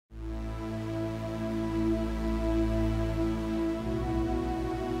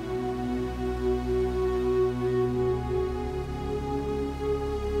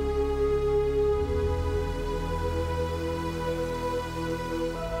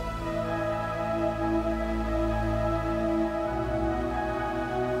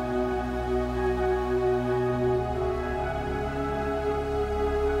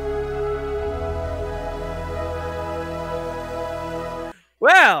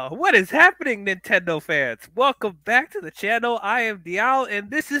Well, what is happening, Nintendo fans? Welcome back to the channel. I am D-Alysis,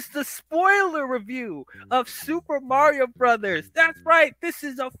 and this is the spoiler review of Super Mario Brothers. That's right, this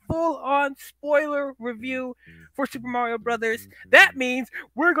is a full-on spoiler review for Super Mario Brothers. That means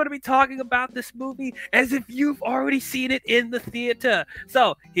we're going to be talking about this movie as if you've already seen it in the theater.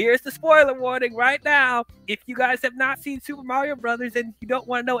 So here's the spoiler warning right now. If you guys have not seen Super Mario Brothers and you don't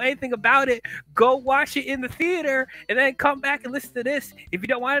want to know anything about it, go watch it in the theater and then come back and listen to this. If you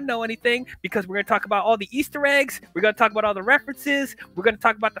don't want to know anything, because we're going to talk about all the Easter eggs, we're going to talk about all the references, we're going to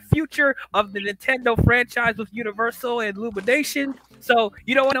talk about the future of the Nintendo franchise with Universal and Illumination. So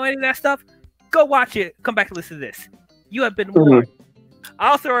you don't want to know any of that stuff? Go watch it. Come back and listen to this. You have been warned. I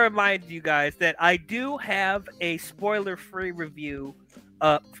also remind you guys that I do have a spoiler-free review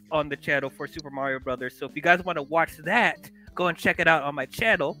up on the channel for Super Mario Brothers. So if you guys want to watch that, go and check it out on my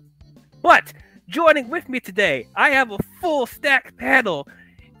channel. But joining with me today, I have a full stack panel,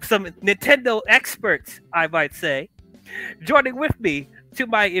 some Nintendo experts, I might say. Joining with me to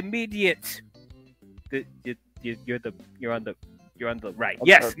my immediate, you're on the right.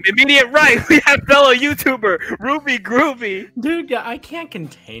 Yes, immediate right. We have fellow YouTuber Ruby Groovy. Dude, yeah, I can't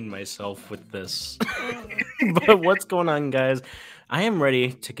contain myself with this. But what's going on, guys? I am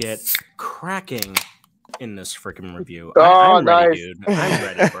ready to get cracking in this freaking review. I'm nice. Ready, dude. I'm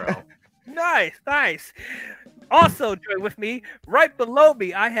ready, bro. Nice. Also, join with me right below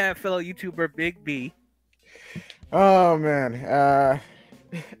me. I have fellow YouTuber Big B. Oh man.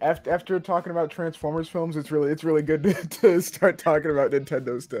 After talking about Transformers films, it's really good to start talking about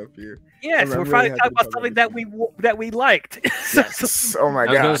Nintendo stuff here. Yes, we're finally talking about something that we liked. Yes. Oh my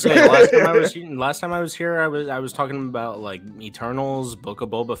god! I was gonna say, last time I was here, I was talking about like Eternals, Book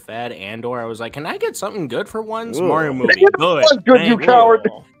of Boba Fett, Andor. I was like, can I get something good for once? Ooh. Mario movie, good. Good, you coward.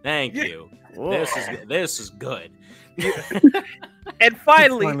 Thank you. This is good. And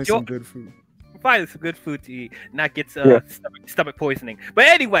finally some good food. Finally, some good food to eat, not get stomach poisoning. But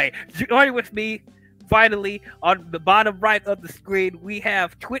anyway, joining with me, finally, on the bottom right of the screen, we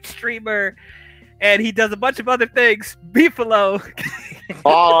have Twitch streamer, and he does a bunch of other things, Beefalo.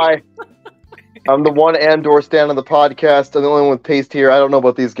 Hi. I'm the one Andor stand on the podcast. I'm the only one with paste here. I don't know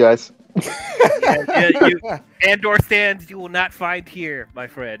about these guys. Andor stands you will not find here, my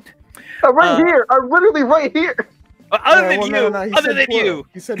friend. I'm right here. I'm literally right here. Other than you.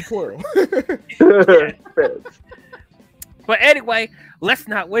 He said plural. But anyway, let's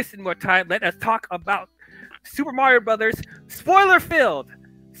not waste any more time. Let us talk about Super Mario Brothers spoiler filled.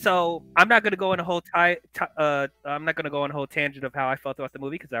 So I'm not gonna go on a whole tangent of how I felt about the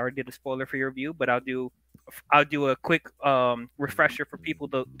movie because I already did a spoiler for your review. But I'll do a quick refresher for people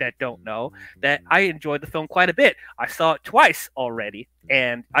that don't know that I enjoyed the film quite a bit. I saw it twice already,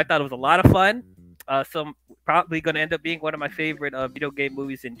 and I thought it was a lot of fun. So probably going to end up being one of my favorite video game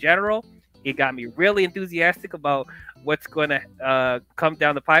movies in general. It got me really enthusiastic about what's going to come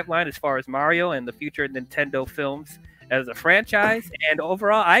down the pipeline as far as Mario and the future Nintendo films as a franchise. And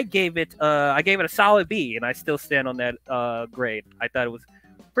overall, I gave it a solid B, and I still stand on that grade. I thought it was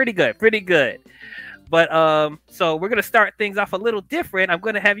pretty good. But so we're going to start things off a little different. I'm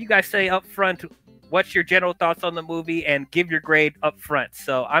going to have you guys say up front what's your general thoughts on the movie and give your grade up front.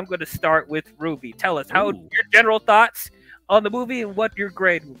 So I'm going to start with Ruby. Tell us your general thoughts on the movie and what your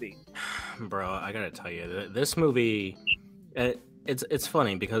grade will be. Bro, I gotta tell you, this movie, it's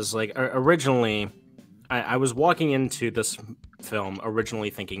funny because like originally, I was walking into this film originally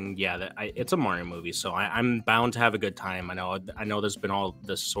thinking, it's a Mario movie, so I'm bound to have a good time. I know there's been all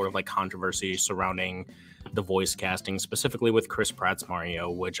this sort of like controversy surrounding the voice casting, specifically with Chris Pratt's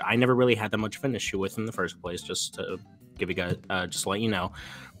Mario, which I never really had that much of an issue with in the first place, just to give you guys, just to let you know.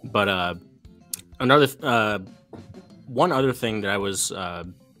 But one other thing that I was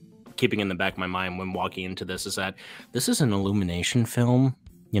keeping in the back of my mind when walking into this is that this is an Illumination film.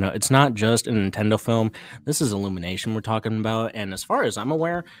 You know, it's not just a Nintendo film. This is Illumination we're talking about. And as far as I'm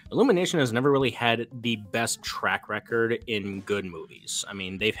aware, Illumination has never really had the best track record in good movies. I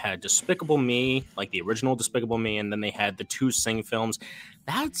mean, they've had Despicable Me, like the original Despicable Me, and then they had the two Sing films.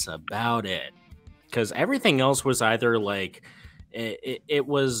 That's about it. Because everything else was either like, it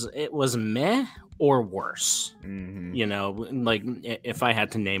was meh or worse. Mm-hmm. You know, like if I had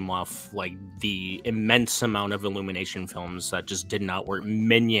to name off like the immense amount of Illumination films that just did not work.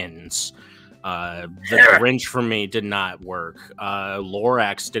 Minions, The Grinch for me did not work.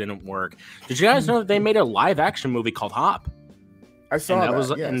 Lorax didn't work. Did you guys know that they made a live action movie called Hop? I saw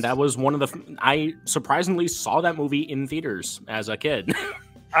that. And that was one of the. I surprisingly saw that movie in theaters as a kid.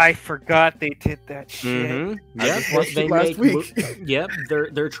 I forgot they did that shit. Mm-hmm. Yep, last week. Yep,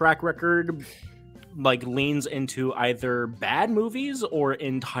 their track record like leans into either bad movies or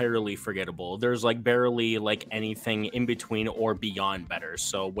entirely forgettable. There's like barely like anything in between or beyond better.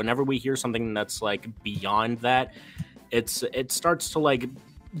 So whenever we hear something that's like beyond that, it starts to like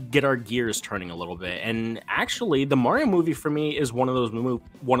get our gears turning a little bit. And actually, the Mario movie for me is one of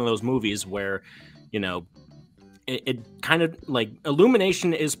those movies where, you know, it kind of like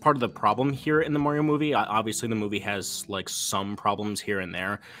illumination is part of the problem here in the Mario movie. Obviously, the movie has like some problems here and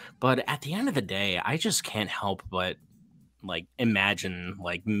there, but at the end of the day, I just can't help but like imagine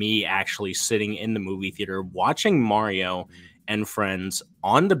like me actually sitting in the movie theater watching Mario and Friends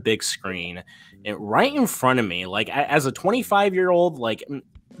on the big screen right in front of me. Like as a 25-year-old, like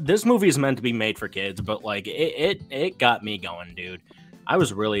this movie is meant to be made for kids, but like it got me going, dude. I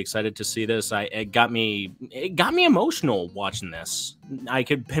was really excited to see this. It got me emotional watching this. I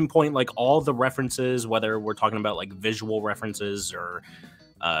could pinpoint like all the references, whether we're talking about like visual references or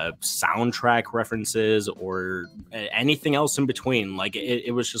soundtrack references or anything else in between. Like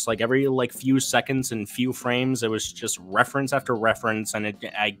it was just like every like few seconds and few frames, it was just reference after reference, and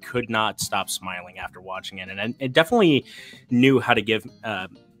I could not stop smiling after watching it. And it definitely knew how to give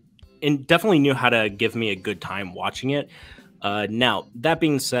me a good time watching it. Now, that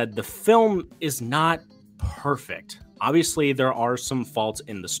being said, the film is not perfect. Obviously, there are some faults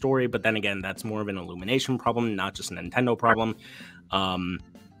in the story, but then again, that's more of an Illumination problem, not just a Nintendo problem.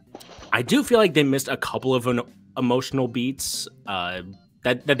 I do feel like they missed a couple of emotional beats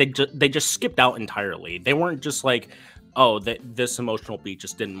that they just skipped out entirely. They weren't just like, oh, this emotional beat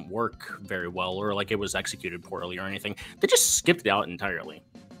just didn't work very well, or like it was executed poorly or anything. They just skipped it out entirely.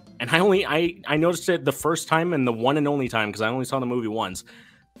 And I noticed it the first time and the one and only time, because I only saw the movie once.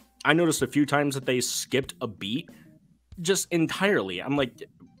 I noticed a few times that they skipped a beat just entirely. I'm like,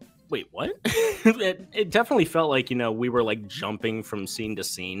 wait, what? It definitely felt like, you know, we were like jumping from scene to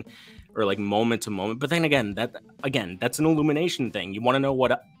scene or like moment to moment. But then again, that's an Illumination thing. You want to know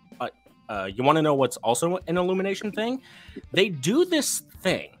what? You want to know what's also an Illumination thing? They do this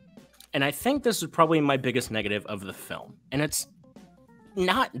thing, and I think this is probably my biggest negative of the film, and it's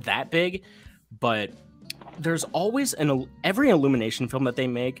not that big, but there's always every Illumination film that they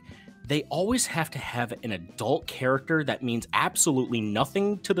make, they always have to have an adult character that means absolutely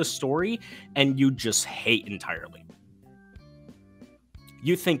nothing to the story and you just hate entirely.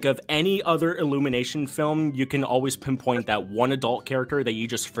 You think of any other Illumination film, you can always pinpoint that one adult character that you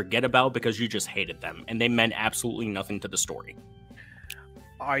just forget about because you just hated them and they meant absolutely nothing to the story.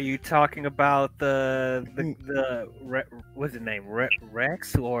 Are you talking about the what's his name,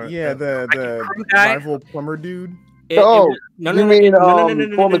 Rex, or the rival plumber dude? No.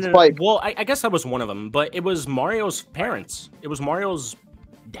 Spike. Well, I guess that was one of them, but it was Mario's parents. It was Mario's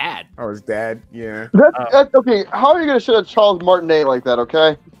dad. Oh, his dad. Yeah. That's okay. How are you gonna show a Charles Martinet like that?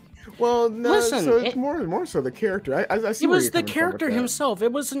 Okay. Well, no. Listen, so it's more so the character. I see. It was the character himself.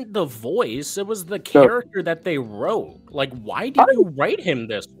 It wasn't the voice. It was the character that they wrote. Like, why did you write him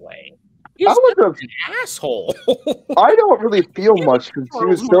this way? He's an asshole. I don't really feel much because he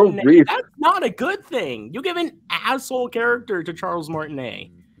was so brief. That's not a good thing. You give an asshole character to Charles Martinet.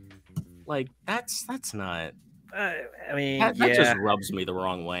 Like, that's not. I mean, that just rubs me the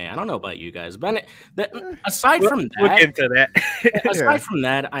wrong way. I don't know about you guys, but aside from that, look into that. Aside from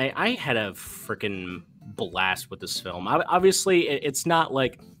that, I had a freaking blast with this film. Obviously, it's not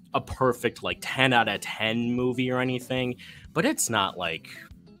like a perfect like 10 out of 10 movie or anything, but it's not like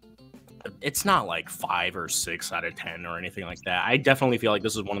 5 or 6 out of 10 or anything like that. I definitely feel like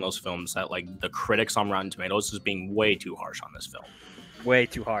this is one of those films that like the critics on Rotten Tomatoes is being way too harsh on this film. Way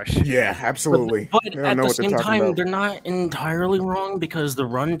too harsh. Yeah, absolutely. But at the same time, they're not entirely wrong because the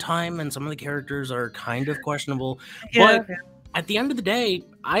runtime and some of the characters are kind of questionable. Yeah. But at the end of the day,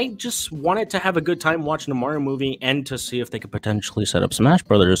 I just wanted to have a good time watching a Mario movie and to see if they could potentially set up Smash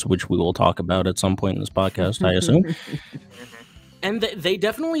Brothers, which we will talk about at some point in this podcast, I assume. And they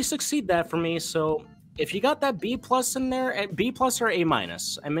definitely succeed that for me. So if you got that B+ in there, B+ or A-,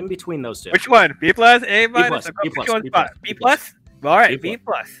 I'm in between those two. Which one? B+, A-? B+. B+. All right, B+.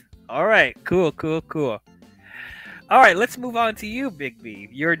 All right, cool. All right, let's move on to you, Big B.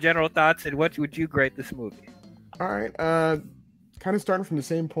 Your general thoughts and what would you grade this movie? All right, kind of starting from the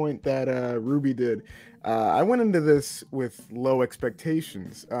same point that Ruby did. I went into this with low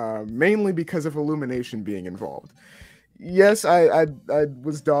expectations, mainly because of Illumination being involved. Yes, I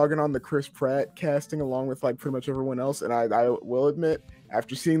was dogging on the Chris Pratt casting along with like pretty much everyone else, and I will admit,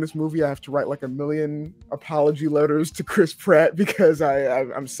 after seeing this movie, I have to write like 1 million apology letters to Chris Pratt because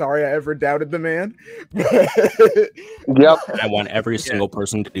I'm sorry I ever doubted the man. Yep. I want every single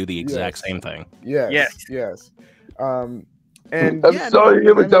person to do the exact same thing. Yes. And I'm yeah, sorry,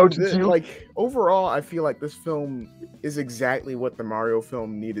 no, I don't mean, you? like overall, I feel like this film is exactly what the Mario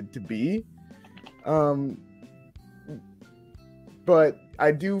film needed to be. But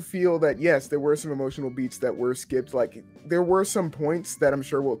I do feel that yes, there were some emotional beats that were skipped. Like there were some points that I'm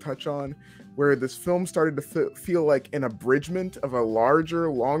sure we'll touch on where this film started to feel like an abridgment of a larger,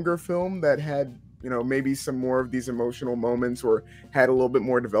 longer film that had, you know, maybe some more of these emotional moments or had a little bit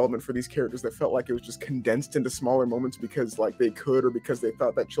more development for these characters that felt like it was just condensed into smaller moments because like they could, or because they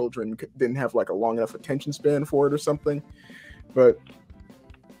thought that children didn't have like a long enough attention span for it or something. But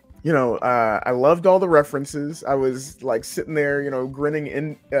you know, I loved all the references. I was like sitting there, you know, grinning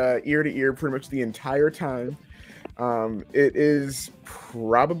in ear to ear pretty much the entire time. It is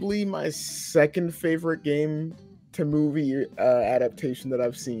probably my second favorite game to movie adaptation that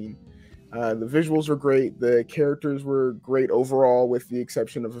I've seen. The visuals were great. The characters were great overall, with the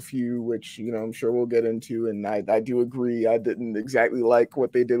exception of a few, which, you know, I'm sure we'll get into. And I do agree. I didn't exactly like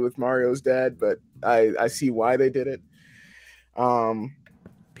what they did with Mario's dad, but I see why they did it.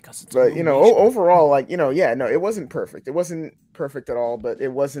 Because it's But you know, overall, like, you know, yeah, no, it wasn't perfect. It wasn't perfect at all, but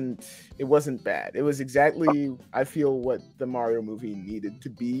it wasn't bad. It was exactly, I feel, what the Mario movie needed to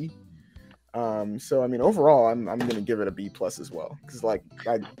be. So I mean, overall, I'm gonna give it a B+ as well, because like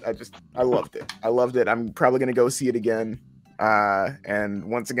I loved it. I loved it. I'm probably gonna go see it again. And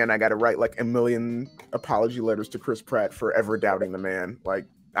once again, I got to write like a million apology letters to Chris Pratt for ever doubting the man. Like,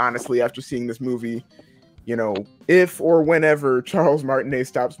 honestly, after seeing this movie, you know, if or whenever Charles Martinet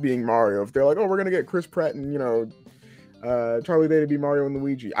stops being Mario, if they're like, oh, we're gonna get Chris Pratt and, you know, Charlie Day to be Mario and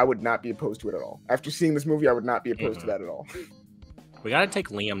Luigi, I would not be opposed to it at all. After seeing this movie, I would not be opposed to that at all. We gotta take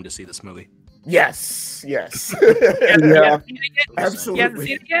Liam to see this movie. Yes. Yeah. Absolutely. You haven't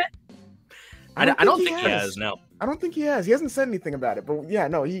seen it yet? I don't think he has. No. I don't think he has. He hasn't said anything about it, but yeah,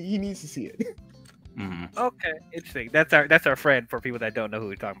 no, he needs to see it. Okay, interesting. That's our friend, for people that don't know who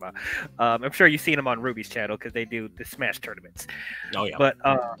we're talking about. I'm sure you've seen him on Ruby's channel because they do the Smash tournaments. Oh yeah.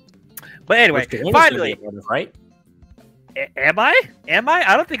 But anyway, finally, right? Am I?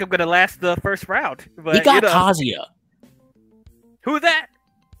 I don't think I'm gonna last the first round. But We got, you know, Kazuya who that?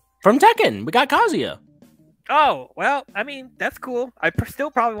 from Tekken. We got Kazuya. Oh, well, I mean, that's cool. I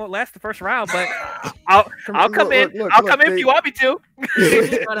still probably won't last the first round, but I'll come in. I'll come in if you want me to.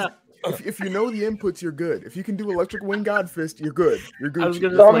 If you know the inputs, you're good. If you can do Electric Wing God Fist, you're good. You're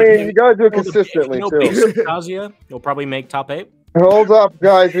good. I mean, you gotta do it consistently too. Kazuya, you'll probably make top 8. Hold up,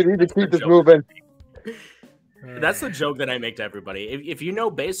 guys. We need to keep this moving. That's the joke that I make to everybody. If you know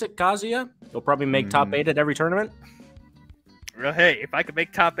basic Kazuya, you'll probably make top 8 at every tournament. Well, hey, if I could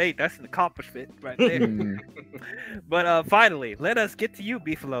make top 8, that's an accomplishment right there. But finally, let us get to you,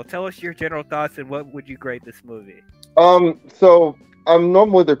 Beefalo. Tell us your general thoughts and what would you grade this movie? So I'm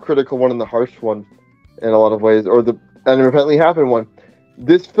normally the critical one and the harsh one in a lot of ways, or the independently happen one.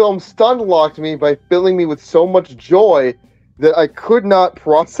 This film stun-locked me by filling me with so much joy that I could not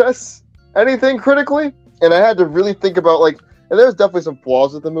process anything critically, and I had to really think about, like, and there's definitely some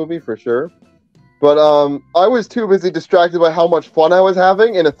flaws with the movie for sure, but I was too busy distracted by how much fun I was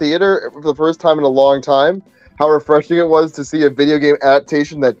having in a theater for the first time in a long time, how refreshing it was to see a video game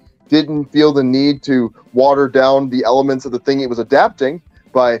adaptation that didn't feel the need to water down the elements of the thing it was adapting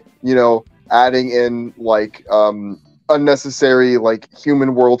by, you know, adding in like unnecessary like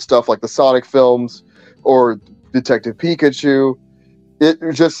human world stuff like the Sonic films or Detective Pikachu. It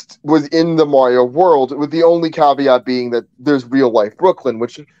just was in the Mario world, with the only caveat being that there's real life Brooklyn,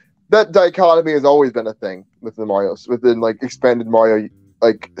 which that dichotomy has always been a thing with the Marios, within like expanded Mario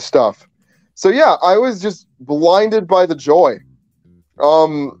like stuff. So yeah, I was just blinded by the joy.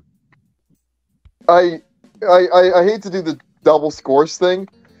 I hate to do the double scores thing,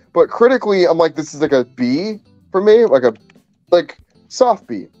 but critically, I'm like, this is like a B for me, like a soft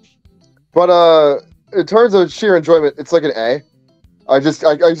B. But in terms of sheer enjoyment, it's like an A. I just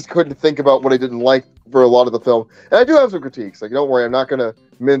couldn't think about what I didn't like for a lot of the film, and I do have some critiques. Like, don't worry, I'm not gonna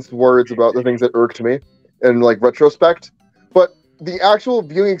mince words about the things that irked me in like retrospect. But the actual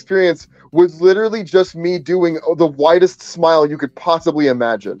viewing experience was literally just me doing the widest smile you could possibly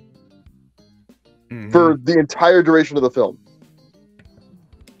imagine. For the entire duration of the film.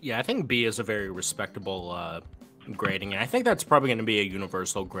 Yeah, I think B is a very respectable grading, and I think that's probably going to be a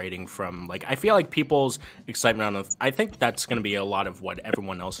universal grading from, like, I feel like people's excitement on I think that's going to be a lot of what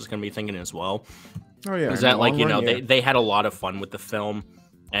everyone else is going to be thinking as well. Oh yeah, is that like, you know, they had a lot of fun with the film,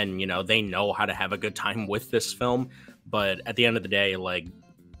 and, you know, they know how to have a good time with this film, but at the end of the day, like,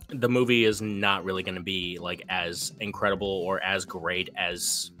 the movie is not really going to be like as incredible or as great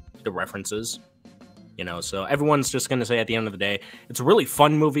as the references. You know, so everyone's just gonna say at the end of the day, it's a really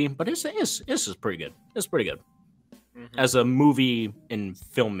fun movie, but it's just pretty good. It's pretty good. as a movie and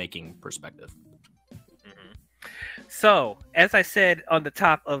filmmaking perspective. So, as I said on the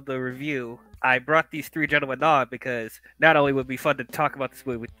top of the review, I brought these three gentlemen on because not only would it be fun to talk about this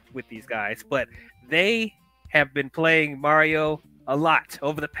movie with these guys, but they have been playing Mario a lot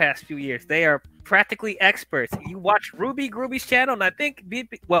over the past few years. They are practically experts. You watch Ruby Groovy's channel, and I think,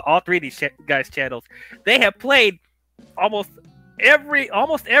 well, all three of these guys' channels, they have played almost every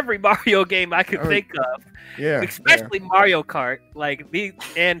Mario game I could think of. Yeah, especially Mario Kart,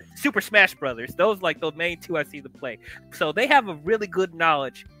 and Super Smash Brothers. Those like the main two I see them play. So they have a really good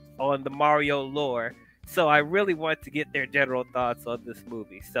knowledge on the Mario lore. So I really want to get their general thoughts on this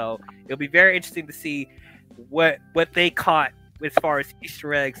movie. So it'll be very interesting to see what they caught as far as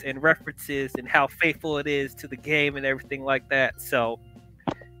Easter eggs and references and how faithful it is to the game and everything like that. So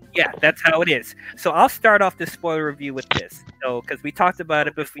yeah, that's how it is. So I'll start off this spoiler review with this. So, because we talked about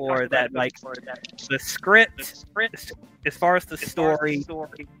it before, that the script, as far as the story,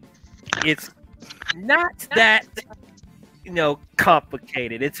 it's not that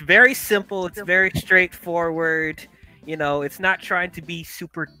complicated. It's very simple. It's very straightforward. It's not trying to be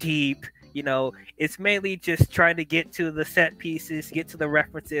super deep. It's mainly just trying to get to the set pieces, get to the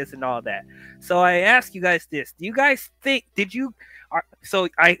references, and all that. So I ask you guys this: do you guys think? So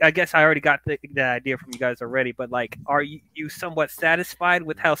I guess I already got the idea from you guys already, but are you somewhat satisfied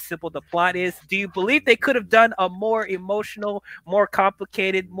with how simple the plot is? Do you believe they could have done a more emotional, more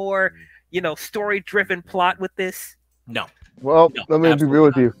complicated, more story-driven plot with this? No. Well, No, let me be real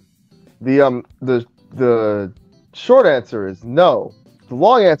with you. The short answer is no. The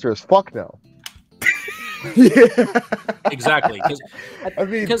long answer is fuck no. Exactly,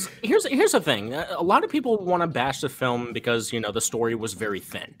 because here's the thing. A lot of people want to bash the film because the story was very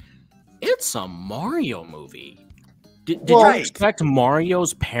thin. It's a Mario movie. Did you expect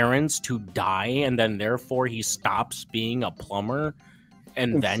Mario's parents to die and then therefore he stops being a plumber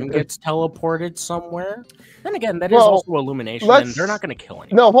and then gets teleported somewhere? Then again, that is also illumination, and they're not going to kill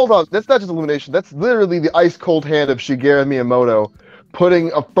anyone. No, hold on. That's not just illumination. That's literally the ice cold hand of Shigeru Miyamoto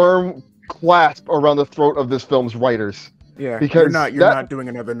putting a firm clasp around the throat of this film's writers. Yeah, because you're not doing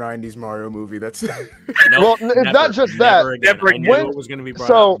another '90s Mario movie. That's well, it's not just that. I knew it was going to be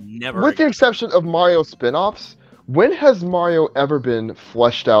brought up. Never with the exception of Mario spin-offs, when has Mario ever been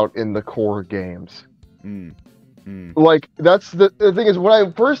fleshed out in the core games? That's the thing is, when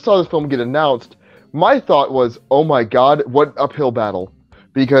I first saw this film get announced, my thought was, oh my god, what an uphill battle,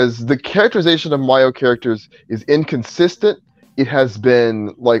 because the characterization of Mario characters is inconsistent. It has been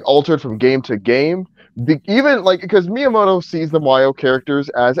altered from game to game. Even because Miyamoto sees the Mario characters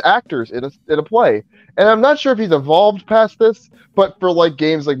as actors in a play, and I'm not sure if he's evolved past this. But for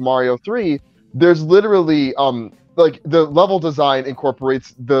games like Mario 3, there's literally the level design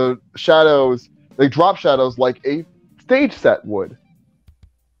incorporates the shadows, drop shadows like a stage set would.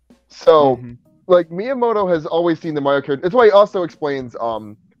 So Miyamoto has always seen the Mario character. That's why he also explains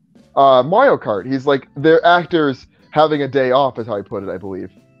Mario Kart. He's they're actors having a day off, is how he put it, I believe.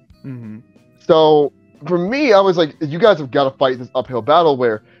 So for me, I was you guys have got to fight this uphill battle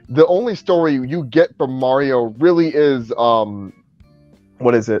where the only story you get from Mario really is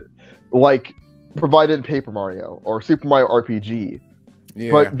what is it? Provided in Paper Mario or Super Mario RPG.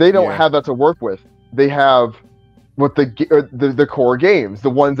 Yeah, but they don't have that to work with. They have what the core games, the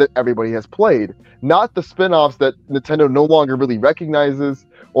ones that everybody has played, not the spin-offs that Nintendo no longer really recognizes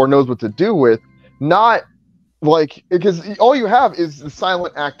or knows what to do with. Not because all you have is the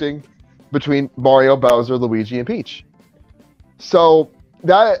silent acting between Mario, Bowser, Luigi, and Peach. So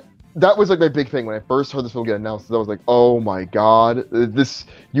that was my big thing when I first heard this film get announced. I was like, oh my god,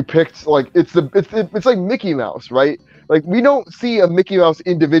 you picked it's like Mickey Mouse, right? We don't see a Mickey Mouse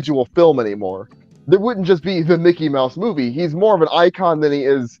individual film anymore. There wouldn't just be the Mickey Mouse movie. He's more of an icon than he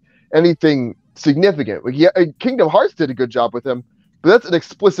is anything significant. Kingdom Hearts did a good job with him, but that's an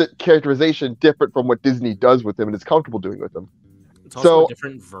explicit characterization different from what Disney does with him and is comfortable doing with him. It's also a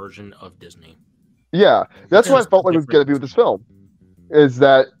different version of Disney. Yeah, that's what I felt like it was going to be with this film, is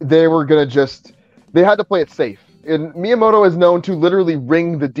that they were going to they had to play it safe. And Miyamoto is known to literally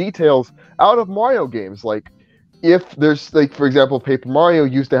wring the details out of Mario games. If there's, for example, Paper Mario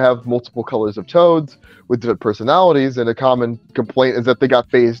used to have multiple colors of Toads with different personalities, and a common complaint is that they got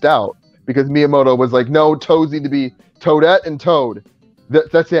phased out because Miyamoto was no, Toads need to be Toadette and Toad.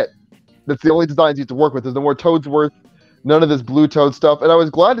 That's it. That's the only designs you have to work with. There's no more Toadsworth, none of this blue Toad stuff. And I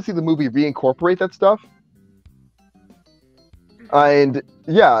was glad to see the movie reincorporate that stuff. And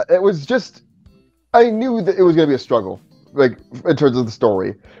yeah, it was just, I knew that it was going to be a struggle, in terms of the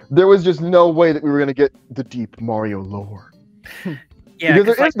story. There was just no way that we were going to get the deep Mario lore. Yeah,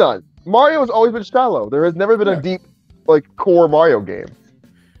 because there is none. Mario has always been shallow. There has never been a deep like core Mario game.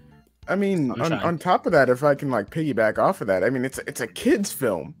 I mean, Sunshine. on top of that, if I can like piggyback off of that, I mean, it's a kids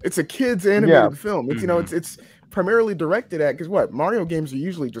film. It's a kids animated film. It's it's primarily directed at, because what, Mario games are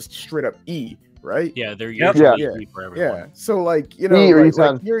usually just straight up E, right? Yeah, they're Yep. usually E for everyone. Yeah. So like, you know, E or like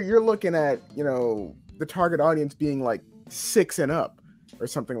E10. you're looking at, you know, the target audience being like 6 and up or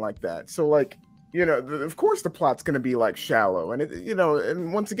something like that. So like, you know, of course the plot's going to be like shallow, and it, you know,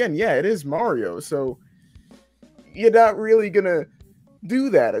 and once again, yeah, it is Mario, so you're not really going to do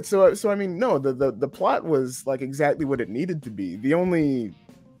that. So I mean, no, the plot was like exactly what it needed to be. The only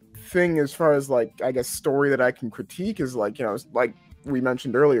thing as far as like, I guess, story that I can critique is like, you know, like we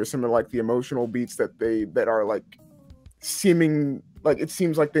mentioned earlier, some of like the emotional beats that are like seeming like it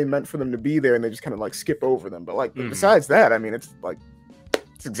seems like they meant for them to be there, and they just kind of like skip over them. But like besides that, I mean, it's like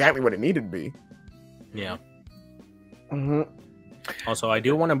it's exactly what it needed to be. Yeah. Mm-hmm. Also, I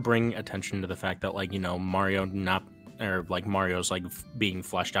do want to bring attention to the fact that, like, you know, Mario's like being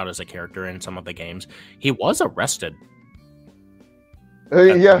fleshed out as a character in some of the games. He was arrested.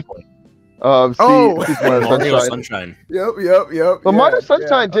 Yeah. Oh! Mario Sunshine. Yep. But Mario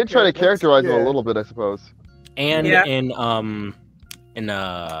Sunshine did Okay, try to characterize him yeah. a little bit, I suppose. And Yeah. in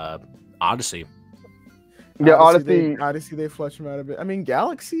Odyssey. Yeah, Odyssey, they flesh him out a bit. I mean,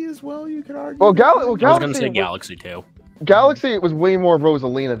 Galaxy as well, you could argue. Well, I was gonna say Galaxy too, Galaxy was way more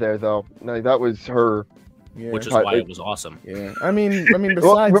Rosalina there, though. No, that was her. Yeah. which is why it was awesome. Yeah, I mean, besides,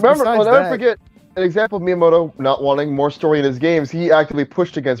 Well, remember, besides I'll never that, forget an example of Miyamoto not wanting more story in his games. He actively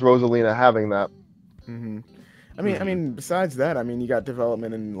pushed against Rosalina having that. I mean, besides that, I mean, you got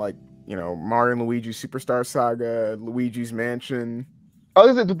development in like, you know, Mario and Luigi Superstar Saga, Luigi's Mansion.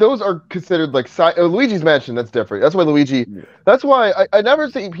 Those are considered like Luigi's Mansion. That's different. That's why Luigi. Yeah. That's why I never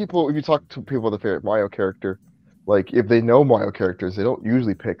see people. If you talk to people with a favorite Mario character, like if they know Mario characters, they don't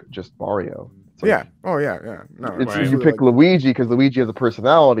usually pick just Mario. It's like, Yeah. Oh yeah. No, It's Right. you pick Luigi because Luigi has a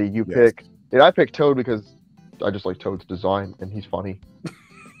personality. You Yes. pick. And I picked Toad because I just like Toad's design and he's funny.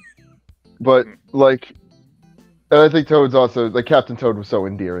 But like, and I think Toad's also like Captain Toad was so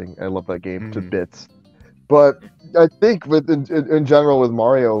endearing. I love that game to bits. But I think in general with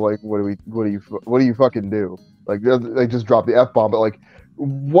Mario, like, what do you fucking do? Like just drop the F-bomb. But like,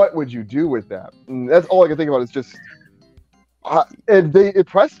 what would you do with that? And that's all I can think about. Is just. And they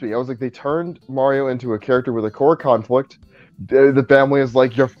impressed me. I was like, they turned Mario into a character with a core conflict. The family is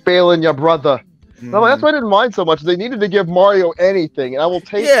like, you're failing your brother. And I'm like, that's why I didn't mind so much. They needed to give Mario anything, and I will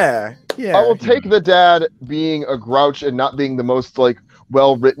take. Yeah. I will take the dad being a grouch and not being the most like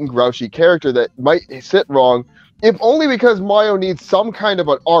well-written grouchy character that might sit wrong, if only because Mario needs some kind of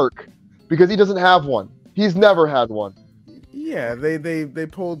an arc, because he doesn't have one. He's never had one. Yeah, they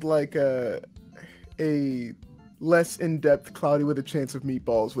pulled like a less in-depth Cloudy with a Chance of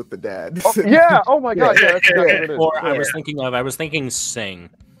Meatballs with the dad. Oh, yeah. Oh my god. Yeah. That's Yeah. what it is. Or Yeah. I was thinking Sing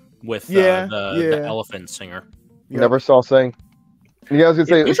with the elephant singer. Yeah. Never saw Sing. Yeah, I was gonna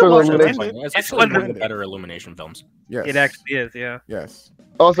say You it's should sort of watch it. Illumination. It's It's actually one one of of the- the better Illumination films. Yes. It actually is, yeah. Yes.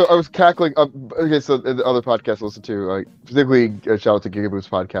 Also, I was cackling. Okay, so in the other podcast I listened to, particularly a shout out to Gigaboos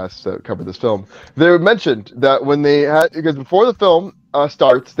podcast that covered this film. They mentioned that when they had, because before the film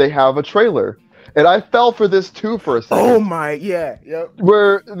starts, they have a trailer, and I fell for this too for a second. Oh my, yeah, yep.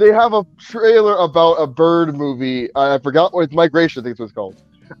 Where they have a trailer about a bird movie. I forgot what Migration, I think it was called.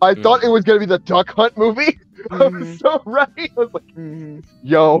 I thought it was gonna be the Duck Hunt movie. I was so right. I was like,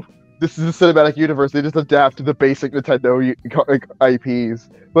 yo. This is a cinematic universe. They just adapt to the basic Nintendo IPs,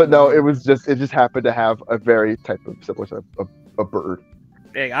 but no, it just happened to have a very type of similar type of a bird.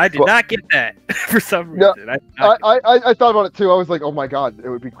 Dang, I did Well- not get that for some No, reason. I thought about it too. I was like, oh my god, it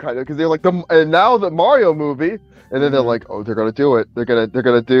would be kind of because they're like and now the Mario movie, and then they're like, oh, they're gonna do it. They're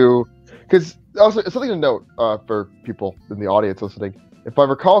gonna do because also something to note for people in the audience listening. If I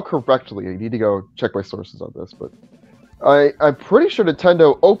recall correctly, I need to go check my sources on this, but. I'm pretty sure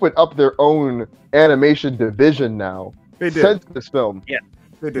Nintendo opened up their own animation division now They did. since this film.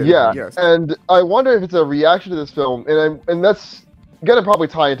 They did. Yeah, Yes. and I wonder if it's a reaction to this film, and that's gonna probably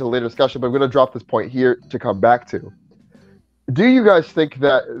tie into later discussion, but I'm gonna drop this point here to come back to. Do you guys think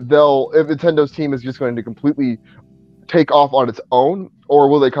that if Nintendo's team is just going to completely take off on its own, or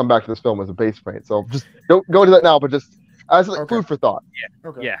will they come back to this film as a base frame? So just don't go into that now, but just as like Okay. food for thought.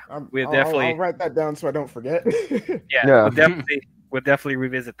 Okay. Yeah, I'll definitely- write that down so I don't forget. Yeah. We'll definitely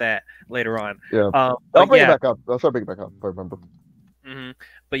revisit that later on. Yeah. I'll I'll bring it back up. I'll start bringing it back up if I remember.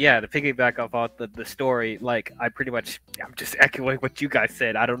 But yeah, to piggyback off all the story, like I'm just echoing what you guys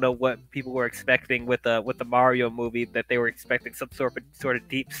said. I don't know what people were expecting with the Mario movie, that they were expecting some sort of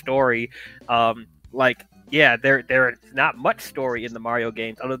deep story. There is not much story in the Mario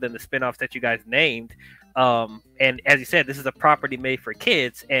games other than the spin-offs that you guys named. And as you said, this is a property made for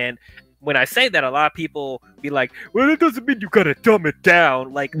kids. And when I say that, a lot of people be like, "Well, it doesn't mean you gotta dumb it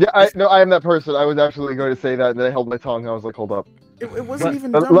down." Like, yeah, I am that person. I was actually going to say that, and then I held my tongue. I was like, hold up. It wasn't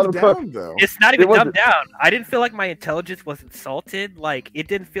even let dumbed him down, though. it's not even It dumbed down. I didn't feel like my intelligence was insulted. Like, it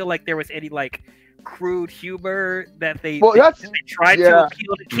didn't feel like there was any like crude humor that they tried to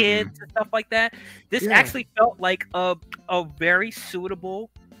appeal to kids and stuff like that. This actually felt like a very suitable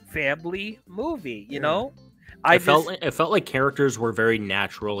family movie. You know. It felt like characters were very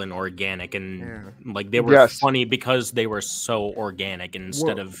natural and organic, and like they were funny because they were so organic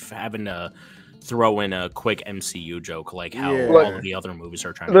instead of having to throw in a quick MCU joke like how all of the other movies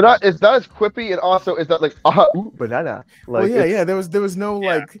are trying to. It's not as quippy, and also it's not like ooh, banana. Like, there was no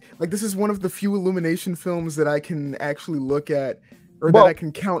like this is one of the few Illumination films that I can actually look at, or that I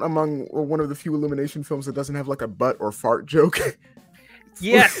can count among, or one of the few Illumination films that doesn't have like a butt or fart joke.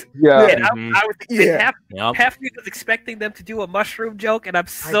 Yes. Yeah. And I was half me was expecting them to do a mushroom joke, and I'm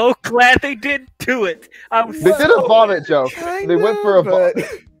so glad they didn't do it. They did a vomit joke. They went for a vomit.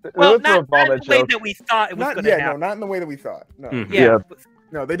 Well, not in the way that we thought it was going to happen. No, not in the way that we thought. No.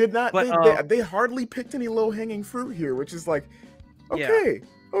 No, they did not. But, they hardly picked any low-hanging fruit here, which is like, okay.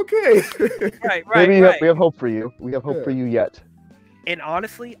 Right. Maybe we have hope for you. We have hope for you yet. And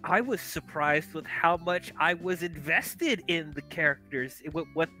honestly, I was surprised with how much I was invested in the characters with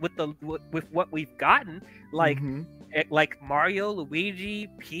what we've gotten, like Mario, Luigi,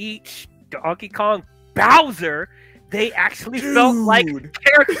 Peach, Donkey Kong, Bowser. They actually felt like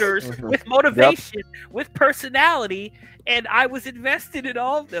characters with motivation, with personality, and I was invested in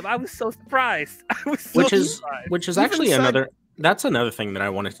all of them. I was so surprised. Which is actually another. That's another thing that I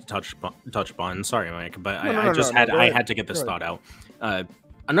wanted to touch upon. Sorry, Mike, but I had to get this thought out.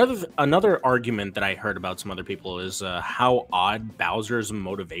 Another argument that I heard about some other people is how odd Bowser's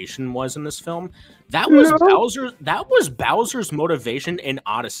motivation was in this film. That was Bowser's motivation in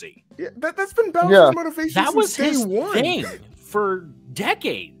Odyssey. Yeah, that's been Bowser's motivation. That was since his day one. thing for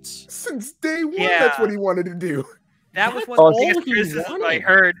decades. Since day one, that's what he wanted to do. That was one of the biggest criticisms I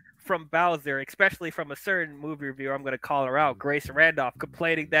heard from Bowser, especially from a certain movie reviewer. I'm going to call her out, Grace Randolph,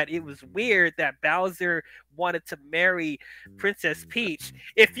 complaining that it was weird that Bowser wanted to marry Princess Peach.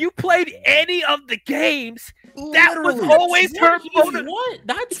 If you played any of the games, that was always her motive.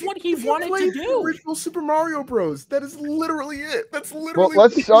 That's what he wanted to do. Original Super Mario Bros. That is literally it. That's literally. Well,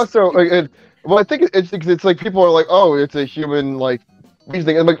 let's also. I think it's like people are like, oh, it's a human like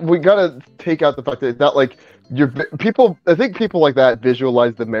reasoning, and like we gotta take out the fact that it's not like. I think people like that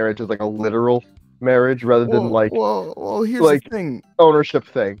visualize the marriage as like a literal marriage rather than like here's like the thing. Ownership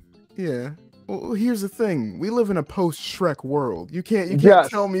thing. Yeah. Well, here's the thing. We live in a post-Shrek world. You can't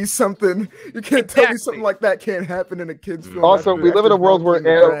tell me something. You can't tell me something like that can't happen in a kid's film. Also, we live in a world where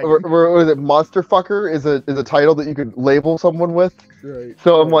what is it, Monster Fucker is a title that you could label someone with. Right.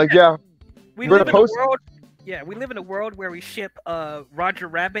 So I'm like, we live in a world. Yeah, we live in a world where we ship Roger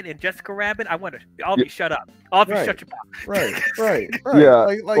Rabbit and Jessica Rabbit. I'll be shut up. I'll be shut your mouth. Right. Yeah,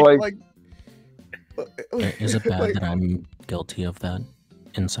 like is it bad that I'm guilty of that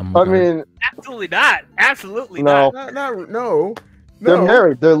in some regard? I mean, absolutely not. Absolutely no. not. No. They're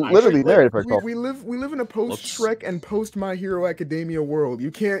married. They're literally married. We live in a post Shrek and post My Hero Academia world. You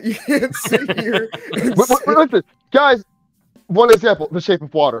can't sit here. Listen, guys. One example: The Shape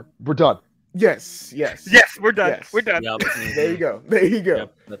of Water. We're done. Yes, we're done. Yes. We're done. Yep. There you go.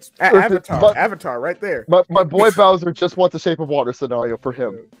 Yep, that's Avatar right there. My boy Bowser just wants a Shape of Water scenario for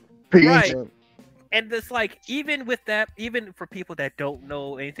him. Peach. Right. And it's like, even with that, even for people that don't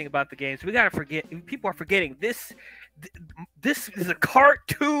know anything about the games, we gotta forget. People are forgetting this. This is a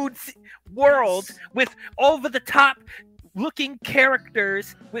cartoon world with over-the-top looking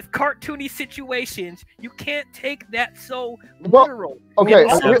characters with cartoony situations. You can't take that so literal. Okay,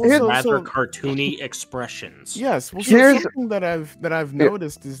 rather cartoony expressions. Yes, well, something that I've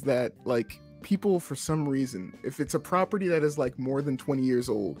noticed is that like people, for some reason, if it's a property that is like more than 20 years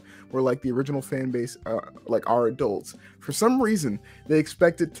old, where like the original fan base like are adults, for some reason they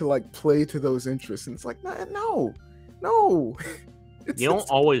expect it to like play to those interests, and it's like no. You don't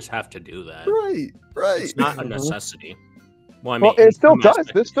always have to do that. Right. It's not a necessity. Well, I mean, it still does.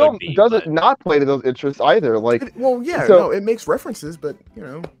 This film doesn't not play to those interests either. Like, it makes references, but you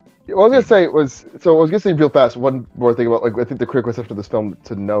know. What I was gonna say real fast. One more thing about I think the critic reception of this film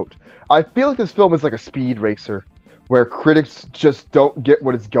to note. I feel like this film is like a speed racer, where critics just don't get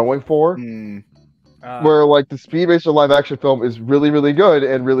what it's going for. Where like the Speed Racer live action film is really, really good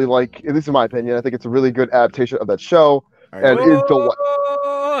and really like, at least in my opinion, I think it's a really good adaptation of that show. And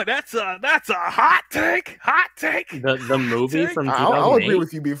boy, that's a hot take. Hot take. The movie from 2008. I'll agree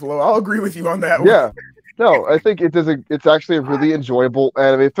with you, Beefalo. I'll agree with you on that one. Yeah. No, I think it's actually a really enjoyable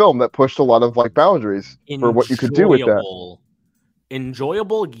anime film that pushed a lot of like boundaries for what you could do with that.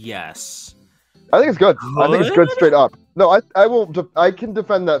 Enjoyable, yes. I think it's good. I think it's good straight up. No, I can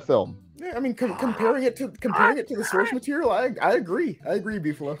defend that film. Yeah, I mean, comparing it to the source material, I agree. I agree,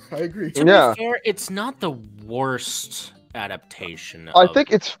 Beefalo. I agree. To be fair, it's not the worst adaptation. I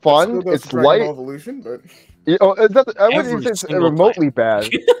think it's fun. It's light. Evolution, but I wouldn't say it's remotely bad.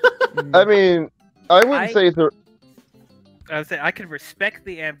 I mean, I wouldn't say it's I would say I can respect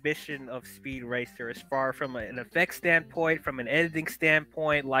the ambition of Speed Racer as far from an effects standpoint, from an editing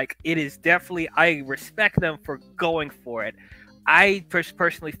standpoint. Like, it is definitely, I respect them for going for it. I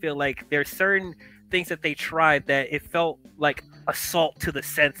personally feel like there's certain things that they tried that it felt like assault to the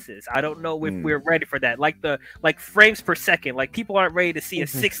senses. I don't know if we're ready for that. Like frames per second. Like, people aren't ready to see a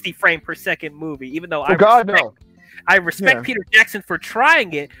 60 frame per second movie, even though I respect Peter Jackson for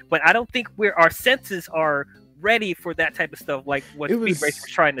trying it, but I don't think our senses are ready for that type of stuff like what Speed Racer was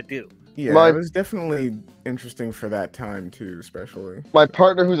trying to do. Yeah, it was definitely interesting for that time too, especially. My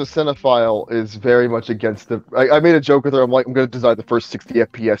partner, who's a cinephile, is very much against the. I made a joke with her. I'm like, I'm going to design the first 60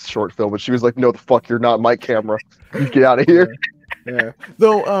 FPS short film, but she was like, "No, the fuck, you're not my camera. You get out of here." Yeah.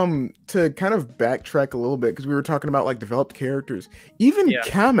 Though, to kind of backtrack a little bit, because we were talking about like developed characters, even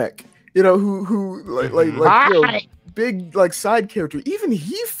Kamek, who like big like side character, even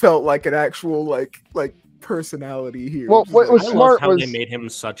he felt like an actual like personality here. Well, what was smart how they made him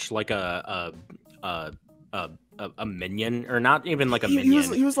such like a minion, or not even like a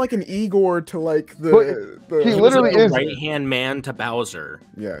minion. He was like an Igor to like he literally is right hand man to Bowser.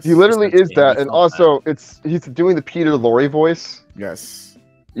 Yes, he literally is that, and also he's doing the Peter Lorre voice. Yes.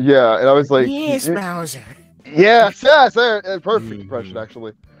 Yeah, and I was like, yes, Bowser. Yes, perfect impression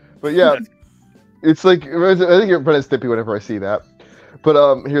actually. But yeah, it's like I think you're Brennan Stimpy whenever I see that.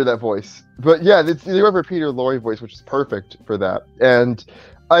 But hear that voice. But yeah, it's the Reverend Peter Lorre voice, which is perfect for that. And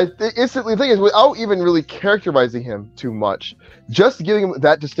I instantly think is without even really characterizing him too much, just giving him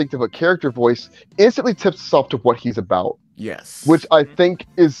that distinctive a character voice instantly tips us off to what he's about. Yes. Which I think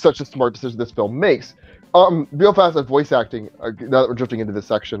is such a smart decision this film makes. Real fast on voice acting, now that we're drifting into this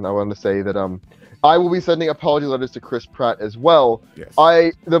section, I want to say that I will be sending apology letters to Chris Pratt as well. Yes.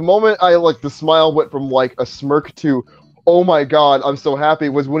 The moment the smile went from like a smirk to, oh my god, I'm so happy,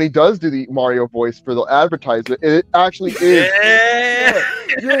 was when he does do the Mario voice for the advertisement. It actually is.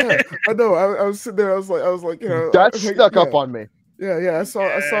 Yeah. I know. I was sitting there. I was like, that stuck up on me. Yeah. I saw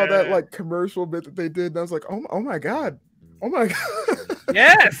that like commercial bit that they did, and I was like, oh my god.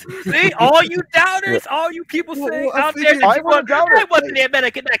 Yes. See, all you doubters, all you people saying out there, I wasn't the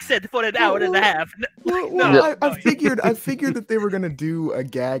American accent for an hour and a half. I figured that they were gonna do a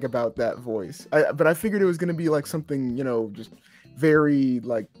gag about that voice, but I figured it was gonna be like something, just very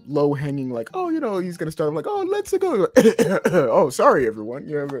like low hanging, like, he's gonna start like, let's go. Oh, sorry everyone.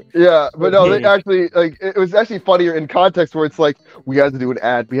 But no, they actually it was actually funnier in context where it's like, we had to do an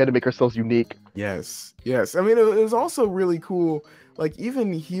ad, we had to make ourselves unique. Yes. I mean, it was also really cool. Like,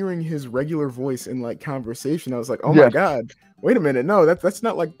 even hearing his regular voice in like conversation, I was like, oh my god, wait a minute, no, that's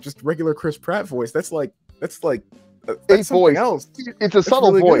not like just regular Chris Pratt voice. That's something else. It's a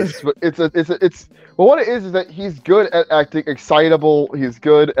subtle really voice, but it's what it is that he's good at acting excitable. He's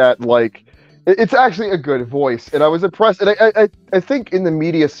good at it's actually a good voice, and I was impressed. And I think in the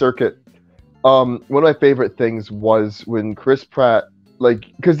media circuit, one of my favorite things was when Chris Pratt,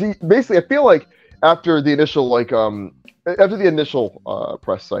 because he basically, I feel like after the initial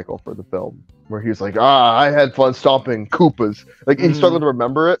press cycle for the film, where he was like, I had fun stomping Koopas, he struggled to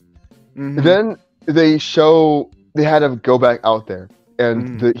remember it. Then they had to go back out there,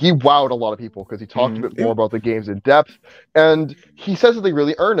 and he wowed a lot of people because he talked a bit more about the games in depth, and he said something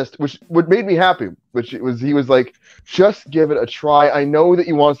really earnest, which made me happy. He was like, just give it a try. I know that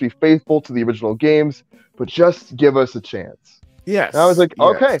you want us to be faithful to the original games, but just give us a chance. Yes. And I was like,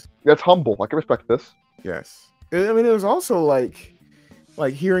 okay, that's humble. I can respect this. Yes. I mean, it was also like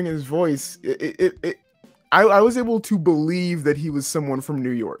hearing his voice. I was able to believe that he was someone from New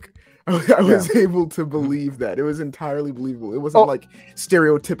York. I was able to believe that. It was entirely believable. It wasn't like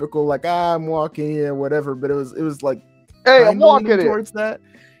stereotypical, like I'm walking in, whatever. But it was like, hey, I'm walking towards that.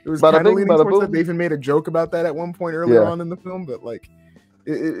 It was kind of leaning towards that. They even made a joke about that at one point earlier on in the film. But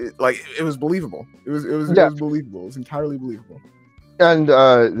it was believable. It was believable. It was entirely believable. And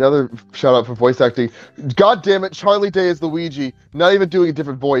the other shout out for voice acting. God damn it, Charlie Day is Luigi, not even doing a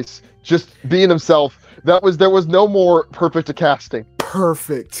different voice, just being himself. There was no more perfect a casting.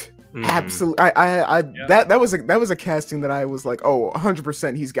 Perfect. Absolutely. That was a casting that I was like, oh,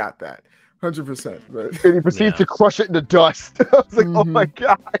 100% he's got that. 100%. But And he proceeds to crush it into dust. I was like, oh my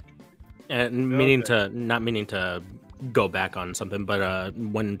god. And not meaning to go back on something, but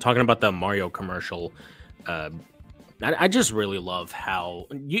when talking about the Mario commercial, I just really love how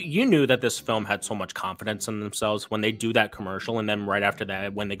you knew that this film had so much confidence in themselves when they do that commercial, and then right after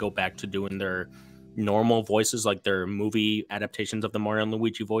that, when they go back to doing their normal voices, like their movie adaptations of the Mario and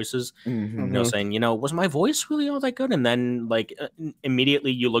Luigi voices, saying, was my voice really all that good? And then like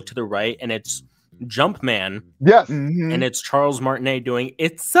immediately you look to the right and it's Jumpman. Yes. And it's Charles Martinet doing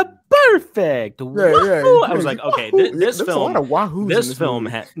 "It's a Perfect." Yeah. I was like, okay, this film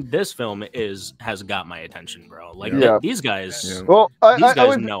has got my attention, bro. Like these guys, know how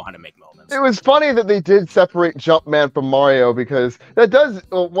to make moments. It was funny that they did separate Jumpman from Mario because that does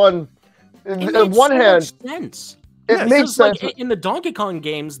on one hand sense. It makes sense. Like, in the Donkey Kong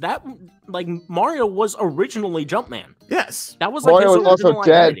games, that like Mario was originally Jumpman. Yes, that was like Mario his original also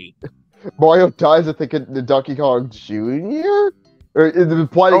dead. identity. Mario dies, I think, in the Donkey Kong Jr. Or is it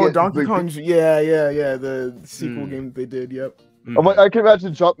implied? Donkey Kong, the sequel game they did. Yep. I can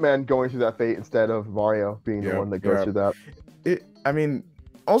imagine Jumpman going through that fate instead of Mario being the one that goes through that. I mean,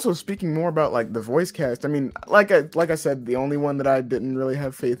 also speaking more about like the voice cast. I mean, like I said, the only one that I didn't really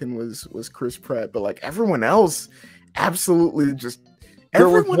have faith in was Chris Pratt, but like everyone else, absolutely just.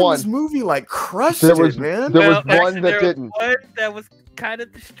 Everyone in this movie like crushed it, man. There was one that didn't. One that was kind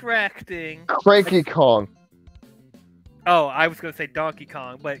of distracting. Cranky Kong. Oh, I was gonna say Donkey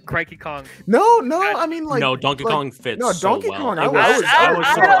Kong, but Cranky Kong. No, I mean like no, Donkey Kong fits. No, Donkey so Kong. Well.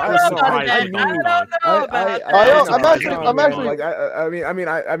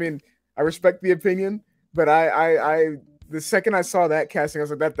 I respect the opinion, but the second I saw that casting, I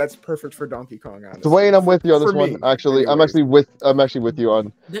was like, that's perfect for Donkey Kong. Honestly. Dwayne, I'm with you on this one. Actually, I'm actually with you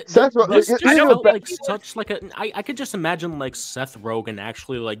on Seth. This just felt like such like a. I could just imagine like Seth Rogen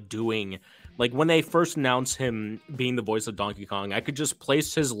actually like doing. Like when they first announced him being the voice of Donkey Kong, I could just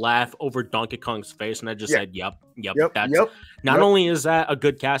place his laugh over Donkey Kong's face, and I just said, "Yep." Not only is that a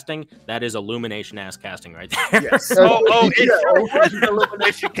good casting, that is illumination ass casting right there. Yes. It sure was an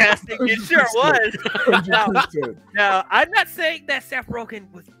illumination casting. It sure was. Now, I'm not saying that Seth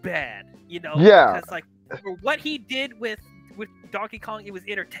Rogen was bad. Because like for what he did with Donkey Kong, it was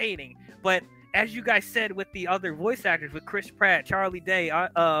entertaining. But as you guys said, with the other voice actors, with Chris Pratt, Charlie Day,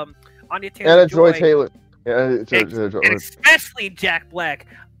 Anya Taylor-Joy, and especially Jack Black.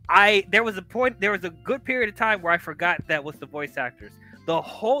 There was a good period of time where I forgot that was the voice actors. The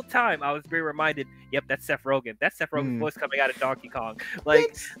whole time I was being reminded, yep, that's Seth Rogen. That's Seth Rogen's voice coming out of Donkey Kong.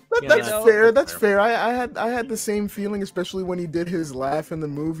 Like that's fair. That's fair. I had the same feeling, especially when he did his laugh in the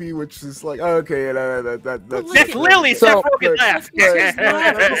movie, which is like, okay, that's literally Seth Rogen laugh.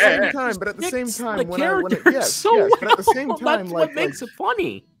 But at the same time, like, that's what makes it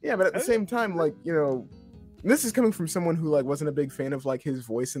funny. Yeah, but at the same time, like this is coming from someone who like wasn't a big fan of like his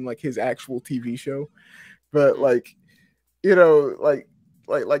voice in like his actual TV show, but like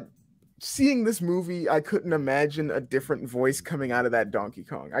like seeing this movie, I couldn't imagine a different voice coming out of that Donkey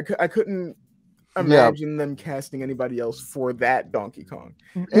Kong. I couldn't imagine them casting anybody else for that Donkey Kong.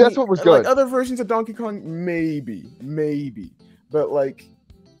 That's what was good. Like other versions of Donkey Kong, maybe, but like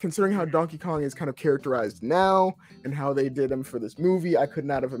considering how Donkey Kong is kind of characterized now and how they did him for this movie, I could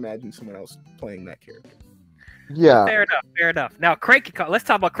not have imagined someone else playing that character. Yeah. Fair enough. Now, Cranky Kong. Let's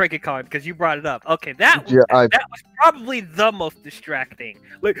talk about Cranky Kong because you brought it up. Okay, that was probably the most distracting.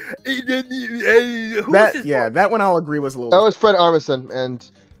 Like, that one I'll agree was a little. That was Fred Armisen, and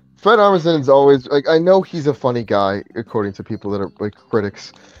Fred Armisen is always like, I know he's a funny guy according to people that are like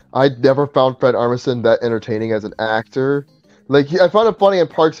critics. I never found Fred Armisen that entertaining as an actor. Like I found it funny in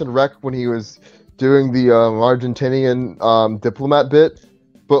Parks and Rec when he was doing the Argentinian diplomat bit,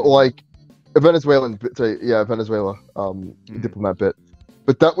 but like. Venezuela diplomat bit,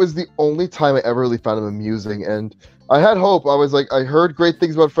 but that was the only time I ever really found him amusing, and I had hope. I was like, I heard great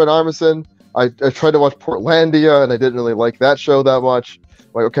things about Fred Armisen. I tried to watch Portlandia, and I didn't really like that show that much.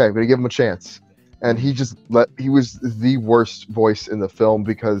 Like, okay, I'm gonna give him a chance, and he was the worst voice in the film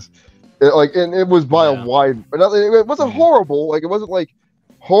because, it was by a wide. It wasn't horrible. Like it wasn't like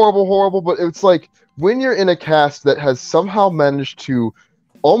horrible, but it's like when you're in a cast that has somehow managed to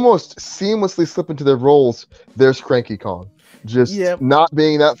almost seamlessly slip into their roles, there's Cranky Kong. Just not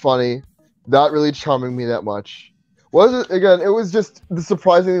being that funny, not really charming me that much. It was just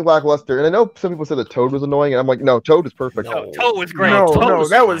surprisingly lackluster. And I know some people said that Toad was annoying, and I'm like, no, Toad is perfect. No, Toad was great. No,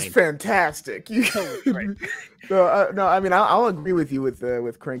 that was fantastic. Toad was great. No, I mean, I'll agree with you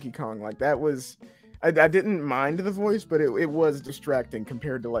with Cranky Kong. Like that was, I didn't mind the voice, but it was distracting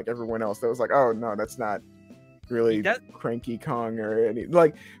compared to like everyone else. That was like, oh no, that's not really Cranky Kong or any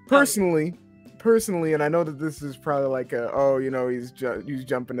like personally, and I know that this is probably like he's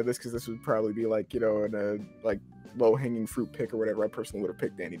jumping to this because this would probably be like in a like low hanging fruit pick or whatever. I personally would have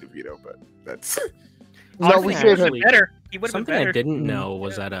picked Danny DeVito, but that's. No, we should have been better. He would have been better. Something I didn't know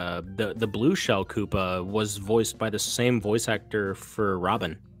was that the Blue Shell Koopa was voiced by the same voice actor for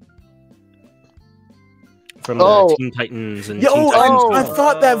Robin. From the Teen Titans and Teen Titans Go. I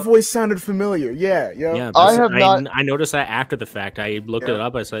thought that voice sounded familiar. Yeah. I noticed that after the fact. I looked it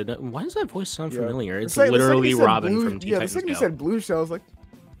up. I said, "Why does that voice sound familiar?" It's literally Robin from Teen Titans Go. The second you said Blue Shell, I was like,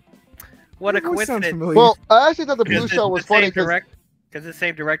 "What a coincidence!" Well, I actually thought the Blue Shell was funny because the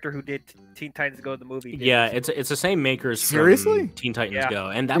same director who did Teen Titans Go the movie. Yeah, it's the same makers. Seriously? From Teen Titans Go,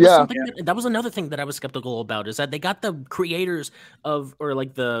 and that was something. That was another thing that I was skeptical about. Is that they got the creators of, or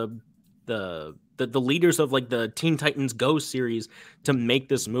like the leaders of like the Teen Titans Go series to make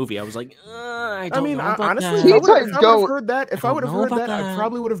this movie. I was like, I don't know about honestly, that. if I would have heard that, I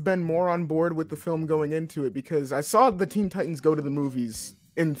probably would have been more on board with the film going into it because I saw the Teen Titans Go to the movies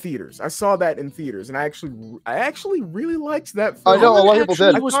in theaters. I saw that in theaters, and I actually really liked that film. I know a lot of people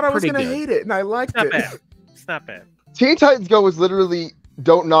did. I thought I was gonna hate it, and I liked it. It's not bad. Teen Titans Go was literally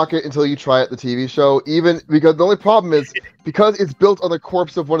don't knock it until you try it. The TV show, even because the only problem is because it's built on the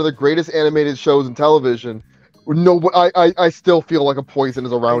corpse of one of the greatest animated shows in television. No, I still feel like a poison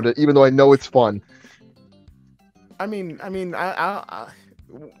is around it, even though I know it's fun. I mean, I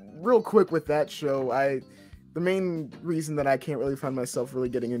real quick with that show, the main reason that I can't really find myself really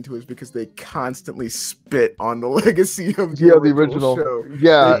getting into is because they constantly spit on the legacy of the original show.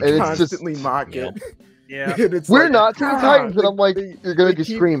 Yeah, they and constantly mock it. Yeah, we're not Teen Titans, and I'm like, you're gonna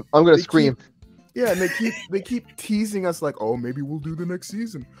scream. I'm gonna scream. Yeah, and they keep teasing us like, oh, maybe we'll do the next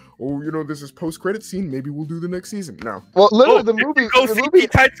season. Oh, this is post-credit scene. Maybe we'll do the next season. No. Well, literally, the movie. Teen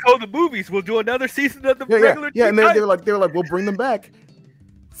Titans Go the movies. We'll do another season of the regular. Yeah, and they were like, we'll bring them back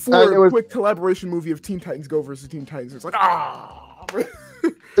for a quick collaboration movie of Teen Titans Go versus Teen Titans. It's like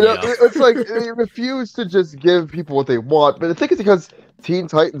it's like they refuse to just give people what they want. But I think it's because Teen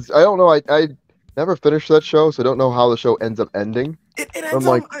Titans. I don't know. I never finished that show, so I don't know how the show ends up ending. It ends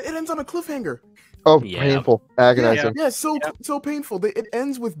on a cliffhanger. Oh, painful, agonizing. Yeah, so painful. It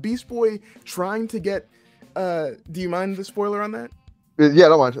ends with Beast Boy trying to get. Do you mind the spoiler on that? Yeah, I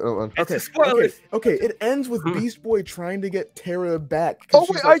don't mind. Okay. It ends with Beast Boy trying to get Tara back. Oh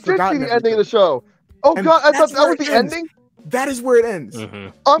wait, I did see the ending of the show. Oh god, I thought that was the ending. That is where it ends. Mm-hmm.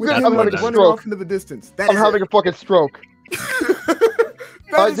 I'm having a stroke. Off into the distance. I'm having a fucking stroke.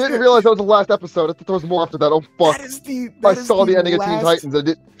 I didn't realize that was the last episode. I thought there was more after that. Oh fuck! I saw the ending of Teen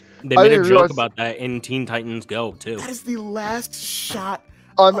Titans. They made a joke about that in Teen Titans Go too. That is the last shot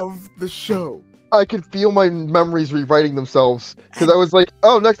of the show. I could feel my memories rewriting themselves because I was like,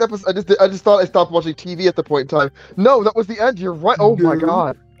 "Oh, next episode." I just thought I stopped watching TV at the point in time. No, that was the end. You're right. Oh my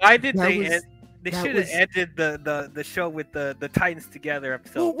god! Why did they end? They should have ended the show with the Titans together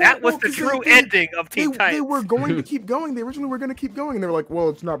episode. That was the true ending of Teen Titans. They were going to keep going. They originally were going to keep going. And they were like, well,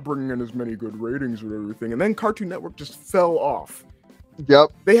 it's not bringing in as many good ratings or everything. And then Cartoon Network just fell off. Yep.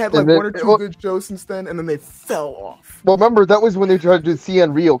 They had like one or two good shows since then, and then they fell off. Well, remember, that was when they tried to do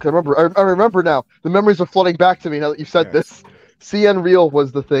CN Real. Cause I remember now. The memories are flooding back to me now that you said this. CN Real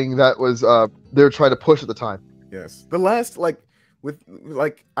was the thing that was they were trying to push at the time. Yes. The last, I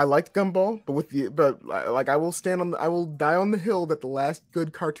liked Gumball, but I will die on the hill that the last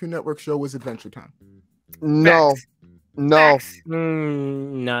good Cartoon Network show was Adventure Time. No. No.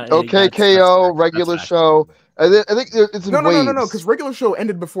 Okay, KO, regular show. I think it's in waves. No, because regular show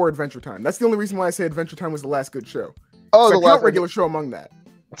ended before Adventure Time. That's the only reason why I say Adventure Time was the last good show. Oh, so the last regular show among that.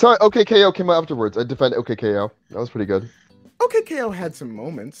 Sorry, OK KO came out afterwards. I defend OK KO. That was pretty good. OK KO had some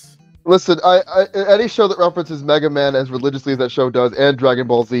moments. Listen, I any show that references Mega Man as religiously as that show does, and Dragon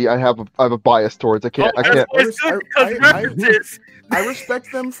Ball Z, I have a bias towards. I can't. I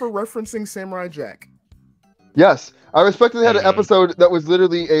respect them for referencing Samurai Jack. Yes, I respect that they had an episode that was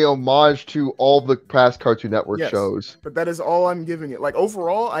literally a homage to all the past Cartoon Network shows. But that is all I'm giving it. Like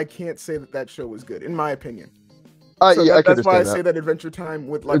overall, I can't say that show was good, in my opinion. That's why I say that Adventure Time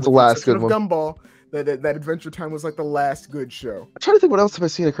with the last good one. Gumball. That Adventure Time was like the last good show. I'm trying to think what else have I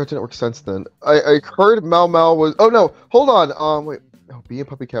seen at Cartoon Network since then. I heard Mau Mau was. Oh no, hold on. Wait. Oh, Bee and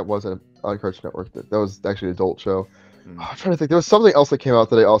Puppy Cat wasn't on Cartoon Network. That was actually an adult show. Oh, I'm trying to think. There was something else that came out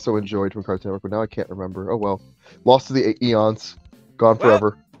that I also enjoyed from Cartoon Network, but now I can't remember. Oh well, lost to the eons, gone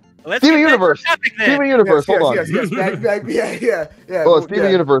forever. Let's Steven get back to Universe. the topic then. Steven Universe. Hold on. Yes. Yeah. Well,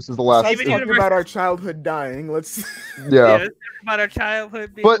 Steven Universe is the last. Besides Steven talking Universe. about our childhood dying, let's. Yeah. Let's talk about our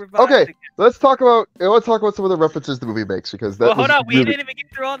childhood being But revived okay, again. let's talk about some of the references the movie makes because that. Well, hold was on. We really... didn't even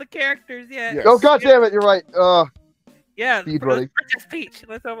get through all the characters yet. Yes. Oh god damn it! You're right. Yeah, Speed running. Princess Peach.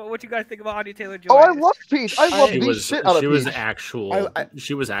 Let's talk about what you guys think about Anya Taylor-Joy. Oh, I love Peach. I love She the was shit out of she Peach. was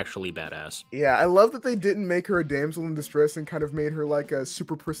she was actually badass. Yeah, I love that they didn't make her a damsel in distress and kind of made her like a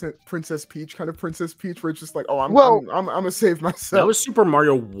super Princess Peach kind of Princess Peach, where it's just like, oh, I'm gonna save myself. That was Super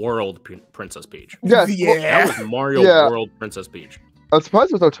Mario World Princess Peach. Yes. Yeah. That was Mario World Princess Peach. I'm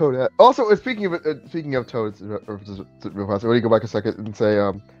surprised there's no Toadette. Also, speaking of Toads, real fast, I want to go back a second and say,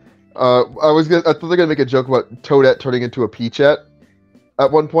 I thought they were gonna make a joke about Toadette turning into a Peachette.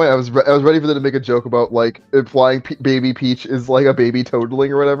 At one point, I was ready for them to make a joke about like implying baby Peach is like a baby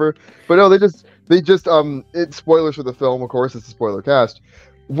toadling or whatever. But no, they just it's spoilers for the film. Of course, it's a spoiler cast.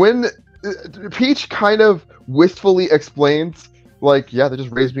 When Peach kind of wistfully explains, like, yeah, they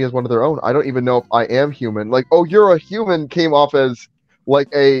just raised me as one of their own. I don't even know if I am human. Like, oh, you're a human came off as like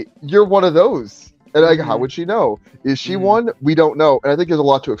you're one of those. And like, how would she know? Is she one? We don't know. And I think there's a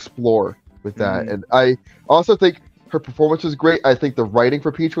lot to explore with that. And I also think her performance was great. I think the writing for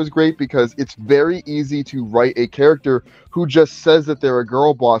Peach was great because it's very easy to write a character who just says that they're a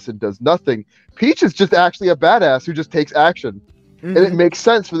girl boss and does nothing. Peach is just actually a badass who just takes action. And it makes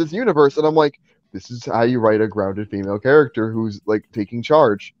sense for this universe. And I'm like, this is how you write a grounded female character who's like taking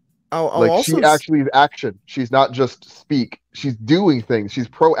charge. She actually is action. She's not just speak. She's doing things. She's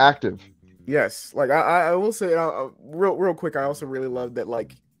proactive. Yes, like I will say, real quick, I also really love that,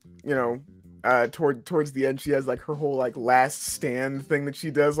 like, you know, towards the end, she has like her whole like last stand thing that she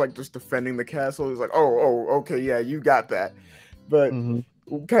does, like just defending the castle. It's like, oh, okay, yeah, you got that. But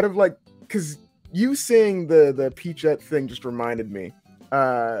kind of like, because you saying the Peachette thing just reminded me,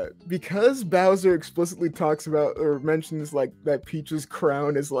 because Bowser explicitly talks about or mentions like that Peach's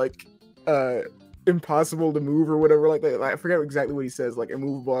crown is like impossible to move or whatever like that. I forget exactly what he says, like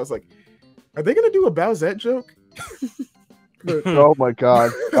immovable. I was like, are they gonna do a Bowsette joke? But, oh my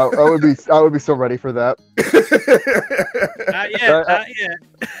god, I would be so ready for that. Not yet.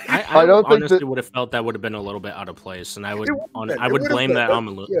 I don't honestly would have felt that would have been a little bit out of place, and I would blame that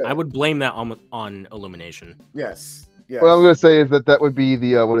on illumination. Yes. What I'm gonna say is that would be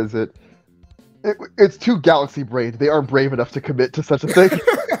the what is it? It's too galaxy brained. They aren't brave enough to commit to such a thing.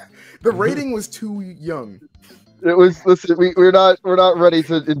 The rating was too young. It was. Listen, we're not ready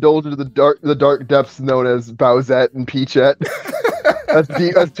to indulge into the dark depths known as Bowsette and Peachette.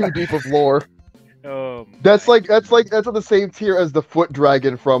 That's too deep of lore. That's on the same tier as the foot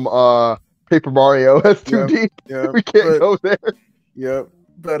dragon from Paper Mario. That's too deep. Yep, we can't go there. Yep.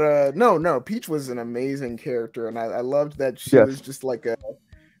 But no, Peach was an amazing character, and I loved that she was just like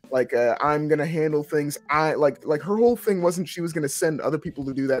I'm gonna handle things. I like her whole thing wasn't she was gonna send other people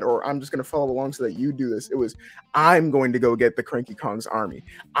to do that, or I'm just gonna follow along so that you do this. It was, I'm going to go get the Cranky Kong's army.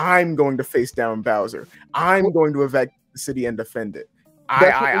 I'm going to face down Bowser. I'm going to evacuate the city and defend it.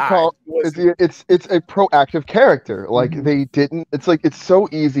 It's a proactive character. Like they didn't. It's like it's so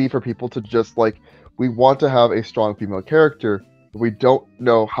easy for people to just like, we want to have a strong female character. We don't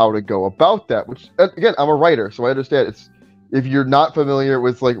know how to go about that. Which again, I'm a writer, so I understand. It's if you're not familiar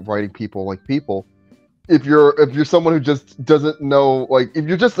with like writing people like people, if you're someone who just doesn't know, like if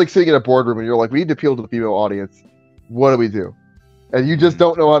you're just like sitting in a boardroom and you're like, we need to appeal to the female audience, what do we do? And you just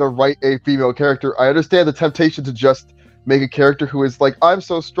don't know how to write a female character. I understand the temptation to just make a character who is like, I'm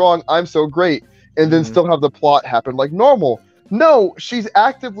so strong, I'm so great, and then still have the plot happen like normal. No, she's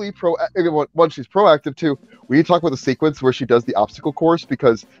actively one, she's proactive too. We need to talk about the sequence where she does the obstacle course,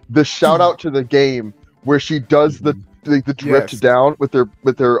 because the shout out to the game where she does the drift down with their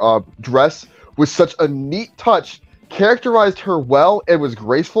dress was such a neat touch, characterized her well, and was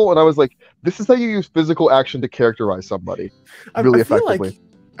graceful. And I was like, this is how you use physical action to characterize somebody really effectively.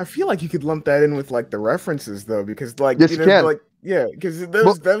 I feel like you could lump that in with like the references though, because like yes, you can. Like because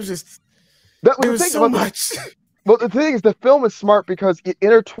that was just that was there was so much. Well, the thing is, the film is smart because it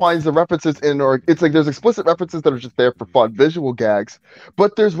intertwines the references or it's like there's explicit references that are just there for fun, visual gags,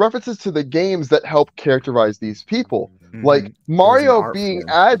 but there's references to the games that help characterize these people. Like Mario being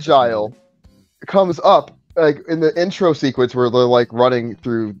agile comes up like in the intro sequence where they're like running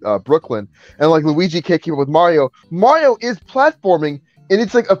through Brooklyn, and like Luigi can't keep up with Mario. Mario is platforming, and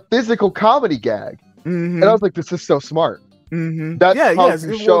it's like a physical comedy gag. And I was like, this is so smart. That's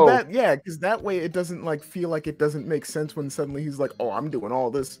because that way it doesn't like feel like it doesn't make sense when suddenly he's like, oh, I'm doing all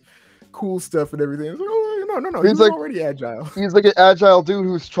this cool stuff and everything. It's like, oh, No. He's He's like already agile. He's like an agile dude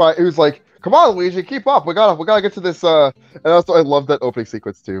who's like, come on, Luigi, keep up. We gotta get to this. And also, I love that opening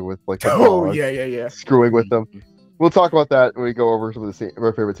sequence too with like the dog yeah. screwing with them. We'll talk about that when we go over some of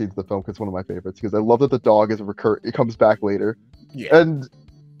our favorite scenes of the film because it's one of my favorites because I love that the dog is it comes back later. Yeah. And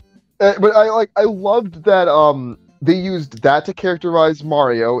but I loved that they used that to characterize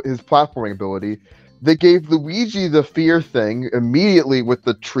Mario, his platforming ability. They gave Luigi the fear thing immediately with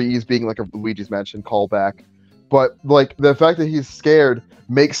the trees being like a Luigi's Mansion callback. But like the fact that he's scared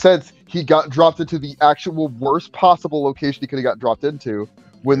makes sense. He got dropped into the actual worst possible location he could have got dropped into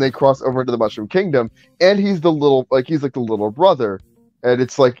when they cross over into the Mushroom Kingdom. And he's like the little brother. And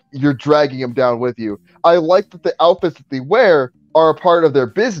it's like you're dragging him down with you. I like that the outfits that they wear are a part of their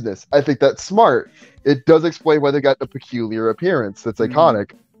business. I think that's smart. It does explain why they got a peculiar appearance that's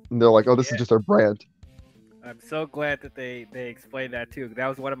iconic. And they're like, oh, this is just our brand. I'm so glad that they explained that too. That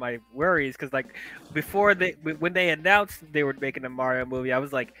was one of my worries because like before when they announced they were making a Mario movie, I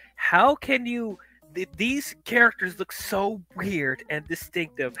was like, how can you? These characters look so weird and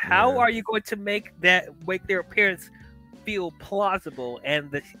distinctive. How are you going to make their appearance feel plausible?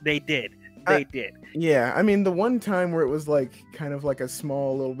 And they did. They did. Yeah, I mean, the one time where it was like kind of like a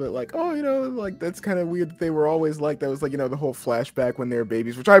small little bit like, oh, like that's kind of weird that they were always like that was like, the whole flashback when they were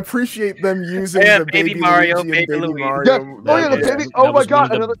babies, which I appreciate them using the baby Mario, Luigi and baby Mario. Yeah. The baby. Oh my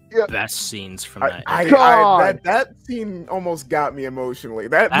god! Best scenes from that. That scene almost got me emotionally.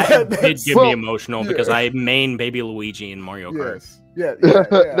 That did get me emotional because I main baby Luigi in Mario Kart. Yeah.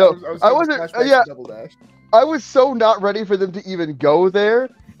 No, I wasn't. Yeah, I was so not ready for them to even go there.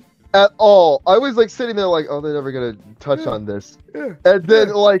 At all. I was like sitting there like, oh, they're never gonna touch on this. And then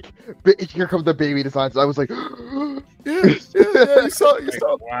like here comes the baby designs. I was like you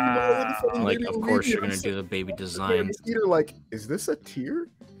saw wow. Like of course you're gonna do the baby design. You're like, is this a tear?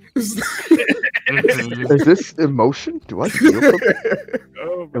 Is this emotion? Do I feel something?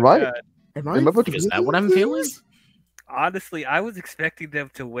 Oh am God. Is that what I'm feeling? Honestly, I was expecting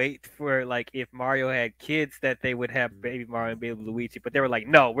them to wait for like if Mario had kids that they would have baby Mario and baby Luigi, but they were like,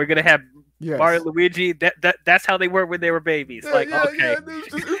 no, we're gonna have Mario and Luigi. That's how they were when they were babies. Okay, it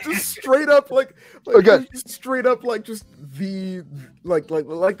was just straight up like straight up like just the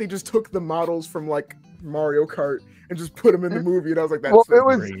like they just took the models from like Mario Kart and just put them in the movie, and I was like, that's it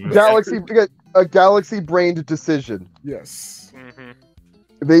was a galaxy-brained decision. Yes,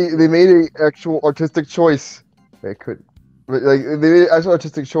 they made an actual artistic choice. They made an actual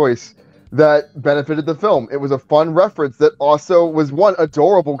artistic choice that benefited the film. It was a fun reference that also was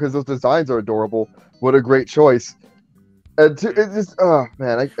adorable because those designs are adorable. What a great choice! And two, it just I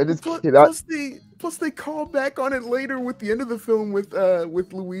just plus they call back on it later with the end of the film with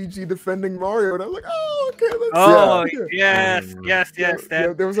Luigi defending Mario, and I was like, oh okay, yes.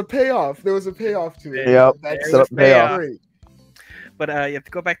 There was a payoff. There was a payoff to it. Yep, that's payoff. Great. But you have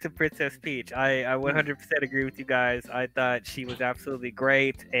to go back to Princess Peach. I 100% agree with you guys. I thought she was absolutely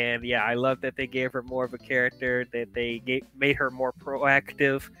great, and yeah, I love that they gave her more of a character. That they made her more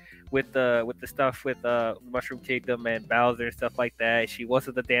proactive with the stuff with Mushroom Kingdom and Bowser and stuff like that. She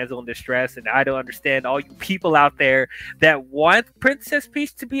wasn't the damsel in distress, and I don't understand all you people out there that want Princess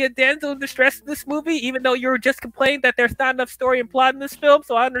Peach to be a damsel in distress in this movie, even though you're just complaining that there's not enough story and plot in this film.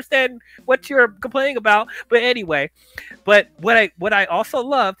 So I understand what you're complaining about. But anyway, what I also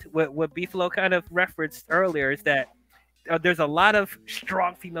loved, what Beefalo kind of referenced earlier, is that there's a lot of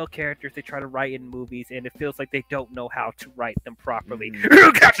strong female characters they try to write in movies, and it feels like they don't know how to write them properly.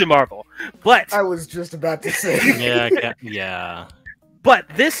 Captain Marvel. But I was just about to say, yeah. But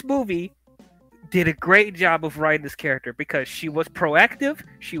this movie did a great job of writing this character because she was proactive,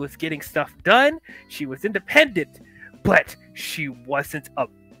 she was getting stuff done, she was independent, but she wasn't a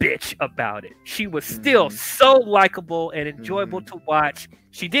bitch about it. She was still so likable and enjoyable to watch.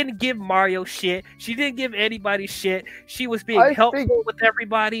 She didn't give Mario shit. She didn't give anybody shit. She was being helpful with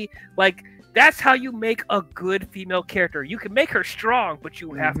everybody. Like, that's how you make a good female character. You can make her strong, but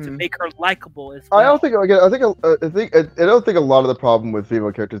you have to make her likable as well. I don't think a lot of the problem with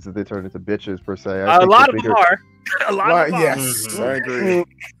female characters is that they turn into bitches per se. A lot of them are. A lot of them yes, I agree.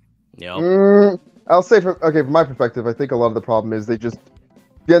 I'll say from my perspective, I think a lot of the problem is they just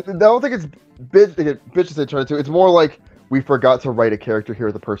I don't think it's bitches they turn into. It's more like we forgot to write a character here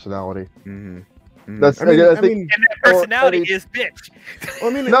with a personality. That's and that personality is bitch.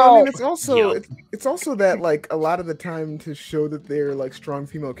 It's also that like a lot of the time to show that they're like strong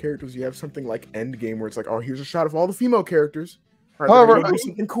female characters, you have something like Endgame where it's like, oh, here's a shot of all the female characters. However, do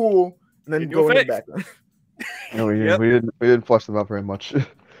something cool and then go in the background. No, we didn't flesh them out very much.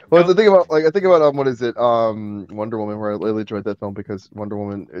 Well, the thing about what is it? Wonder Woman, where I really enjoyed that film because Wonder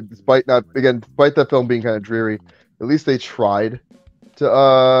Woman, despite that film being kind of dreary, at least they tried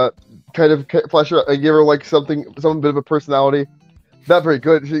to kind of flesh her out and give her like some bit of a personality. Not very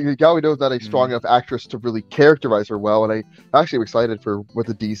good. Gal Gadot is not a strong enough actress to really characterize her well, and I actually am excited for what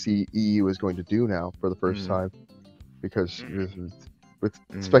the DCEU is going to do now for the first time, because with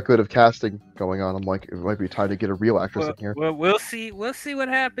speculative casting going on, I'm like, it might be time to get a real actress in here. Well, we'll see what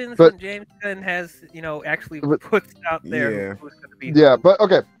happens when James Gunn has, actually puts out there who's going to be. Yeah, but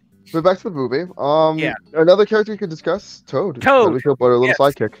okay. But back to the movie. Another character we could discuss, Toad. Toad. We feel about our little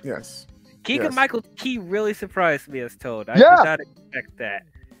sidekick. Yes. Keegan-Michael Key really surprised me as Toad. I did not expect that.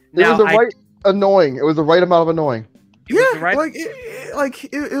 It was annoying. It was the right amount of annoying. It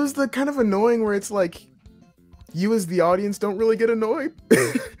was the kind of annoying where it's like, you as the audience don't really get annoyed.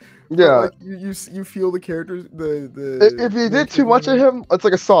 Yeah, you feel the characters. If you did too much of him, it's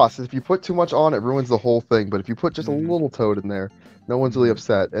like a sauce. If you put too much on, it ruins the whole thing. But if you put just a little Toad in there, no one's really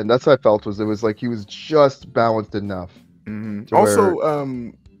upset. And that's what I felt it was like he was just balanced enough.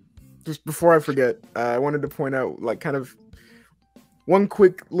 Also, just before I forget, I wanted to point out like kind of one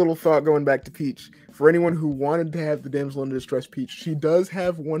quick little thought going back to Peach. For anyone who wanted to have the damsel in distress Peach, she does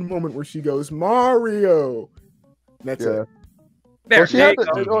have one moment where she goes Mario. That's it. Well,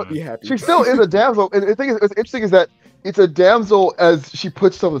 she still is a damsel, and the thing is, what's interesting is that it's a damsel as she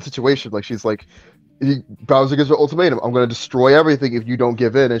puts herself in the situation. Like she's like, Bowser gives her ultimatum: "I'm going to destroy everything if you don't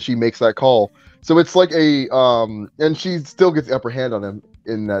give in," and she makes that call. So it's like and she still gets the upper hand on him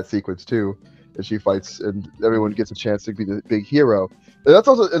in that sequence too, and she fights, and everyone gets a chance to be the big hero. And that's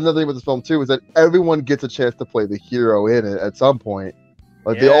also another thing with this film too, is that everyone gets a chance to play the hero in it at some point.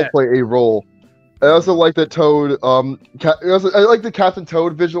 Like they all play a role. I also like that Toad. I like the Captain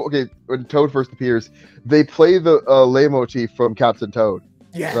Toad visual. Okay, when Toad first appears, they play the leitmotif from Captain Toad.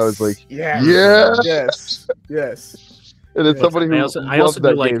 Yes. And I was like, yes. And it's somebody who I also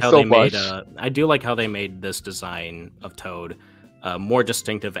do like how so they much. made. I do like how they made this design of Toad more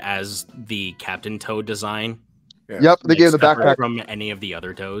distinctive as the Captain Toad design. Yeah. Yep, they gave the backpack from any of the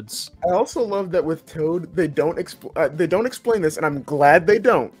other Toads. I also love that with Toad, they don't explain this, and I'm glad they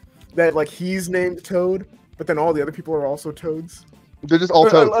don't. That like he's named Toad, but then all the other people are also Toads. They're just all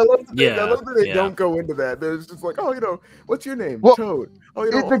Toads. I love that they don't go into that. There's just like, what's your name? Toad.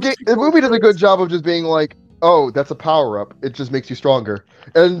 The movie does a good job of just being like, oh, that's a power up. It just makes you stronger,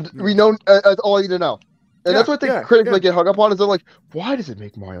 and we know that's all I need to know. And that's what I think critics get hung up on, is they're like, why does it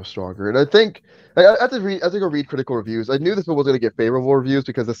make Mario stronger? And I think I had to go read critical reviews. I knew this film was going to get favorable reviews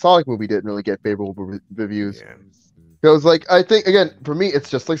because the Sonic movie didn't really get favorable reviews. Yeah. It was like, I think, again, for me, it's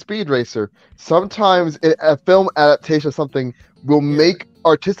just like Speed Racer. Sometimes a film adaptation of something will make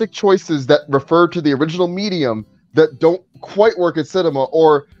artistic choices that refer to the original medium that don't quite work in cinema,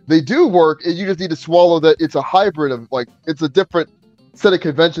 or they do work, and you just need to swallow that it's a hybrid of, like, it's a different set of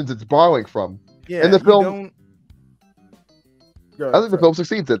conventions it's borrowing from. Yeah, and the film, I think the film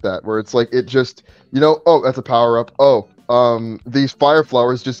succeeds at that, where it's like, it just, that's a power-up. These fire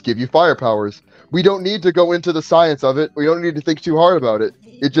flowers just give you fire powers. We don't need to go into the science of it. We don't need to think too hard about it.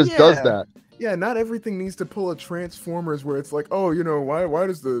 It just does that. Yeah, not everything needs to pull a Transformers where it's like, why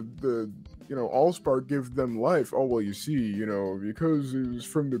does the Allspark give them life? Oh, well, you see, because it was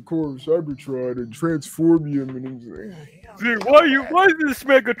from the core of Cybertron and Transformium, and it's like, why does this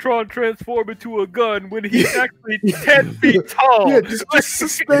Megatron transform into a gun when he's actually 10 feet tall? Yeah, just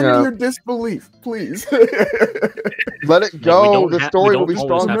suspend your disbelief, please. Let it go. The story will be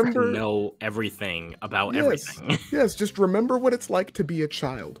strong. Have to know everything about everything. Yes, just remember what it's like to be a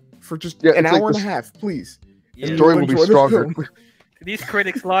child for just an hour and a half, please. The story will be stronger. These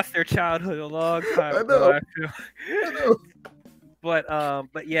critics lost their childhood a long time ago. I know. But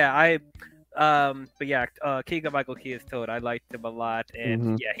yeah, Keegan-Michael Key is Toad. I liked him a lot,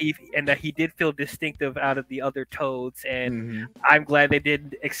 and he did feel distinctive out of the other Toads, and I'm glad they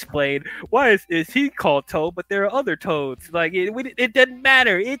didn't explain why is he called Toad, but there are other Toads. Like it didn't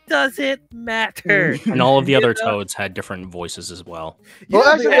matter. It doesn't matter. And all of the other Toads had different voices as well. Yeah, well,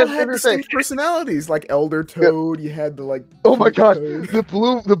 actually, they all had distinct personalities. Like Elder Toad, you had the like. Oh my god, the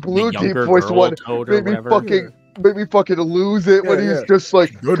blue deep voice one made me fucking lose it when he's just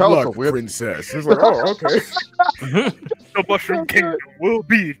like, good luck, princess. It's like, okay. The Mushroom Kingdom will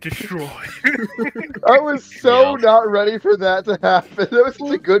be destroyed. I was so not ready for that to happen. That was such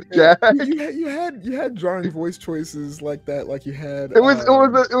a good gag. You had drawing voice choices like that, like you had. It was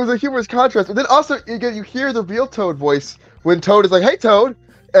a humorous contrast. But then also, again, you hear the real Toad voice when Toad is like, "Hey, Toad,"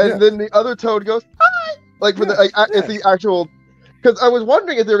 and then the other Toad goes, "Hi," like for it's the actual. Because I was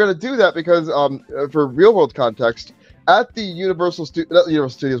wondering if they were going to do that, because for real world context, at the not the Universal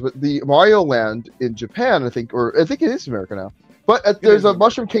Studios, but the Mario Land in Japan, I think it is America now. But there's a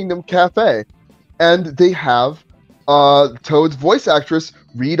Mushroom Kingdom cafe, and they have Toad's voice actress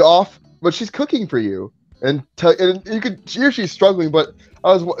read off what she's cooking for you, and you could hear she's struggling, but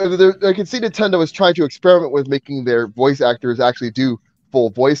I could see Nintendo was trying to experiment with making their voice actors actually do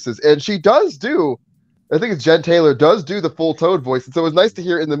full voices, and she does do. I think it's Jen Taylor does do the full Toad voice, and so it was nice to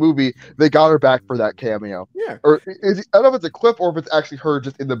hear in the movie they got her back for that cameo. Yeah. Or I don't know if it's a clip or if it's actually her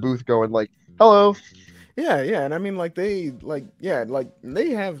just in the booth going like, "Hello." Yeah, and I mean, they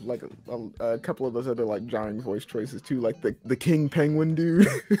have like a couple of those other like jarring voice choices too, like the King Penguin dude.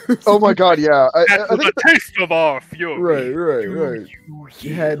 Oh my god, yeah. That's the taste of our fury. Right.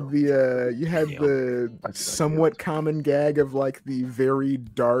 You had the somewhat common gag of like the very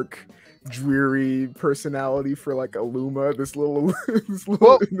dark, dreary personality for like a Luma. That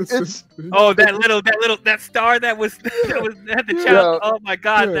star that had the child. Yeah. Oh my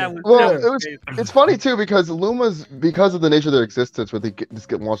god, that was it's funny too because Lumas, because of the nature of their existence, where they just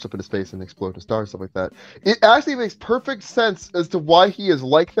get launched up into space and explode to stars, stuff like that. It actually makes perfect sense as to why he is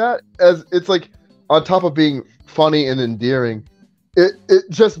like that. As it's like on top of being funny and endearing, it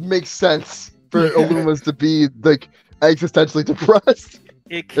just makes sense for Lumas to be like existentially depressed.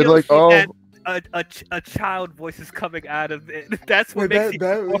 It kills that a child voice is coming out of it. That's what makes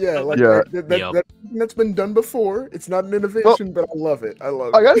that's been done before. It's not an innovation, but I love it.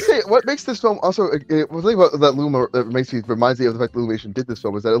 I gotta say, what makes this film also one thing about that Luma that reminds me of the fact that Illumination did this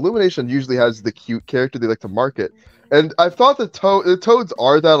film is that Illumination usually has the cute character they like to market, and I thought the Toads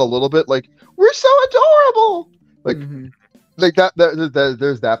are that a little bit. Like, we're so adorable, like that.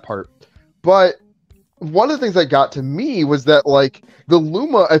 There's that part, but. One of the things that got to me was that, like, the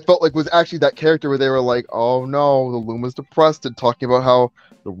Luma, I felt like was actually that character where they were like, oh no, the Luma's depressed and talking about how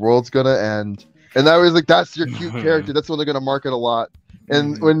the world's gonna end. And I was like, that's your cute character. That's what they're gonna market a lot.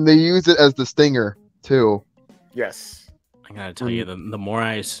 And when they use it as the stinger, too. Yes. I gotta tell you, the more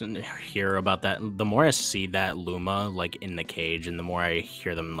I hear about that, the more I see that Luma, like, in the cage, and the more I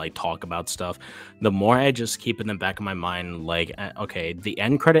hear them, like, talk about stuff, the more I just keep in the back of my mind, like, okay, the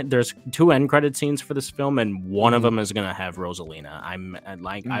end credit, there's 2 end credit scenes for this film, and one of them is gonna have Rosalina.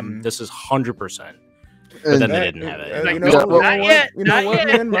 This is 100%. But then they didn't have it. Like, not yet.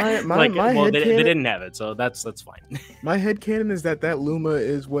 Man? My they didn't have it, so that's fine. My headcanon is that Luma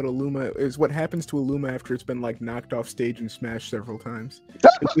is what happens to a Luma after it's been like knocked off stage and smashed several times.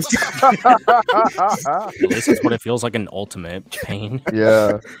 At least it's what it feels like, an ultimate pain.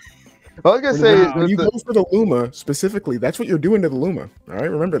 Yeah. Well, I was gonna say when you go for the Luma specifically, that's what you're doing to the Luma. All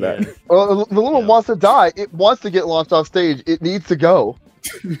right, remember that. Well, the Luma wants to die. It wants to get launched off stage. It needs to go.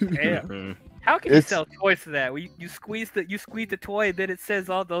 Yeah. How can you sell toys to that? You squeeze the toy and then it says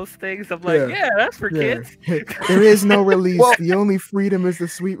all those things. I'm like, that's for kids. There is no release. The only freedom is the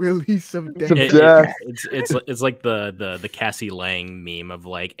sweet release of death. It's like the Cassie Lang meme of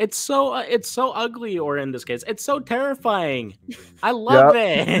like, it's so ugly, or in this case, it's so terrifying. I love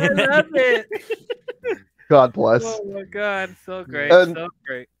it. I love it. God bless. Oh my god, so great, so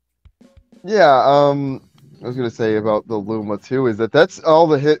great. Yeah, I was gonna say about the Luma too is that's all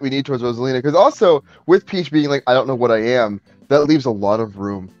the hit we need towards Rosalina, because also with Peach being like, I don't know what I am, that leaves a lot of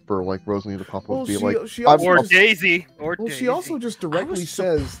room for like Rosalina to pop up and be Daisy. She also just directly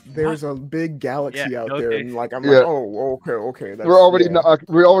says there's a big galaxy out there, and like I'm like, oh, okay. We're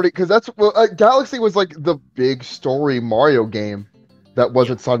already because that's Galaxy was like the big story Mario game that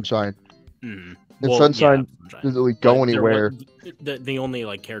wasn't Sunshine. Mm. And Sunshine doesn't really go anywhere. The only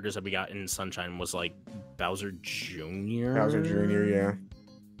like characters that we got in Sunshine was like Bowser Jr. Yeah.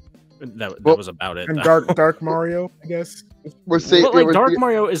 That was about it. And Dark Mario, I guess. We're saying, but like Dark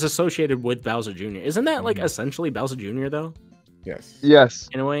Mario is associated with Bowser Jr. Isn't that like essentially Bowser Jr. though? Yes.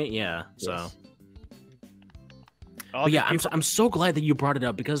 In a way, yeah. So. Yes. But yeah, I'm so glad that you brought it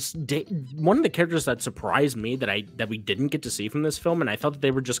up, because one of the characters that surprised me that we didn't get to see from this film, and I thought that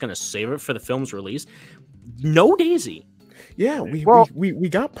they were just gonna save it for the film's release. No Daisy. Yeah, we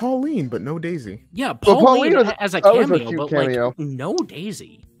got Pauline, but no Daisy. Yeah, Pauline as a cameo, but cameo. Like no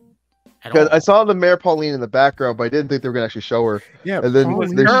Daisy. Because I saw the Mayor Pauline in the background, but I didn't think they were gonna actually show her. Yeah, and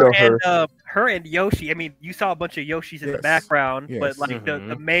then they show her. Her and Yoshi. I mean, you saw a bunch of Yoshis in the background, but like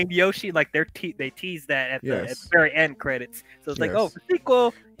the main Yoshi, like they teased that at the very end credits. So it's like, oh, for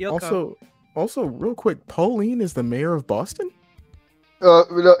sequel. Also, real quick, Pauline is the mayor of Boston.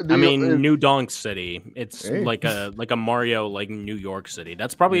 New Donk City. It's like a Mario, like New York City.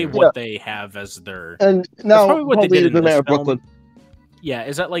 That's probably what they have as their. And now Pauline is the mayor of Brooklyn. Yeah,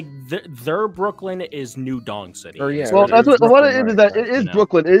 is that like their Brooklyn is New Dong City? Well, that's what it is. That it is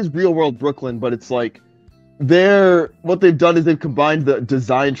Brooklyn. It is real world Brooklyn, but it's like what they've done is they've combined the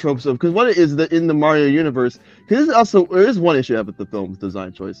design tropes of, because what it is that in the Mario universe, because there is one issue I have with the film's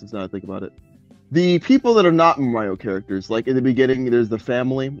design choices. Now I think about it, the people that are not Mario characters, like in the beginning, there's the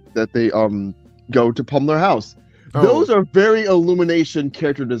family that they go to plumb their house. Oh. Those are very Illumination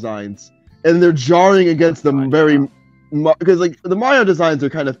character designs, and they're jarring against the because like the Mario designs are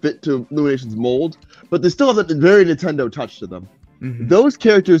kind of fit to Illumination's mold, but they still have that very Nintendo touch to them. Mhm. Those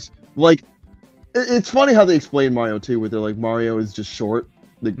characters, like, it's funny how they explain Mario too, where they're like Mario is just short,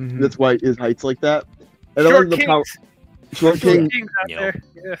 like, that's why his height's like that. And Short the kings. Short king. Kings out there.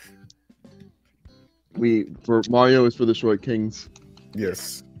 Yes. For Mario is for the short kings.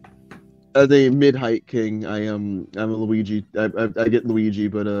 Yes. As a mid-height king, I'm a Luigi. I get Luigi,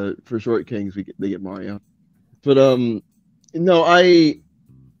 but for short kings, they get Mario. But no, I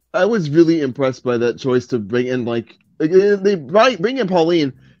was really impressed by that choice to bring in they bring in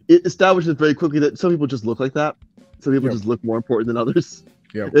Pauline. It establishes very quickly that some people just look like that. Some people just look more important than others.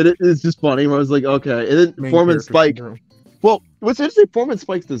 Yeah, it's just funny. Where I was like, okay, and then Foreman Spike. Well, what's interesting, Foreman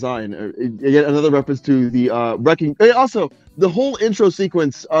Spike's design. Again, another reference to the wrecking. Also, the whole intro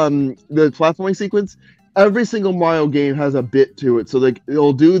sequence, the platforming sequence. Every single Mario game has a bit to it. So like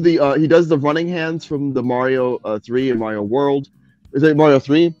he'll do he does the running hands from the Mario 3 and Mario World. Is it Mario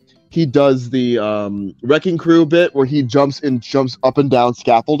 3? He does the Wrecking Crew bit where he jumps up and down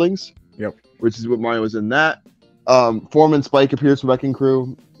scaffoldings. Yep. Which is what Mario is in that. Foreman Spike appears from Wrecking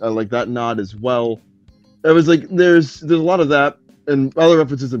Crew. I like that nod as well. It was like there's a lot of that and other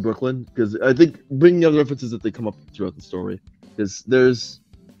references in Brooklyn, because I think bringing other references that they come up throughout the story. Because there's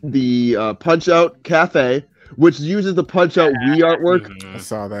the Punch-Out Cafe, which uses the Punch-Out Wii artwork. I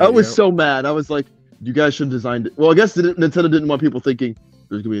saw that. I was so mad. I was like, you guys should have designed it. Well, I guess Nintendo didn't want people thinking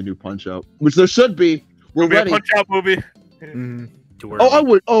there's gonna be a new Punch-Out, which there should be. We're ready. A Punch-Out movie. I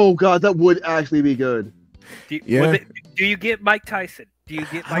would. Oh god, that would actually be good. Do you get Mike Tyson? Do you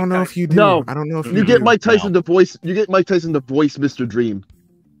get? Mike I don't know Tyson? if you do. No, I don't know if you get Mike Tyson to voice. You get Mike Tyson to voice Mr. Dream.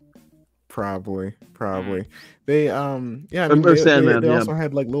 Probably. They they also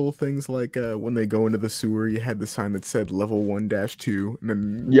had like little things like when they go into the sewer, you had the sign that said level 1-2, and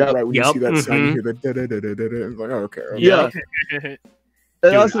then right when you see that sign, you hear the da da da da da. It's like, oh, okay. Yeah.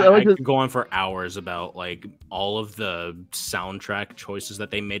 Dude, I could go on for hours about like all of the soundtrack choices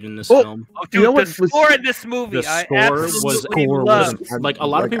that they made in this film. Oh, dude, the score in this movie, the score was like a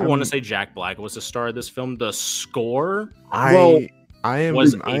lot of people want to say Jack Black was the star of this film. The score, I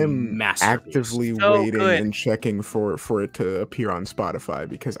am actively waiting and checking for it to appear on Spotify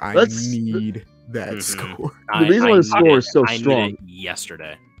because I need that score. The reason why the score is so strong. I needed it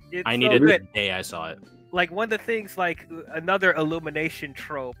yesterday. I needed it the day I saw it. Like one of the things, like another Illumination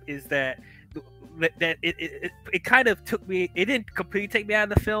trope is that it kind of took me. It didn't completely take me out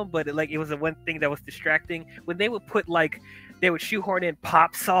of the film, but it was the one thing that was distracting when they would put they would shoehorn in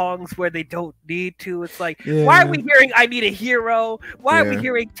pop songs where they don't need to. It's like, why are we hearing "I Need a Hero"? Why are we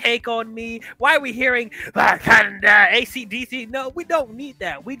hearing "Take on Me"? Why are we hearing AC/DC? No, we don't need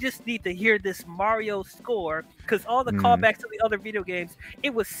that. We just need to hear this Mario score because all the callbacks to the other video games,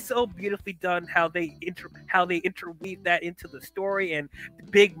 it was so beautifully done. How they interweave that into the story and the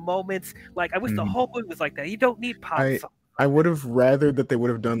big moments. Like I wish the whole movie was like that. You don't need pop songs. I would have rather that they would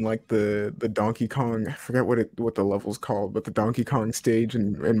have done like the Donkey Kong. I forget what the level's called, but the Donkey Kong stage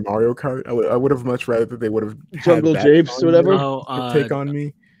in Mario Kart. I would have much rather that they would have Jungle Japes or whatever. Take on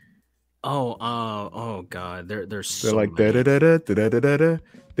Me. Oh god, they're so like many. that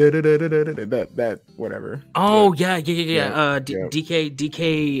whatever. Oh yeah. DK.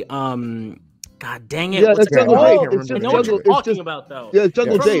 God dang it! Yeah, that's Jungle Japes. It's just Jungle. Talking about though. Yeah,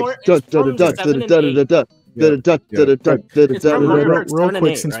 Jungle Japes. Real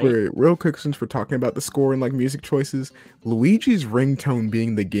quick, since we're talking about the score and like music choices, Luigi's ringtone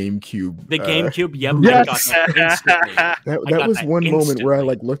being the GameCube. The GameCube, yep. Yes. I got that instantly. That was one moment where I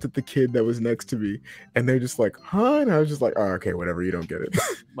like looked at the kid that was next to me, and they're just like, "Huh?" And I was just like, "Oh, okay, whatever. You don't get it."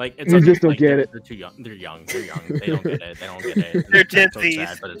 Like it's you just don't get it. They're too young. They're young. They don't get it. They don't get it. They're Gen so Zs.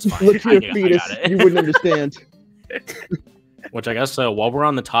 sad, but it's fine. Look to your fetus. You wouldn't understand. Which I guess while we're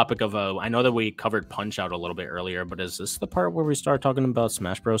on the topic of I know that we covered Punch-Out a little bit earlier, but is this the part where we start talking about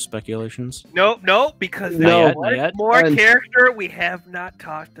Smash Bros speculations? No, because there's one more character we have not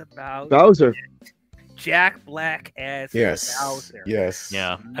talked about. Bowser. Jack Black as Bowser. Yes.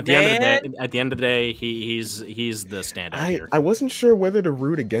 Yeah. At the end of the day, he's the standout here. I wasn't sure whether to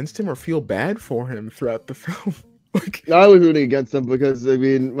root against him or feel bad for him throughout the film. I was rooting against him because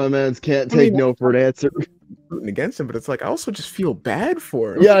my man's can't take no for an answer. Rooting against him, but it's like I also just feel bad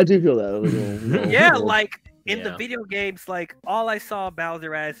for him. Yeah, I do feel that. Yeah, like in the video games, like all I saw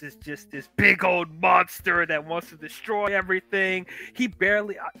Bowser as is just this big old monster that wants to destroy everything. He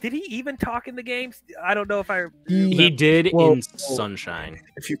barely did he even talk in the games? I don't know if I he did in Sunshine.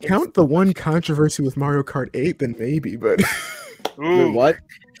 If you count the one controversy with Mario Kart 8, then maybe, but Wait, what?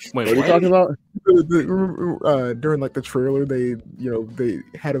 Wait, What are you talking about? During like the trailer, they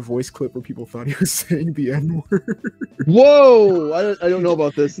had a voice clip where people thought he was saying the N-word. Whoa! I don't know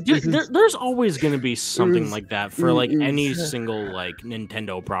about this. Dude, there's always going to be something like that for like any single like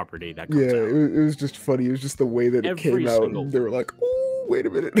Nintendo property that comes out. It was just funny. It was just the way that it came out. They were like, "Oh, wait a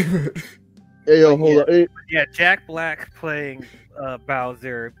minute." Hey, yo, hold on. Hey. Yeah, Jack Black playing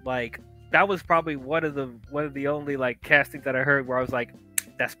Bowser, like that was probably one of the only like castings that I heard where I was like,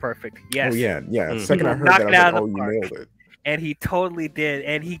 that's perfect. Yes. Oh yeah. The second I heard that, I was like, "Oh, you nailed it." And he totally did.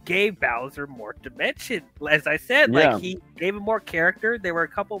 And he gave Bowser more dimension. As I said, like he gave him more character. There were a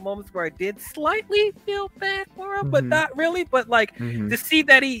couple moments where I did slightly feel bad for him, but not really. But like to see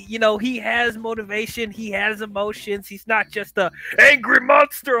that he has motivation, he has emotions. He's not just a angry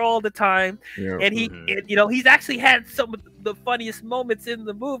monster all the time. Yeah. And he's actually had some of the funniest moments in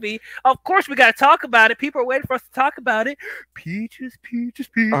the movie. Of course, we got to talk about it. People are waiting for us to talk about it. Peaches.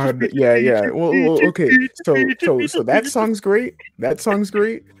 Yeah. Well, okay. So that song's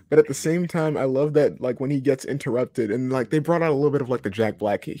great. But at the same time, I love that like when he gets interrupted, and like they brought out a little bit of like the Jack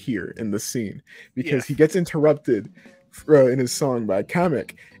Black here in the scene because he gets interrupted in his song by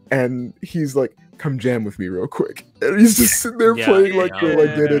Comic, and he's like, "Come jam with me real quick," and he's just sitting there playing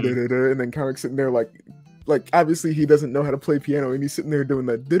and then Comic's sitting there like obviously he doesn't know how to play piano, and he's sitting there doing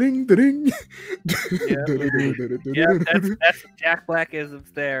that ding ding. That's Jack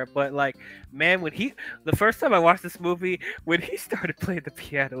Blackisms there. But like, man, the first time I watched this movie, when he started playing the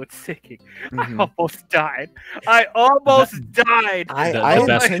piano and singing, I almost died.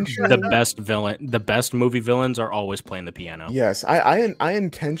 The best movie villains are always playing the piano. Yes, I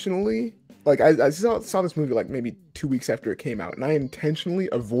intentionally. Like I saw this movie like maybe 2 weeks after it came out, and I intentionally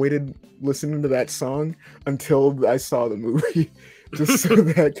avoided listening to that song until I saw the movie, just so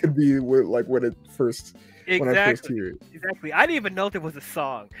that could be when I first hear it. Exactly. I didn't even know there was a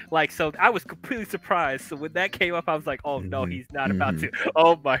song. Like, so I was completely surprised. So when that came up, I was like, "Oh no, he's not about to."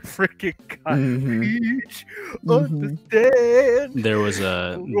 Oh my freaking god! Peach, understand. There was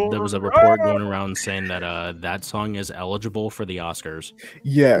a report going around saying that that song is eligible for the Oscars.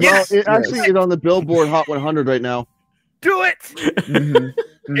 Yes. Well, it actually is on the Billboard Hot 100 right now. Do it.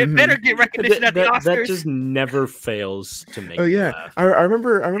 It better get recognition at the Oscars. That just never fails to make. Oh yeah, me laugh. I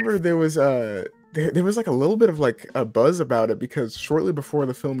remember there was like a little bit of like a buzz about it because shortly before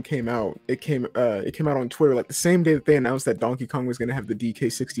the film came out, it came out on Twitter like the same day that they announced that Donkey Kong was going to have the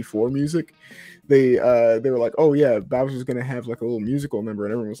DK64 music. They were like, "Oh yeah, Bowser's going to have like a little musical number,"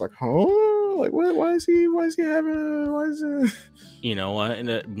 and everyone was like, "Huh? Like what? Why is he having? Why is it?" You know what?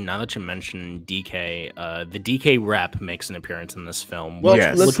 Now that you mention DK, the DK rap makes an appearance in this film. Well,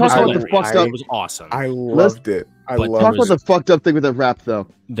 let's talk about the fucked up. It was awesome. I loved it. Talk about the fucked up thing with the rap though.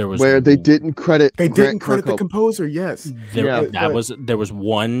 They didn't credit the composer. Yes, there was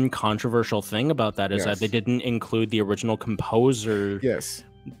one controversial thing about that is that they didn't include the original composer. Yes.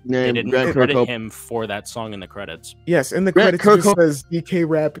 They didn't credit him for that song in the credits. Yes, in the credits it just says DK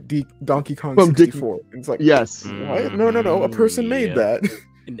Rap Donkey Kong 64. It's like, yes. What? No. A person made that.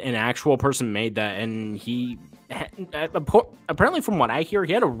 An actual person made that, and he apparently, from what I hear,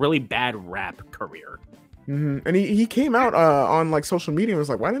 he had a really bad rap career. And he came out on like social media and was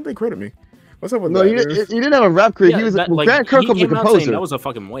like, "Why didn't they credit me? What's up with that?" No, he didn't have a rap career. He was Grant Kirkhope's a composer. That was a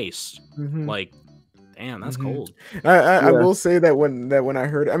fucking waste. Like. Damn, that's cold. I will say that when I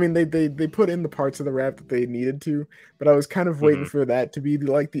heard, I mean, they put in the parts of the rap that they needed to, but I was kind of waiting for that to be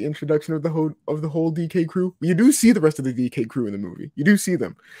like the introduction of the whole DK crew. You do see the rest of the DK crew in the movie. You do see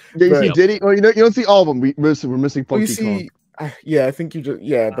them. Yeah, you see Diddy. Well, you don't see all of them. We're missing Funky Kong. I think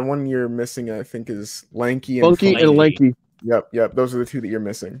the one you're missing, I think, is Lanky and Funky and Lanky. Yep. Those are the two that you're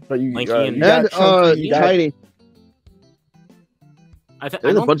missing. But you Lanky and Tiny.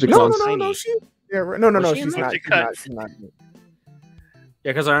 There's a bunch of no. Yeah, no, she's not. Yeah,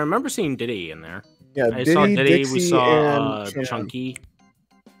 because I remember seeing Diddy in there. Yeah, I saw Diddy. Dixie, we saw and Chunky.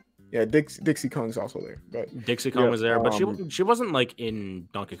 Yeah, Dixie Kong's also there, but Dixie Kong was there, but she wasn't like in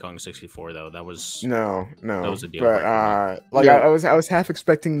Donkey Kong 64 though. That was no. That was a deal. But I was half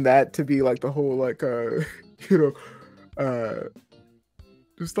expecting that to be like the whole like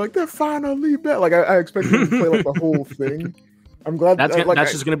just like they're finally back. Like I expected him to play like the whole thing. I'm glad that's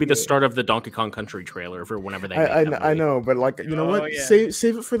just going to be the start of the Donkey Kong Country trailer for whenever they. I know, but like you know what? Yeah.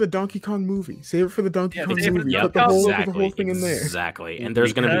 Save it for the Donkey Kong movie. Save it for the Donkey Kong movie. Put the whole thing in there. Exactly. And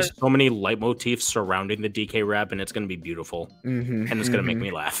there's going to be so many leitmotifs surrounding the DK rap, and it's going to be beautiful. And it's going to make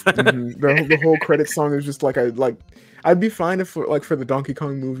me laugh. The whole credit song is just I'd be fine if for the Donkey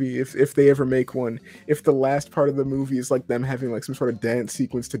Kong movie if they ever make one. If the last part of the movie is like them having like some sort of dance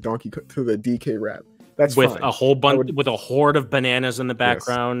sequence to the DK rap. That's with fine. A whole bunch with a horde of bananas in the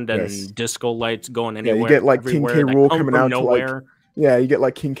background and disco lights going anywhere. Yeah, you get like King K. Rool coming out nowhere. To like. Yeah, you get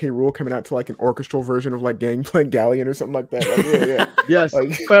like King K. Rool coming out to like an orchestral version of like Gangplank Galleon or something like that. Like, yes.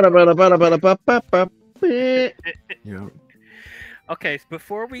 Okay, so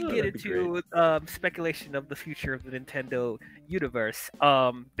before we get into speculation of the future of the Nintendo universe,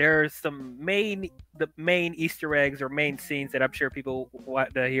 there's some main Easter eggs or main scenes that I'm sure people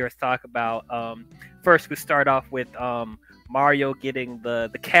want to hear us talk about. First, we start off with Mario getting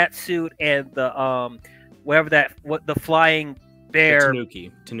the cat suit and the the flying bear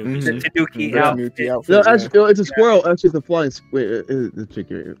Tanooki outfit. No, actually, it's a squirrel. Actually, it's a flying. Wait,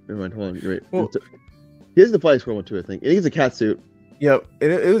 hold on. Wait. Well, here's the flying squirrel too. I think he's a cat suit. Yep,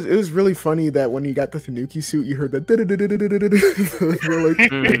 it was really funny that when he got the Tanooki suit, you heard that.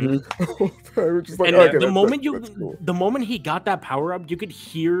 The moment he got that power up, you could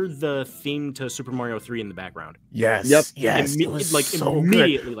hear the theme to Super Mario 3 in the background. Yes, yep, yes, Immediately,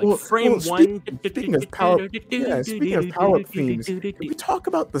 like frame one. Speaking of power up themes, did we talk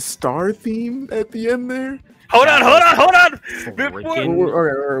about the star theme at the end there? Hold on.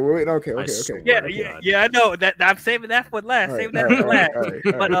 Okay. Yeah, I know that. I'm saving that for last.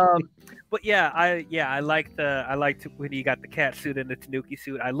 But yeah, I liked when he got the cat suit and the Tanooki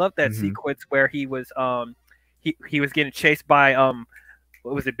suit. I love that sequence where he was he was getting chased by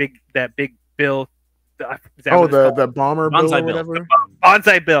what was it, Big Bill. The bomber bill or whatever.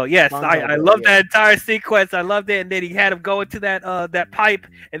 Bonsai Bill, yes. I love that yeah. entire sequence. I loved it, and then he had him go into that pipe,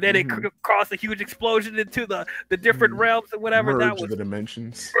 and then it crossed a huge explosion into the different realms and whatever. Merge that was the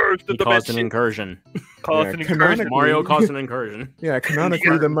dimensions. He caused an incursion. Mario caused an incursion. Yeah,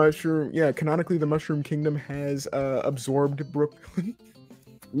 canonically the Mushroom Kingdom has absorbed Brooklyn.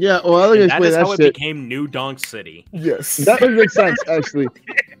 Yeah, well, that is how it became New Donk City. Yes, that would make sense. Actually,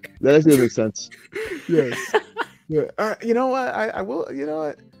 that actually makes sense. Yes. Yeah. You know what? I will. You know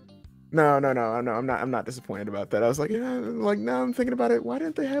what? No. I'm not disappointed about that. I was like, now I'm thinking about it. Why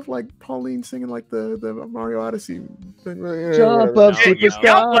didn't they have like Pauline singing like the Mario Odyssey thing? Jump up, superstar.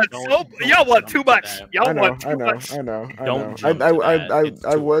 Y'all want too much. Y'all want too much. I know.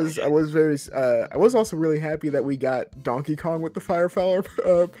 I was also really happy that we got Donkey Kong with the fire power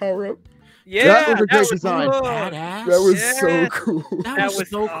up. Yeah, that was a great design. Cool. Badass. That was so cool. That was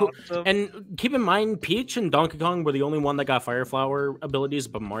so awesome. Cool. And keep in mind, Peach and Donkey Kong were the only one that got Fire Flower abilities,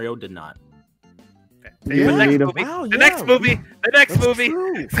 but Mario did not. The next movie.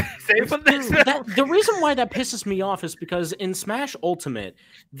 Save for this. The reason why that pisses me off is because in Smash Ultimate,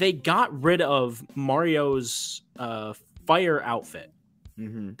 they got rid of Mario's fire outfit.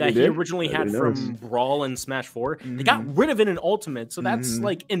 That he originally had from Brawl and Smash 4. They got rid of it in Ultimate, so that's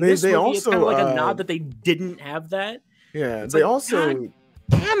like in this movie, it's kind of like a nod that they didn't have that. Yeah, it's they like, also God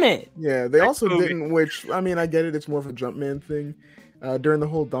damn it. Yeah, they also didn't. Which I mean, I get it. It's more of a Jumpman thing. During the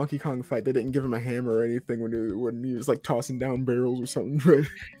whole Donkey Kong fight, they didn't give him a hammer or anything when he was like tossing down barrels or something. Right?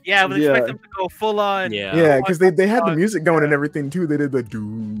 Yeah, but expect him to go full on. Yeah, because they had the music going and everything too. They did the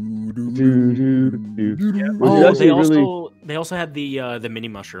do do do do. Oh, they also had the mini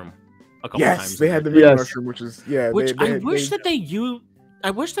mushroom a couple times. Yes, they had the mini mushroom, which is I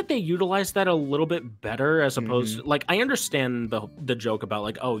wish that they utilized that a little bit better as opposed to, like, I understand the joke about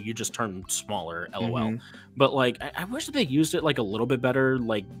like, oh, you just turned smaller, lol. But like, I wish that they used it like a little bit better.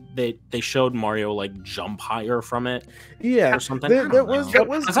 Like they showed Mario like jump higher from it, or something. That was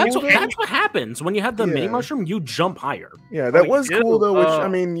cool, that's what happens when you have the mini mushroom. You jump higher. Yeah, that was cool though. Which I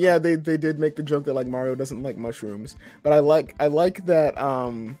mean, yeah, they did make the joke that like Mario doesn't like mushrooms, but I like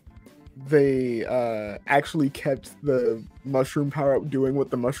that they actually kept the mushroom power up doing what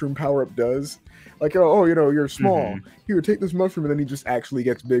the mushroom power up does. Like, you're small. Here, take this mushroom, and then he just actually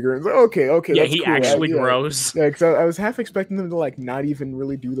gets bigger. And it's like, okay. Yeah, that's he cool. actually grows. Yeah, because I was half expecting them to like not even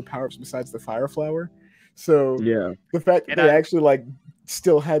really do the power ups besides the fire flower. So yeah, the fact that they actually like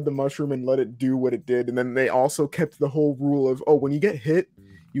still had the mushroom and let it do what it did, and then they also kept the whole rule of when you get hit,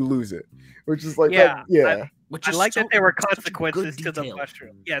 you lose it, which is like Which I is like so, that there were such a consequences good to the detail.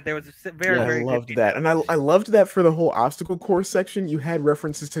 mushroom. Yeah, there was a very, Yeah, very I good loved detail. that, and I loved that for the whole obstacle course section. You had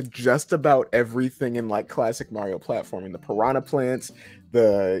references to just about everything in like classic Mario platforming. The piranha plants,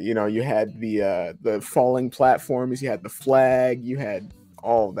 you had the falling platforms, you had the flag, you had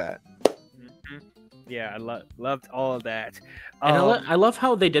all that. Yeah, I loved all of that. And I love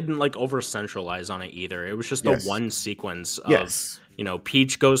how they didn't like over centralize on it either. It was just the Yes. one sequence of Yes.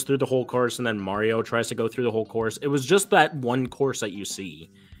 Peach goes through the whole course and then Mario tries to go through the whole course. It was just that one course that you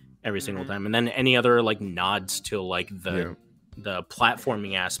see every single time, and then any other like nods to like the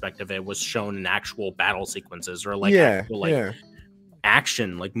platforming aspect of it was shown in actual battle sequences or like actual like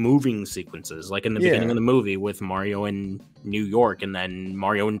action, like moving sequences, like in the beginning of the movie with Mario in New York and then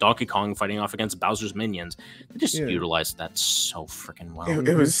Mario and Donkey Kong fighting off against Bowser's minions. They just utilized that so freaking well.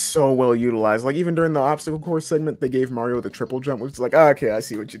 It was so well utilized. Like even during the obstacle course segment, they gave Mario the triple jump, which was like, okay, I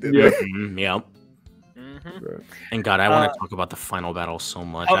see what you did. Yeah. Yep. And God, I want to talk about the final battle so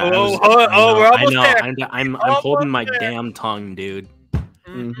much. We're almost there. I'm holding my damn tongue, dude.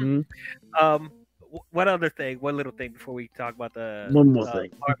 One other thing, one little thing before we talk about the One more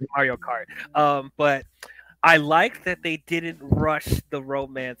thing. Mario Kart. But I like that they didn't rush the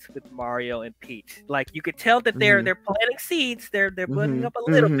romance with Mario and Peach. Like you could tell that they're planting seeds, they're building up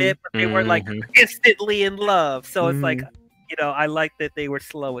a little bit, but they weren't like instantly in love. So it's like, I like that they were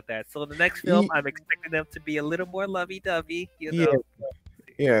slow with that. So the next film, I'm expecting them to be a little more lovey-dovey.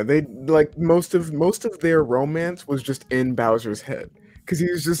 Yeah, they like most of their romance was just in Bowser's head. Because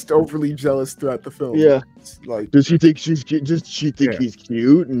he was just overly jealous throughout the film. Yeah, like does she think she's cute? Does she think he's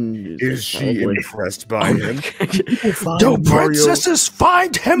cute? And is she impressed by him? Do princesses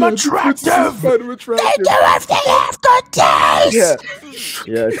find him attractive? Find him attractive. They do if they have good taste.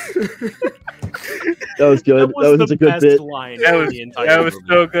 Yeah. That was good. That was such a good bit. Line that was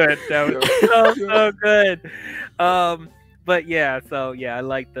so good. That was so good. But I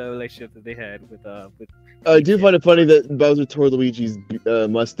like the relationship that they had with I do find it funny that Bowser tore Luigi's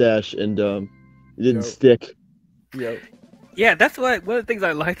mustache and it didn't stick. Yeah, that's one of the things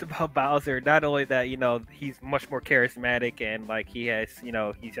I liked about Bowser. Not only that, he's much more charismatic and like he has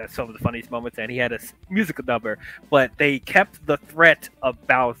some of the funniest moments and he had a musical number, but they kept the threat of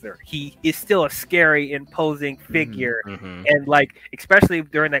Bowser. He is still a scary, imposing figure, and like especially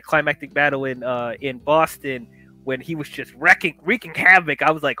during that climactic battle in Boston. When he was just wreaking havoc, I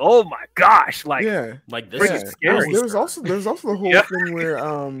was like, "Oh my gosh!" Like this is scary. There was also the whole thing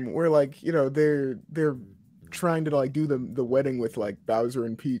where like they're trying to like do the wedding with like Bowser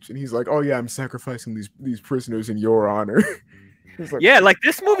and Peach, and he's like, "Oh yeah, I'm sacrificing these prisoners in your honor." Like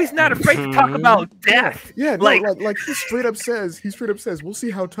this movie's not afraid to talk about death. Yeah, no, like he straight up says, "We'll see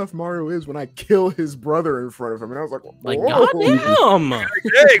how tough Mario is when I kill his brother in front of him." And I was like, goddamn!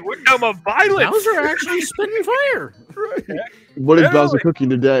 Hey, we're talking about violence. Bowser actually spitting fire. Right. What is Bowser cooking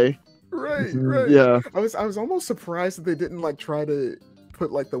today? Right. Yeah. I was almost surprised that they didn't like try to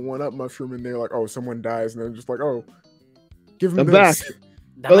put like the 1-up mushroom in there. Like, oh, someone dies, and they're just like, oh, give him this.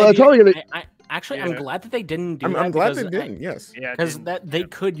 Back. I'm glad that they didn't do that. I'm glad they didn't. Yes. Because they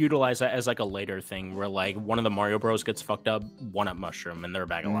could utilize that as like a later thing where like one of the Mario Bros gets fucked up, 1-up mushroom, and they're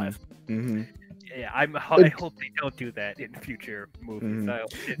back alive. Yeah, I hope they don't do that in future movies.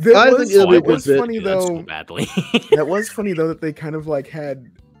 That was funny though. Badly. That was funny though that they kind of like had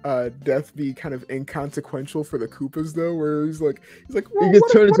death be kind of inconsequential for the Koopas though, where he's like, well, he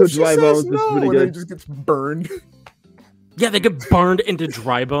gets turned into a dry bone, and then he just gets burned. Yeah, they get burned into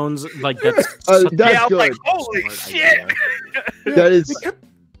dry bones. Like that's good. Like, holy shit! That is.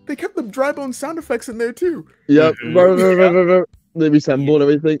 They kept the dry bone sound effects in there too. Yep. They reassembled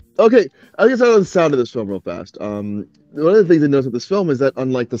everything. Okay, I guess I know the sound of this film real fast. One of the things I noticed with this film is that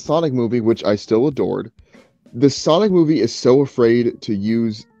unlike the Sonic movie, which I still adored, the Sonic movie is so afraid to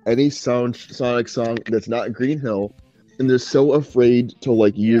use any Sonic song that's not Green Hill, and they're so afraid to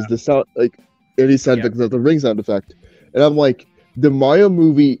like use the sound like any sound effect of the ring sound effect. And I'm like, the Mario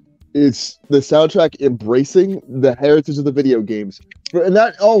movie is the soundtrack embracing the heritage of the video games. And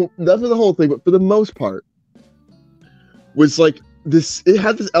that's for the whole thing, but for the most part, was like this. It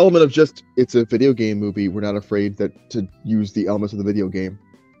had this element of just it's a video game movie. We're not afraid to use the elements of the video game.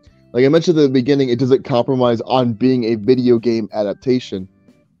 Like I mentioned at the beginning, it doesn't compromise on being a video game adaptation,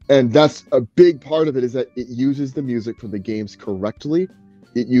 and that's a big part of it. Is that it uses the music from the games correctly.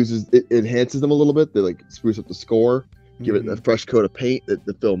 It enhances them a little bit. They like spruce up the score. Give it a fresh coat of paint that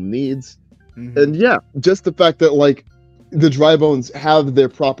the film needs. And just the fact that like the dry bones have their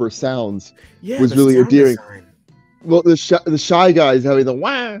proper sounds was really endearing. Design. Well, the Shy Guys having the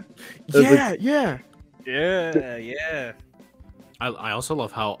wah. Yeah. I also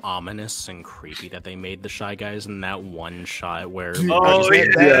love how ominous and creepy that they made the Shy Guys in that one shot where Dude,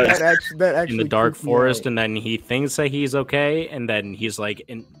 Luigi's that actually in the dark creeped me out. forest, and then he thinks that he's okay, and then he's like,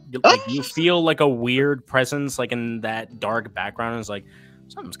 like you feel like a weird presence like in that dark background. And it's like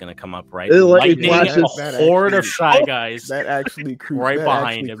something's gonna come up, right? Lightning, a horde of Shy Guys that actually creeped, right that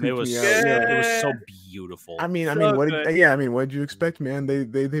behind actually him. It was creeped me out. so beautiful. I mean, So what good. what did you expect, man?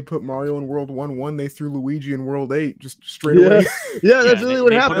 They put Mario in World 1-1, they threw Luigi in World 8 just straight away. Yeah, that's really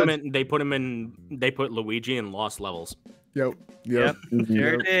what happened. They put Luigi in Lost Levels. Yep.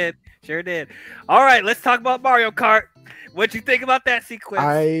 Sure did. All right, let's talk about Mario Kart. What'd you think about that sequence?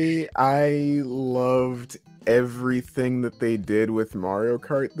 I loved everything that they did with Mario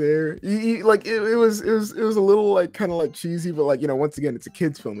Kart there. Like it was a little like kind of like cheesy, but like, you know, once again, it's a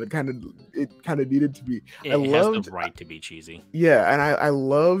kids film. It kind of needed to be. It has the right to be cheesy. Yeah, and I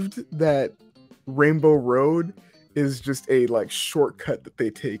loved that Rainbow Road is just a like shortcut that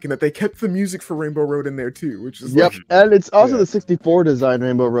they take, and that they kept the music for Rainbow Road in there too, which is and it's also the 64 design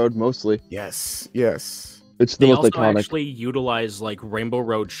Rainbow Road mostly. Yes. It's the most iconic. Actually utilize like Rainbow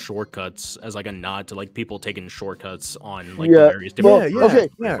Road shortcuts as like a nod to like people taking shortcuts on like the various different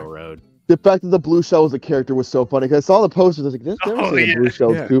Rainbow Road. The fact that the blue shell was a character was so funny because I saw the posters. I was like, "This never seen a blue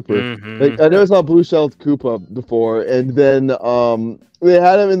shelled Koopa." Like, I never saw blue shelled Koopa before, and then they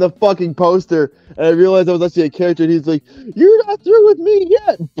had him in the fucking poster, and I realized I was actually a character. And he's like, "You're not through with me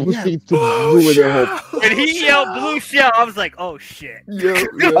yet." When he yelled blue shell, I was like, "Oh shit!" I knew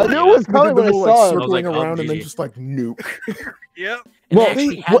it was coming when I saw it. Circling around and then just like nuke. Yep. Well, they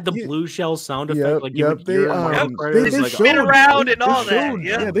actually had the blue shell sound effect, like they spin around and all that.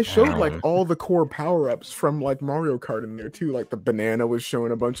 Yeah, they showed like all the core power ups from like Mario Kart in there too. Like the banana was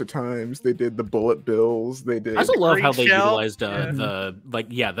shown a bunch of times. They did the bullet bills. They did. I also love how they utilized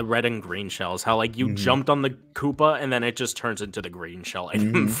the red and green shells. How like you jumped on the Koopa and then it just turns into the green shell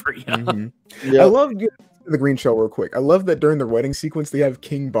item for you. I love the green shell real quick. I love that during the wedding sequence they have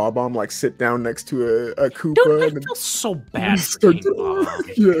King Bob-omb like sit down next to a Koopa. Dude, I feel so bad for King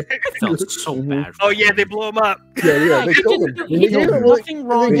Bob-omb. I felt so bad. Oh yeah, they blew him up. Yeah, they killed him. He did nothing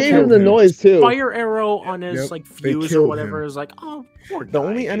wrong. They gave him the noise too. Fire arrow on his like fuse or whatever is like, oh. The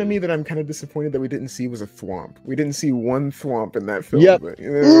only enemy that I'm kind of disappointed that we didn't see was a thwomp. We didn't see one thwomp in that film. Yep. But,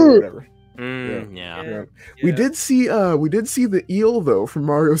 whatever. Yeah. We did see the eel though from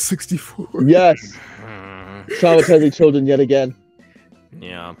Mario 64. Yes. Traumatizing children yet again.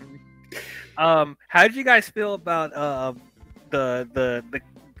 Yeah. How did you guys feel about the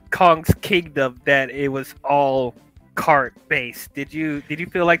Kong's Kingdom, that it was all Kart based? Did you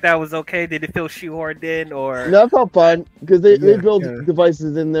feel like that was okay? Did it feel shoehorned in, or? No, it felt fine because they build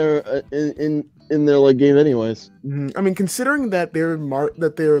devices in their in their like game anyways. I mean, considering that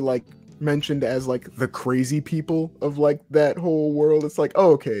they're like mentioned as like the crazy people of like that whole world, it's like,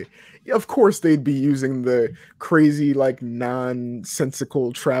 oh, okay. Of course they'd be using the crazy like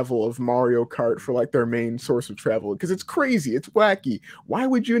nonsensical travel of Mario Kart for like their main source of travel, because it's crazy, it's wacky. Why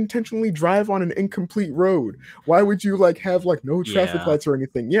would you intentionally drive on an incomplete road? Why would you like have like no traffic lights or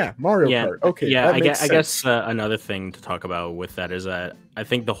anything? Mario Kart. Okay, yeah, I guess another thing to talk about with that is that I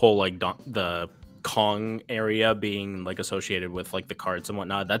think the whole like the Kong area being like associated with like the karts and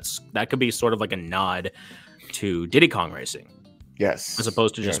whatnot, that could be sort of like a nod to Diddy Kong Racing. Yes. As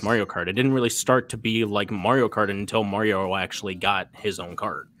opposed to just Mario Kart. It didn't really start to be like Mario Kart until Mario actually got his own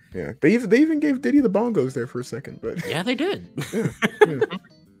kart. Yeah. They even gave Diddy the bongos there for a second, but yeah, they did.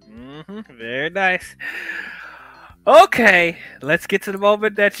 Very nice. Okay, let's get to the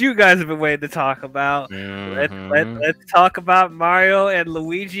moment that you guys have been waiting to talk about. Let's talk about Mario and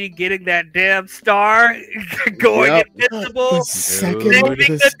Luigi getting that damn star, going invincible, saving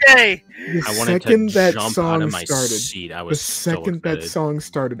the day. I wanted to jump out of my seat. I was that song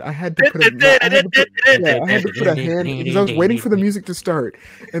started, I had to put a hand, because I was waiting for the music to start,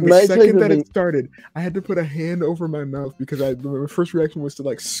 and the second that it started, I had to put a hand over my mouth because my first reaction was to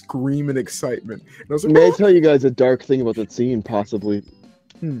like scream in excitement. And I was like, may I tell you guys a dark thing about that scene, possibly?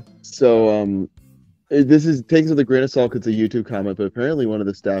 So, this takes with a grain of salt because it's a YouTube comment, but apparently one of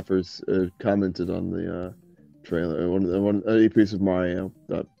the staffers commented on the trailer, one a piece of Mario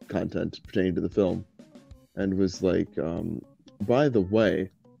content pertaining to the film, and was like, by the way,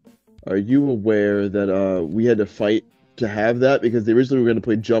 are you aware that we had to fight to have that because they originally were going to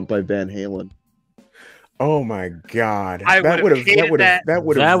play Jump by Van Halen? Oh my god, I that would've hated that. that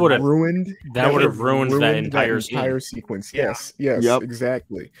would That have would've- ruined that would've ruined that entire sequence. Yeah. Yes, Yep.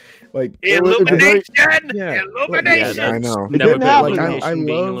 exactly. Like Illumination, Yeah, illumination. Yeah, I know. It didn't happen, Like, though. I being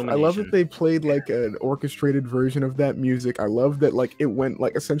love that illumination. they played like an orchestrated version of that music. I love that like it went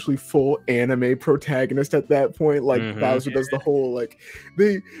like essentially full anime protagonist at that point. Like Mhm. Bowser does the whole like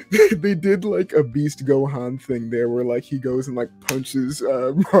they they did like a Beast Gohan thing there where like he goes and like punches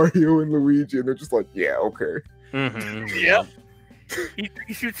Mario and Luigi and they're just like, yeah, okay. Yep.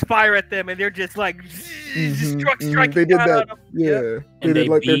 He shoots fire at them, and they're just like striking They did down that, on them. yeah. Yep. They And did they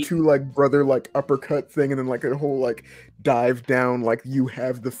like their beat- two like brother like uppercut thing, and then like a whole like dive down, like you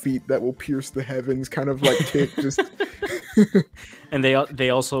have the feet that will pierce the heavens, kind of like kick. Just And they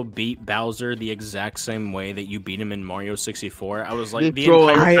also beat Bowser the exact same way that you beat him in Mario 64. I was like, They the throw-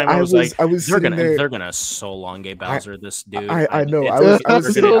 entire time I was like, I was they're sitting gonna there. they're gonna elongate Bowser, this dude. I know. It's- I was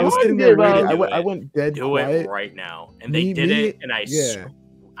they're sitting, gonna I was do sitting it. there Bowser. waiting. Do I it. went dead Do quiet. it right now, and they did it, and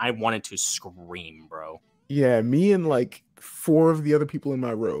I wanted to scream, bro. Yeah, me and like 4 of the other people in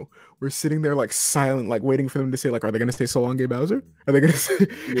my row were sitting there like silent, like waiting for them to say like, "Are they gonna say so long, gay Bowser? Are they gonna say?"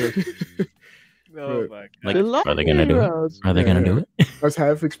 Oh my god. Like, are they gonna do it? Are they gonna do it? I was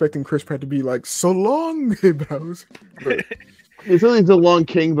half expecting Chris Pratt to be like, "So long, gay Bowser." But, It's only the long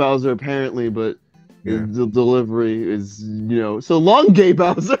King Bowser apparently, but Yeah. the delivery is, so long, gay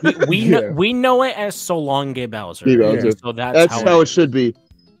Bowser. We know it as so long, gay Bowser. Gay Bowser. So That's how it should be.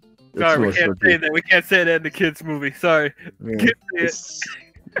 That's Sorry, how we it can't should say be. that. We can't say that in the kids' movie. Sorry. yeah. Can't say it. It's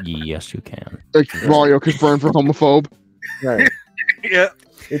Yes, you can. like Mario confirmed for homophobe. Right. Yeah.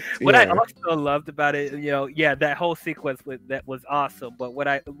 What I Yeah. also loved about it, that whole sequence that was awesome. But what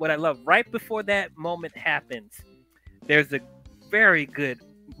I love right before that moment happens, there's a very good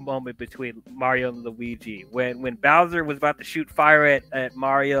moment between Mario and Luigi when Bowser was about to shoot fire at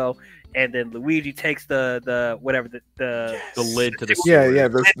Mario, and then Luigi takes the lid to the Yeah, sewer. yeah,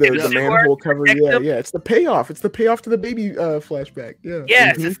 the sewer, manhole cover. protect Yeah, them. yeah. It's the payoff. It's the payoff to the baby flashback. Yeah.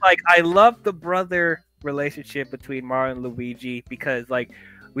 Yes, Mhm. it's like I love the brother relationship between Mario and Luigi because like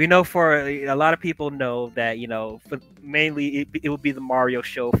we know for a lot of people know that mainly it would be the Mario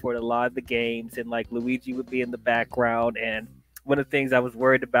show for a lot of the games, and like Luigi would be in the background. And one of the things I was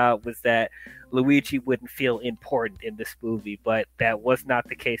worried about was that Luigi wouldn't feel important in this movie, but that was not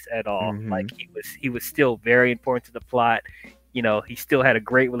the case at all. Mhm. Like he was still very important to the plot. He still had a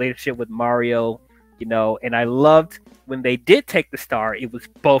great relationship with Mario. And I loved when they did take the star, it was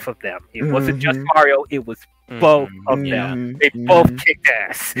both of them. It wasn't just Mario, it was both of Yeah. them. They both kicked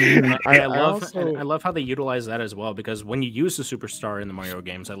ass. I love how they utilize that as well, because when you use the superstar in the Mario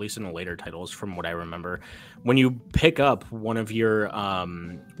games, at least in the later titles, from what I remember, when you pick up one of your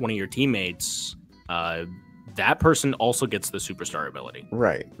teammates, that person also gets the superstar ability.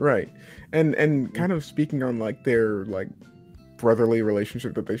 Right. And kind of speaking on like their like brotherly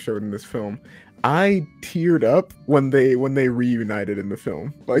relationship that they showed in this film, I teared up when they reunited in the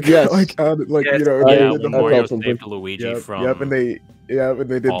film. Like, Yes. like Yes. they Yeah, did when the Mario felt something. saved Luigi Yep, from yep, and they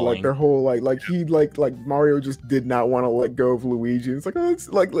did falling. like their whole like he like Mario just did not want to let go of Luigi. It's like, oh, it's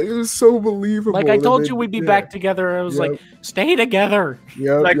like it was so believable. like I that told they- you we'd be yeah, back together. I was like, stay together.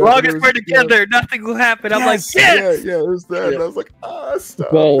 Yep, Like yep, long it as was- we're yeah. together, nothing will happen. I'm like, yes. Yeah, it was that. And I was like,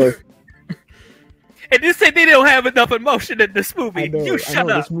 stop. Baller. And you say they don't have enough emotion in this movie. I know, You I shut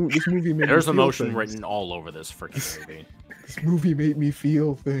know, up. This movie made There's me feel emotion things. written all over this freaking movie. This movie made me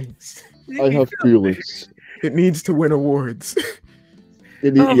feel things. I have feelings. It needs to win awards.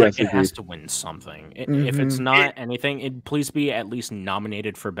 Yes, It has agreed. to win something. If it's Mhm. not anything, please be at least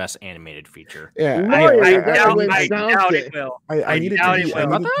nominated for best animated feature. Yeah, Mario, I that doubt, went I south doubt there. it will. I needed doubt to it be.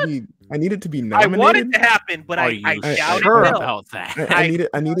 will. I needed to be I nominated. want it to happen, but Are I you doubt sure it will. about that? I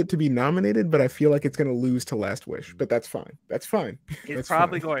need it to be nominated, but I feel like it's gonna lose to Last Wish. But that's fine. That's fine. It's That's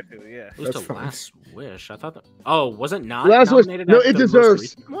probably fine. going to, yeah. It was That's the fine. Last Wish. I thought that. Oh, was it not Last Wish. nominated? No, at it the most deserves.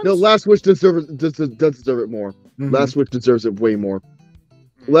 recent No, ones? Last Wish does deserve it more. Mhm. Last Wish deserves it way more.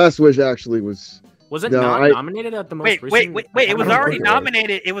 Last Wish actually was. Was it No, not I- nominated at the most Wait, recent? it was don't already think it was.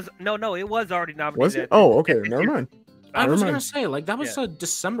 nominated. It was it was already nominated. Was it? at Oh, the- okay. at this Never year's- mind. I Never was mind. gonna say that was a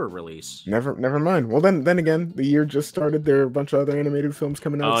December release. Never mind. Well, then again, the year just started. There are a bunch of other animated films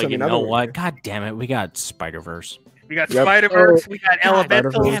coming out. Oh, so, I you mean, know other- what? God damn it, we got Spider Verse. We got Yep. Spider-Verse. We got God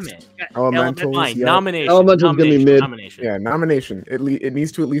Elementals. damn it. we got Elementals. Fine, Yep. nomination. Elemental's gonna be mid. Nomination. Yeah, nomination. It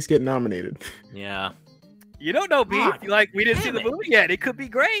needs to at least get nominated. Yeah. You don't know, B. Fuck. We didn't see Damn the it. movie yet. It could be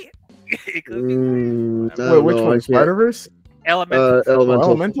great. It could be I Wait, don't which know, I one? can't- Spider Verse? Elementals.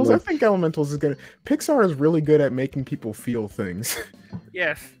 Elementals. I think Elementals is gonna. Pixar is really good at making people feel things.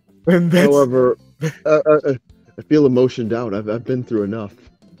 Yes. And that's, However, I feel emotioned out. I've been through enough.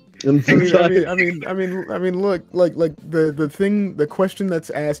 Look, like the question that's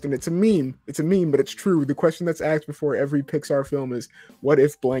asked, and it's a meme, but it's true. The question that's asked before every Pixar film is, "What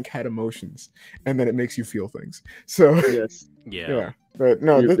if blank had emotions?" And then it makes you feel things. So Yes. yeah. But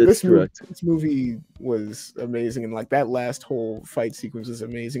no, It's correct. this movie was amazing, and like that last whole fight sequence was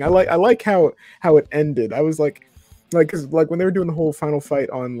amazing. I like how it ended. I was like, because like when they were doing the whole final fight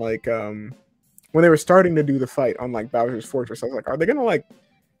on like when they were starting to do the fight on like Bowser's Fortress, I was like, are they gonna like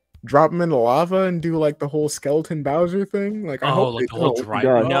drop him into lava and do like the whole skeleton Bowser thing? Like, I hope like they the whole don't. dry.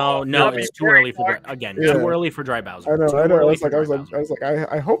 God. No, it's too early for Yeah. too early for dry Bowser. I know. Too I early was for like, dry Bowser.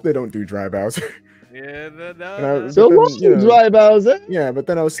 I hope they don't do dry Bowser. Yeah, So what, dry Bowser? Yeah, but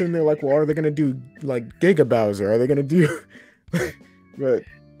then I was sitting there like, well, are they gonna do like Giga Bowser? Are they gonna do? But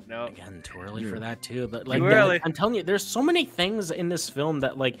no. Again, too early for that too. But like, early. I'm telling you, there's so many things in this film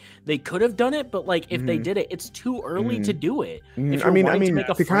that like they could have done it, but like if they did it, it's too early to do it. If you're wanting to make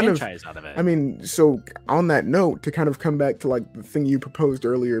a franchise out of it. I mean, so on that note, to kind of come back to like the thing you proposed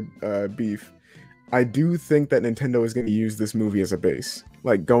earlier, Beef, I do think that Nintendo is going to use this movie as a base,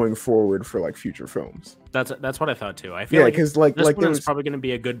 like going forward for like future films. That's what I thought too. I feel like because like this one there is was probably going to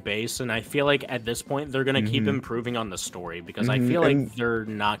be a good base, and I feel like at this point they're going to keep improving on the story because I feel like they're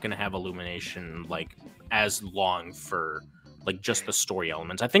not going to have Illumination like as long for like just the story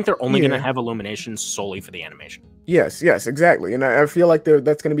elements. I think they're only going to have Illumination solely for the animation. Yes, exactly. And I feel like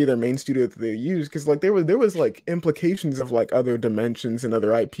that's going to be their main studio that they use, because like there was like implications of like other dimensions and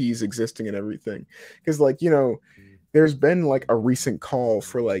other IPs existing and everything. Because like, you know, there's been like a recent call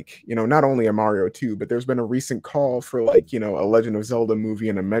for like, you know, not only a Mario 2, but there's been a recent call for like, you know, a Legend of Zelda movie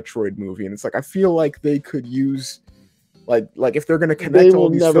and a Metroid movie. And it's like, I feel like they could use like if they're going to connect They all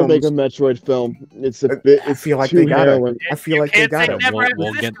will these never films, make a Metroid film. It's a bit. I feel like too they gotta. heroin. I feel like they gotta.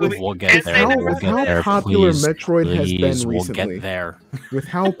 We'll get there. We'll get how there. popular Please, Metroid has please, been we'll recently. get there. With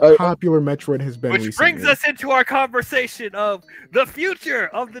how popular Metroid has been Which recently. brings us into our conversation of the future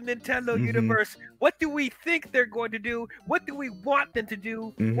of the Nintendo universe. What do we think they're going to do? What do we want them to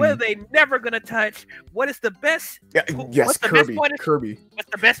do? What are they never going to touch? What is the best? Yes, Kirby.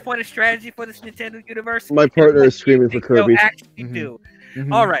 What's the best point of strategy for this Nintendo universe? My partner is screaming for Kirby. Actually do.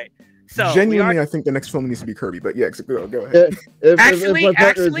 All right. So genuinely, I think the next film needs to be Kirby. But yeah, go ahead. Actually,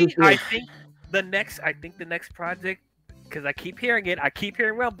 I think the next project, because I keep hearing it, I keep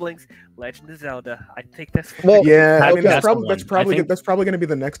hearing rumblings. Legend of Zelda. I think that's that's probably going to be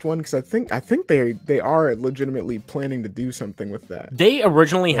the next one, because I think they are legitimately planning to do something with that. They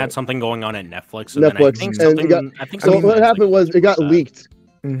originally had something going on at Netflix. And what happened was it got leaked.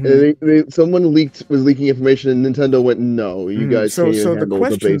 Someone was leaking information, and Nintendo went, "No, you guys." So the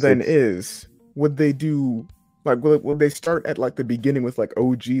question then is, would they do like will they start at like the beginning with like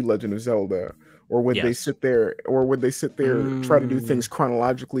OG Legend of Zelda, or would they sit there, try to do things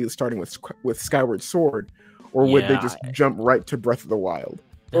chronologically, starting with Skyward Sword, or would they just jump right to Breath of the Wild?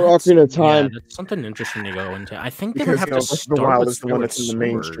 Or Ocarina of Time. Yeah, that's something interesting to go into. I think they because, would have to start the Wild with is the one that's in the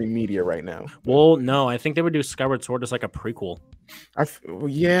Skyward mainstream Sword. media right now. Well, no, I think they would do Skyward Sword as like a prequel. That's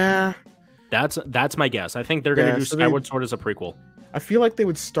my guess. I think they're going to do Skyward Sword as a prequel. I feel like they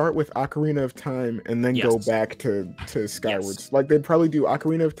would start with Ocarina of Time and then go back to Skyward. Like they'd probably do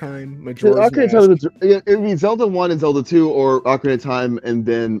Ocarina of Time, Majora's Mask. It would be Zelda 1 and Zelda 2, or Ocarina of Time and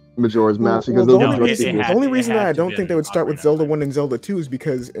then Majora's Mask. Because the only reason that I don't think they would start with Zelda 1 and Zelda 2 is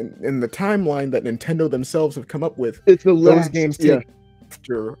because in the timeline that Nintendo themselves have come up with, those games take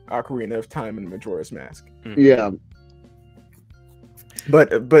after Ocarina of Time and Majora's Mask. Yeah. But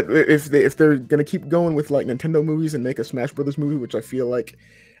if they're gonna keep going with like Nintendo movies and make a Smash Brothers movie, which I feel like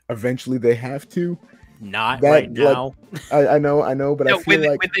eventually they have to. Not right now. I know, but I feel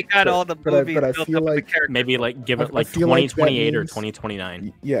like when they got all the movies but I built feel up like maybe like give it like 2028 or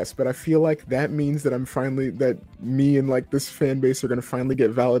 2029. Yes, but I feel like that means that me and like this fan base are gonna finally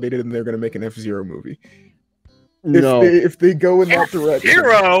get validated, and they're gonna make an F-Zero movie. If they go in that direction,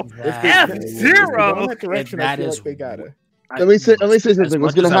 F-Zero. I feel like they gotta. Let me say something.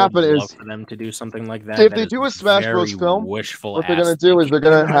 What's going to happen is for them to do something like that. If they do a Smash Bros. Film, what they're going to do is they're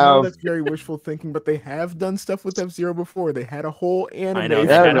going to have. That's very wishful thinking, but they have done stuff with F-Zero before. They had a whole anime. I know,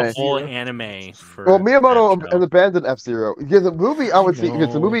 they had a whole anime for. Well, Miyamoto has abandoned F-Zero. Yeah, the movie I would see.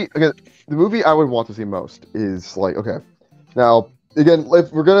 Because the movie I would want to see most is like, okay, now again,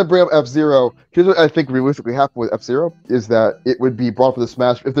 if we're going to bring up F-Zero, here's what I think realistically happened with F-Zero is that it would be brought for the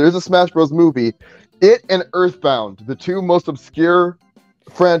Smash. If there is a Smash Bros. Movie. It and Earthbound, the two most obscure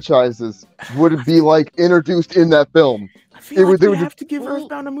franchises, would be like introduced in that film. I feel like they have to give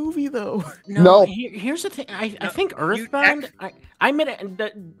Earthbound a movie, though. No. Here's the thing. I think Earthbound. I made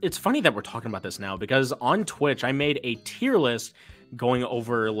it. It's funny that we're talking about this now because on Twitch I made a tier list going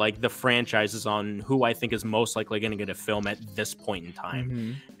over like the franchises on who I think is most likely going to get a film at this point in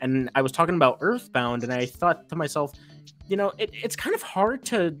time. And I was talking about Earthbound, and I thought to myself, you know, it's kind of hard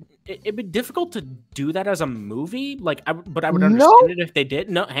to. It'd be difficult to do that as a movie. Like, but I would understand it if they did.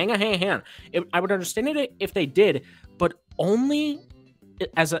 No, hang on. I would understand it if they did, but only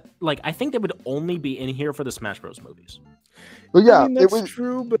as a like. I think they would only be in here for the Smash Bros. Movies. But yeah, I mean, that's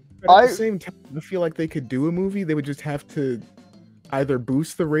true. But at the same time, I feel like they could do a movie. They would just have to either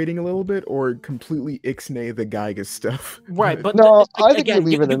boost the rating a little bit or completely ixnay the Geiger stuff. Right, but no, I think you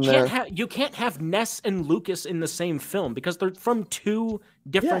leave it in there. You can't have Ness and Lucas in the same film because they're from two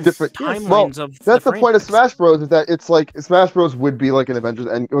different timelines of that's the point of Smash Bros. Is that it's like Smash Bros. Would be like an Avengers,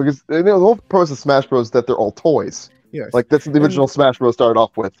 and because the whole purpose of Smash Bros. Is that they're all toys. Yes. Like that's what the original Smash Bros. Started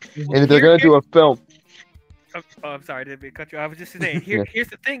off with. And if they're gonna do a film. Oh, I'm sorry, I didn't mean to cut you. I was just saying, here's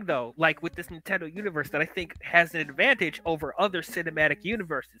the thing, though. Like with this Nintendo universe, that I think has an advantage over other cinematic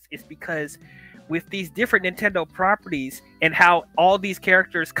universes, is because with these different Nintendo properties and how all these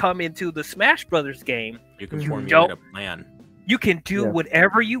characters come into the Smash Brothers game, you can formulate a plan. You can do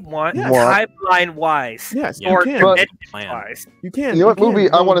whatever you want, timeline-wise, or dimension-wise. You can. You know what movie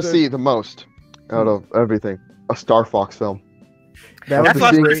I want to see the most out of everything? A Star Fox film. That's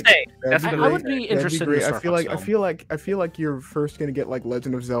what I was going to say. I would be interested in Star Fox film. I feel like you're first gonna get like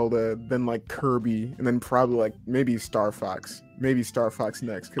Legend of Zelda, then like Kirby, and then probably like maybe Star Fox. Maybe Star Fox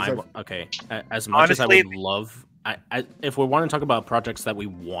next. Okay. As much as I would love, if we want to talk about projects that we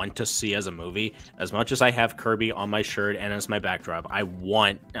want to see as a movie, as much as I have Kirby on my shirt and as my backdrop,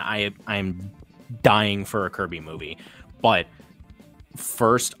 I'm dying for a Kirby movie, but.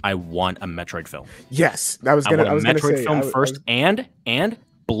 First, I want a Metroid film. Yes, I was gonna say film first, and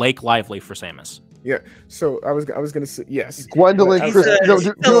Blake Lively for Samus. Yeah, so I was gonna say yes. Gwendolyn Christie. Get out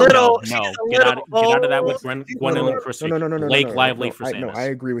of that with Gwendolyn Christie. No. Blake Lively for Samus. No, I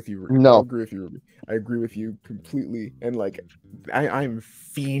agree with you. No, I agree with you, Ruby. I agree with you completely. And like, I'm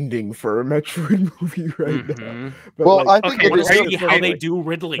fiending for a Metroid movie right now. But well, like, I think it is how they do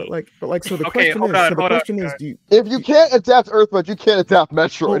Ridley. But like, so the question is, if you can't adapt Earthbound, you can't adapt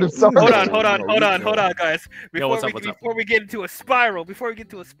Metroid. Hold on, guys. Before we get into a spiral,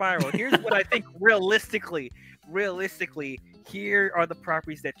 here's what I think realistically, here are the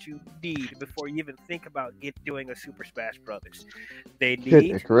properties that you need before you even think about doing a Super Smash Brothers. They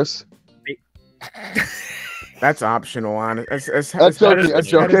need Icarus. That's optional, on That's joking.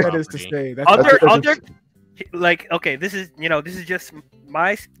 That is to say. This is just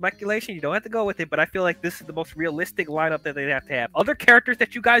my speculation. You don't have to go with it, but I feel like this is the most realistic lineup that they'd have to have. Other characters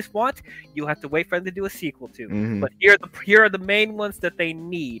that you guys want, you'll have to wait for them to do a sequel to. But here are the main ones that they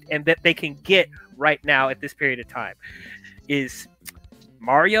need and that they can get right now at this period of time. Is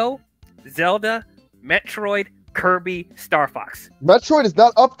Mario, Zelda, Metroid, Kirby, Star Fox. Metroid is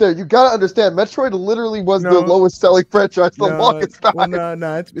not up there. You gotta understand. Metroid literally was the lowest selling franchise the longest time. Well,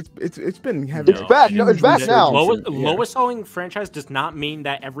 no, it's been having. It's back. No, it's back now. Lowest selling franchise does not mean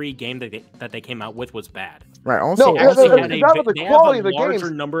that every game that they came out with was bad. Right. Also, it's not about the quality of the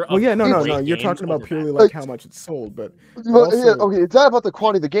games. No. You're talking about purely like how much it's sold, but it's not about the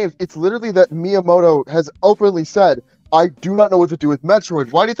quality of the games. It's literally that Miyamoto has openly said, I do not know what to do with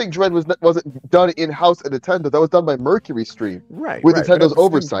Metroid. Why do you think Dread wasn't done in-house at Nintendo? That was done by Mercury Stream. Right. With Nintendo's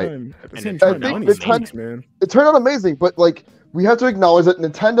oversight. At the same time, it turned out amazing, but like we have to acknowledge that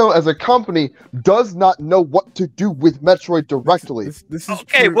Nintendo as a company does not know what to do with Metroid directly. This is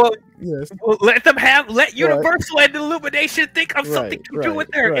okay, true. well, yes. Well, let Universal and Illumination think of something to do with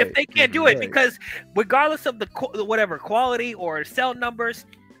there if they can't do it, because regardless of the whatever quality or cell numbers,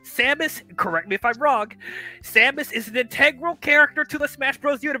 Samus, correct me if I'm wrong, Samus is an integral character to the Smash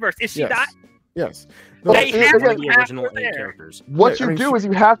Bros. Universe. Is she not? Yes. They have the original 8 characters. What you do is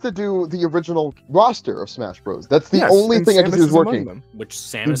you have to do the original roster of Smash Bros. That's the only thing I can see is working. Which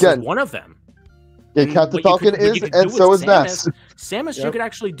Samus is one of them. Yeah, Captain Falcon is, and so is Ness. Samus, you could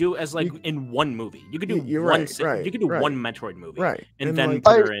actually do as like in one movie. You could do one Metroid movie, and then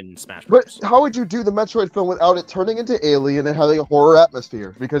put her in Smash Bros. But how would you do the Metroid film without it turning into Alien and having a horror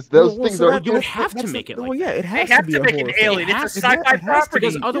atmosphere? Because those things are. You would have to make it. Well, yeah, it has to make it Alien. It's a sci-fi property.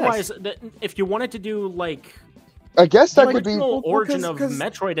 Because otherwise, if you wanted to do like. I guess that could be. The origin of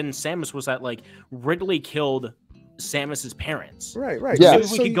Metroid and Samus was that like Ridley killed Samus's parents. Right. Yeah. Maybe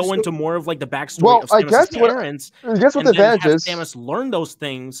we could go into more of like the backstory of Samus's parents. I guess what the advantage is Samus learn those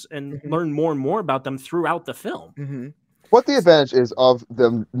things and learn more and more about them throughout the film. what the advantage is of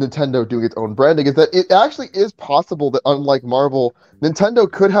the Nintendo doing its own branding is that it actually is possible that, unlike Marvel, Nintendo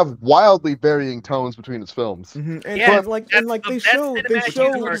could have wildly varying tones between its films. And Yeah, like that's they the show best they cinematic show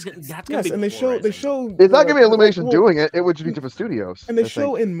universe. That's yes, and they show It's not gonna be like, Illumination well, doing it; it would just be different studios. and they I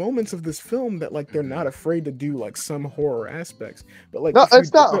show think. in moments of this film that like they're not afraid to do like some horror aspects, but like No, if you-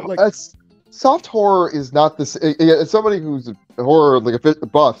 it's not. but, like It's soft horror is not this. As somebody who's a horror like a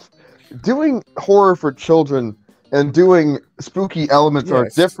buff, doing horror for children and doing spooky elements are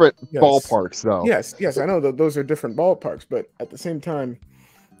Yes, different yes. ballparks, though. yes, I know that those are different ballparks, but at the same time,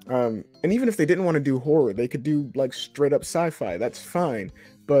 and even if they didn't want to do horror, they could do like straight up sci-fi. That's fine,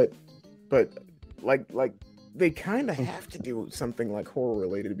 but like they kind of have to do something like horror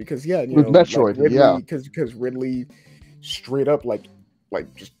related because you With know, Metroid, like Ridley, yeah. because Ridley straight up like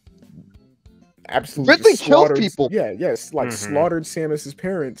just absolutely Ridley just killed slaughtered- people. Yeah, yes, like Mhm. slaughtered Samus's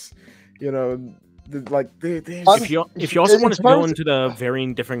parents. You know, they If you also in wanted to go terms- into the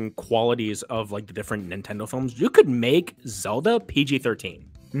varying different qualities of like the different Nintendo films, you could make Zelda PG-13,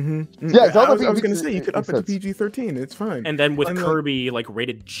 Yeah, Zelda I was PG gonna say you could up it to makes sense. PG-13. It's fine. and then with And, like- Kirby like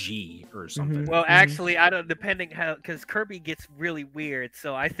rated G or something. Well, actually, I don't. Depending how, because Kirby gets really weird,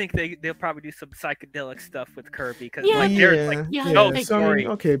 so I think they'll probably do some psychedelic stuff with Kirby. Because like there's like no so, story.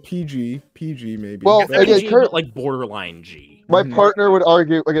 okay, PG maybe. Well, But- again, PG, Kirby- but, like borderline G. My Mhm. partner would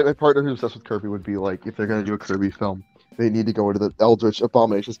argue. Again, my partner who's obsessed with Kirby would be like, if they're gonna do a Kirby film, they need to go into the Eldritch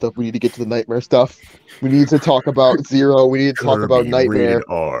Abomination stuff. We need to get to the Nightmare stuff. We need to talk about Zero. We need to talk about Nightmare.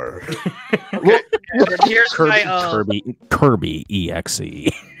 R. Okay, and then here's my Kirby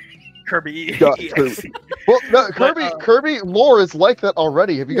EXE. Kirby. Yeah, EXE. Well, no, But, Kirby lore is like that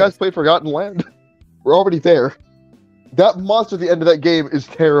already. Have you Yes. guys played Forgotten Land? We're already there. That monster at the end of that game is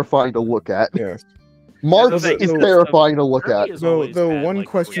terrifying to look at. Yes. Marth Those is are- terrifying to look at. The one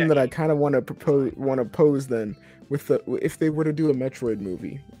question that I kind of want to pose then with if they were to do a Metroid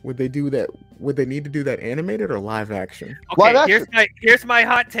movie, would they do that? Would they need to do that animated or live action? Live Okay, action. here's my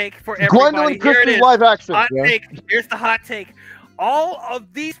hot take for everybody. Gwendolyn Here it Christie is. live action. Hot Yeah. take. Here's the hot take. All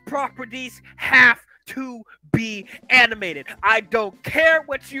of these properties have to be animated. I don't care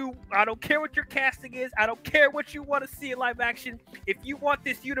what your casting is. I don't care what you want to see in live action. If you want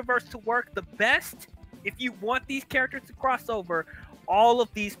this universe to work the best, if you want these characters to cross over, all of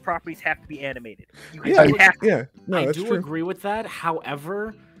these properties have to be animated. You Yeah, have to. yeah. No, I that's do true. agree with that.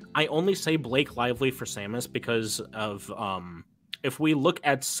 However, I only say Blake Lively for Samus because of if we look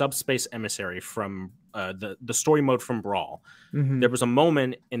at Subspace Emissary from the story mode from Brawl, Mhm. there was a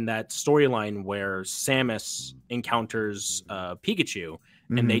moment in that storyline where Samus encounters Pikachu,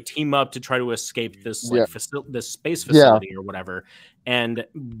 and they team up to try to escape this like this space facility or whatever. And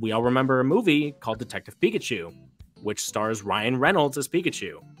we all remember a movie called Detective Pikachu, which stars Ryan Reynolds as Pikachu.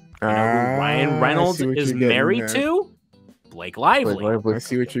 You know who Ryan Reynolds see what is you're getting married at. to? Blake Lively. I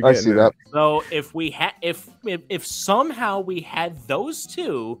see what you're I getting see at. that. So if we had if somehow we had those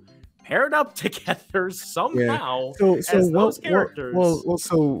two paired up together somehow So as what, those characters. well,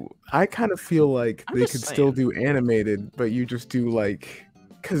 so I kind of feel like I'm they just could still saying. do animated, but you just do like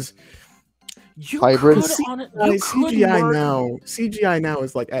because you hybrid. could on it, you could CGI merge- CGI now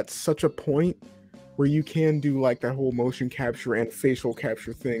is like at such a point where you can do like that whole motion capture and facial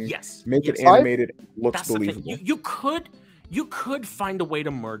capture thing. Yes, Make yes. it animated, looks That's the thing. believable. You could find a way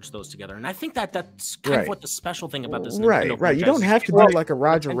to merge those together, and I think that's kind Right. of what the special thing about this. Right. Nintendo You franchise don't is have to it's do like a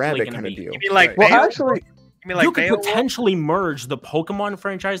Roger potentially Rabbit gonna kind of be. deal. You mean like Well, Beowulf? actually, You mean like You could Beowulf? potentially merge the Pokemon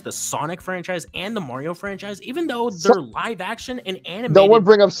franchise, the Sonic franchise, and the Mario franchise, even though they're live action and animated. no one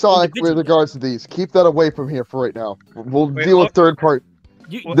bring up Sonic with individually. regards to these. Keep that away from here for right now. We'll Wait, deal what? with third part.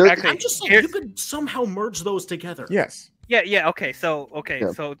 Well, There- actually, I'm just saying here's- you could somehow merge those together. Yes. Yeah. Okay. So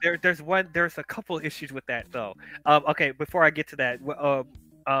Yeah. So there's a couple issues with that though. Okay. Before I get to that,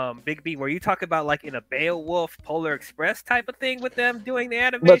 Big B, were you talking about like in a Beowulf Polar Express type of thing with them doing the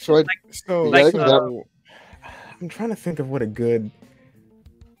animation? That's right. Like, So, Like, I'm trying to think of what a good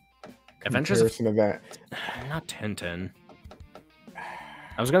Adventures of comparison of that. not 1010.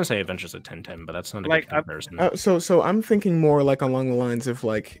 I was gonna say Adventures of 1010, but that's not a Like, good comparison. So I'm thinking more like along the lines of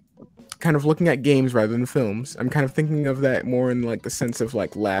like kind of looking at games rather than films. I'm kind of thinking of that more in like the sense of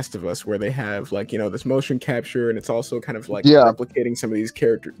like Last of Us, where they have like, you know, this motion capture and it's also kind of like Yeah. replicating some of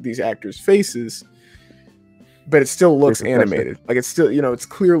these actors' faces, but it still looks Facial capture. animated. Like it's still, you know, it's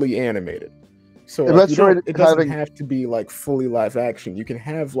clearly animated. So And like, Metroid it doesn't having- have to be like fully live action. You can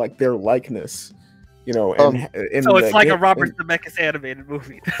have like their likeness, you know, Um, and so it's like a Robert Zemeckis animated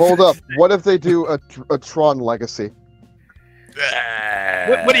movie. Hold up. What if they do a Tron Legacy?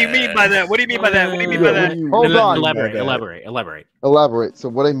 What do you mean by that? What do you mean by that? What do you mean by that? Hold on. Elaborate. Elaborate. So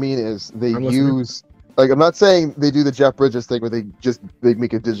what I mean is they I'm listening. use Like, I'm not saying they do the Jeff Bridges thing where they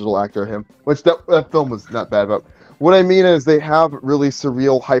make a digital actor of him, which that film was not bad about. What I mean is they have really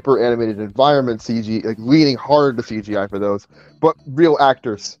surreal, hyper animated environment CG, like leaning hard to CGI for those, but real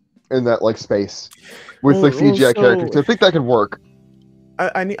actors in that like space with like CGI characters. I think that could work.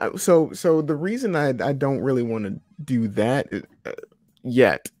 I need so the reason I don't really want to do that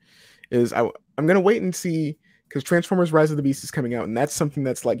yet is I'm gonna wait and see, because Transformers: Rise of the Beast is coming out, and that's something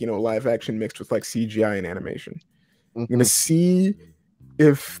that's like, you know, live action mixed with like CGI and animation. I'm gonna see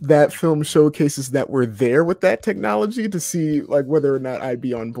if that film showcases that we're there with that technology, to see like whether or not I'd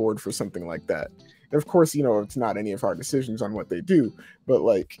be on board for something like that. And of course, you know, it's not any of our decisions on what they do, but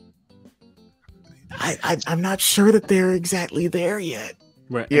like I'm not sure that they're exactly there yet.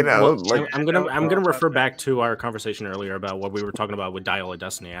 Right. You know, well, like I'm gonna refer back to our conversation earlier about what we were talking about with Dial of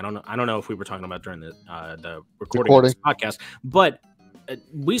Destiny. I don't know if we were talking about during the recording of this podcast, but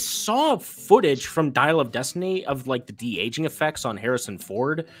we saw footage from Dial of Destiny of like the de-aging effects on Harrison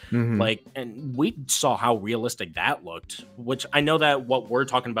Ford, like, and we saw how realistic that looked. Which I know that what we're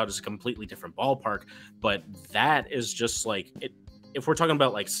talking about is a completely different ballpark, but that is just like it. If we're talking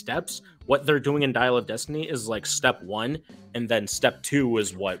about like steps, what they're doing in Dial of Destiny is like step 1, and then step 2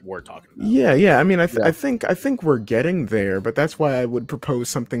 is what we're talking about. Yeah. I mean, I think we're getting there, but that's why I would propose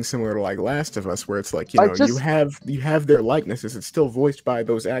something similar to like Last of Us, where it's like, you know, you have their likenesses. It's still voiced by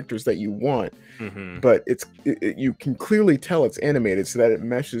those actors that you want, but you can clearly tell it's animated so that it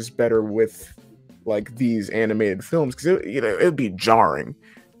meshes better with like these animated films, because it'd be jarring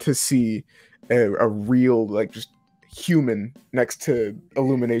to see a real like just human next to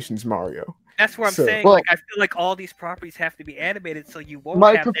Illumination's Mario. That's what I'm saying. Like, I feel like all these properties have to be animated, so you won't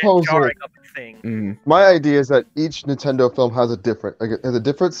have that jarring of a thing. My idea is that each Nintendo film has a different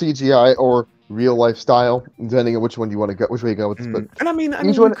CGI or real life style, depending on which one you want to go, which way you go with this. But and I mean,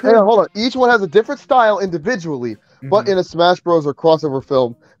 hold on. Each one has a different style individually, but in a Smash Bros. Or crossover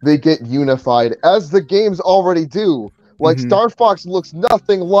film, they get unified, as the games already do. Like Star Fox looks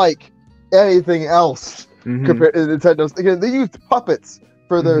nothing like anything else. Compared to Nintendo's, again, they used puppets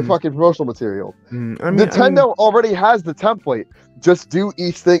for their fucking promotional material. Nintendo already has the template. Just do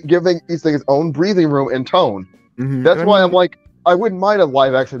each thing, giving each thing its own breathing room and tone. That's why I'm like, I wouldn't mind a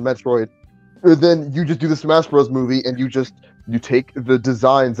live action Metroid. Then you just do the Smash Bros. Movie, and you take the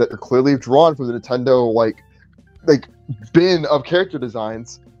designs that are clearly drawn from the Nintendo like bin of character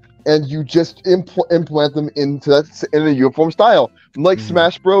designs, and you just implement them into that in a uniform style, like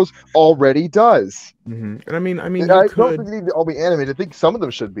Smash Bros. Already does. And I mean, I don't think they need to all be animated. I think some of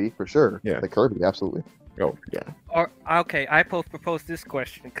them should be, for sure. Yeah, like Kirby, absolutely. Oh yeah. Okay, I propose this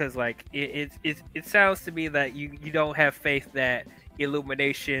question because like it sounds to me that you don't have faith that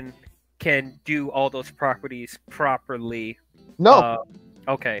Illumination can do all those properties properly. No.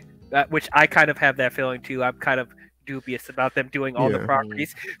 Okay, which I kind of have that feeling too. I'm kind of dubious about them doing all the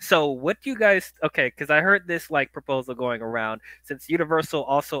properties. So what do you guys, because I heard this like proposal going around, since Universal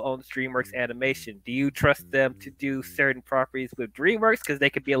also owns DreamWorks Animation, do you trust them to do certain properties with DreamWorks because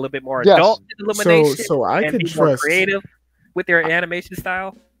they could be a little bit more adult in Illumination, so I and could be trust more creative with their animation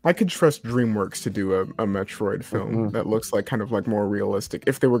style? I could trust DreamWorks to do a Metroid film that looks like kind of like more realistic.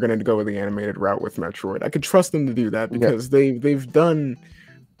 If they were going to go with the animated route with Metroid, I could trust them to do that, because they've done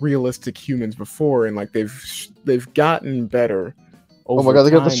realistic humans before, and like they've gotten better over oh my god,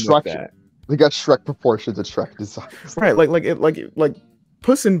 they got the Shrek. They got Shrek proportions and Shrek designs. Right, like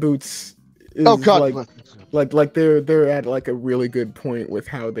Puss in Boots is like they're at like a really good point with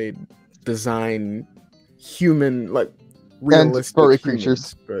how they design human, like realistic and furry humans,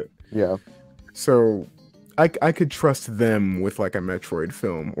 creatures. But yeah, so I could trust them with like a Metroid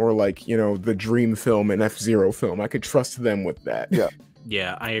film, or like, you know, the Dream film and F-Zero film. I could trust them with that.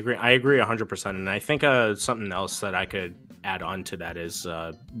 Yeah, I agree 100%. And I think something else that I could add on to that is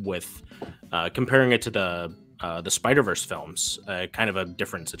with comparing it to the Spider-Verse films, kind of a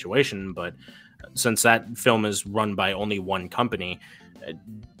different situation, but since that film is run by only one company,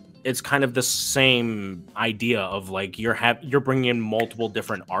 it's kind of the same idea of like you're bringing in multiple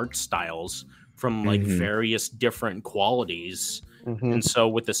different art styles from like various different qualities. And so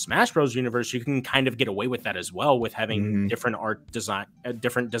with the Smash Bros. Universe, you can kind of get away with that as well, with having different art design,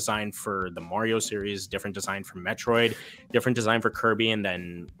 different design for the Mario series, different design for Metroid, different design for Kirby, and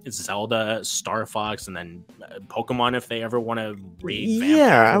then Zelda, Star Fox, and then Pokemon if they ever want to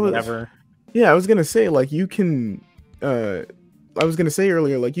revamp whatever. I was gonna say, like, you can I was gonna say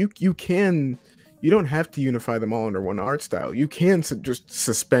earlier, like you can you don't have to unify them all under one art style. You can just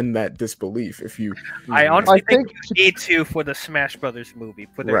suspend that disbelief if you. I honestly I think you need to for the Smash Brothers movie.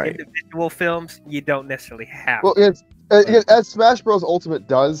 For their individual films, you don't necessarily have. Well, as Smash Bros. Ultimate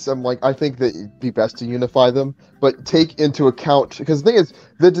does, I think that it'd be best to unify them, but take into account, because the thing is,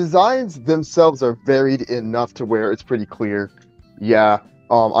 the designs themselves are varied enough to where it's pretty clear. Yeah,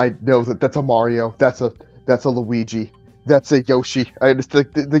 I know that's a Mario, that's a Luigi, that's a Yoshi. I just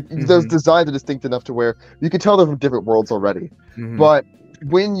those designs are distinct enough to where you can tell they're from different worlds already. But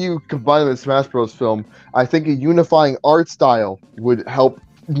when you combine them with Smash Bros. Film, I think a unifying art style would help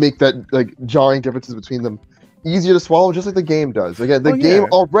make that jarring differences between them easier to swallow, just like the game does. Again, the game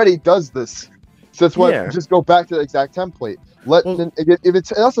already does this, so that's why just go back to the exact template. If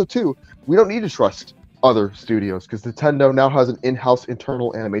it's also too, we don't need to trust other studios because Nintendo now has an in-house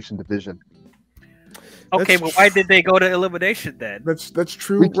internal animation division. Okay, well, why did they go to Illumination then? That's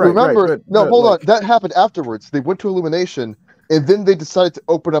true. Remember, hold on. That happened afterwards. They went to Illumination, and then they decided to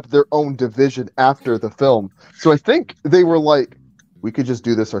open up their own division after the film. So I think they were like, we could just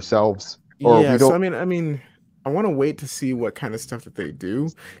do this ourselves. Or we don't... So I mean, I want to wait to see what kind of stuff that they do,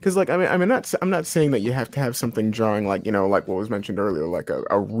 because I'm not saying that you have to have something jarring like what was mentioned earlier, like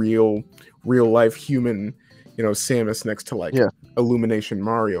a real life human, Samus next to Illumination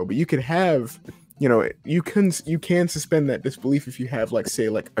Mario, but you could have, you can suspend that disbelief if you have say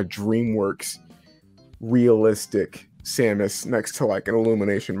a DreamWorks realistic Samus next to an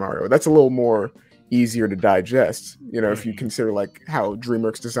Illumination Mario. That's a little more easier to digest, if you consider how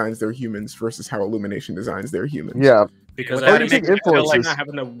DreamWorks designs their humans versus how Illumination designs their humans. Yeah, because I think not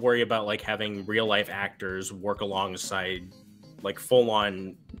having to worry about having real life actors work alongside full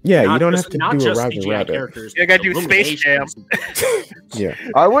on. Yeah, you don't have to do a rabbit. Characters. You gotta do Space Jam. Yeah,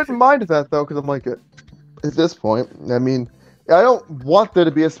 I wouldn't mind that though, because I'm at this point, I mean, I don't want there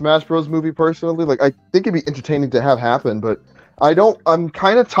to be a Smash Bros. Movie personally. I think it'd be entertaining to have happen, but I'm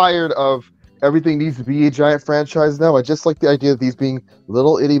kind of tired of everything needs to be a giant franchise now. I just like the idea of these being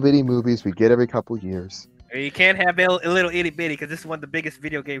little itty bitty movies we get every couple of years. You can't have a little itty bitty because this is one of the biggest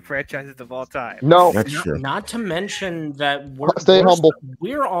video game franchises of all time. No, that's true. Not to mention that stay humble.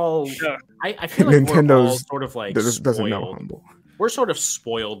 We're all. I feel like Nintendo's we're all sort of doesn't know humble. We're sort of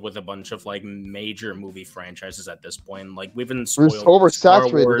spoiled with a bunch of major movie franchises at this point. We've been spoiled. We're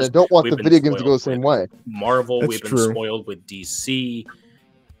oversaturated. I don't want the video games to go the same way. Marvel, we've been spoiled with DC.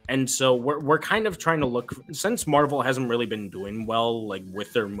 And so we're kind of trying to look, since Marvel hasn't really been doing well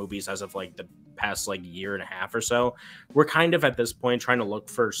with their movies as of the past year and a half or so, we're kind of at this point trying to look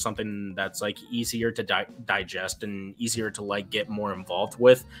for something that's easier to digest and easier to get more involved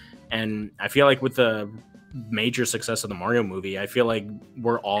with. And I feel with the major success of the Mario movie, I feel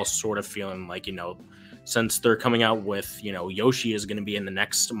we're all sort of feeling since they're coming out with, Yoshi is going to be in the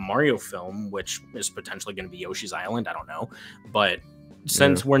next Mario film, which is potentially going to be Yoshi's Island, I don't know, but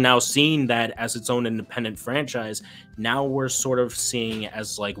since we're now seeing that as its own independent franchise, now we're sort of seeing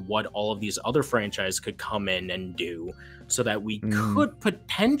as what all of these other franchises could come in and do, so that we could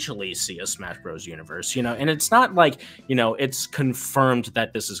potentially see a Smash Bros. Universe, and it's not it's confirmed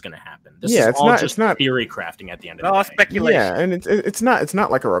that this is going to happen. This is all just theory crafting at the end of the day. Speculation. Yeah, and it's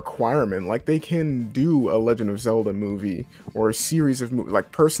not like a requirement. They can do a Legend of Zelda movie or a series of movies.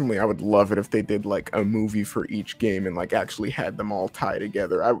 Personally, I would love it if they did a movie for each game and actually had them all tie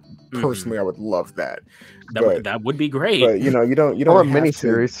together. I would love that. That would be great. But you don't or a have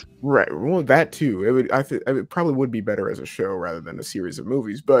miniseries. Right. Well, that too. It probably would be better as a show rather than a series of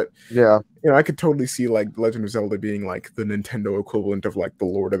movies. But yeah, I could totally see Legend of Zelda being the Nintendo equivalent of the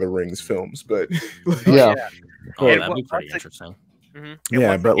Lord of the Rings films. But yeah. That'd be pretty interesting. Mm-hmm.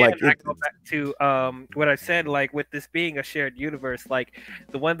 Yeah, but again, I go back to what I said, with this being a shared universe,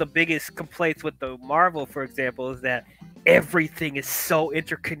 one of the biggest complaints with the Marvel, for example, is that everything is so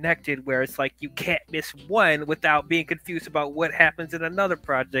interconnected, where it's you can't miss one without being confused about what happens in another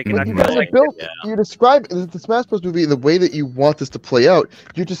project. And you describe the Smash Bros. Movie in the way that you want this to play out.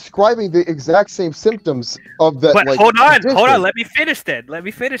 You're describing the exact same symptoms of that. But hold on. Let me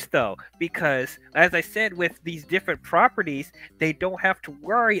finish though, because as I said, with these different properties, they don't have to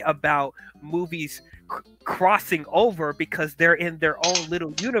worry about movies crossing over because they're in their own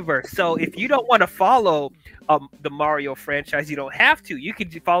little universe. So if you don't want to follow the Mario franchise, you don't have to. You can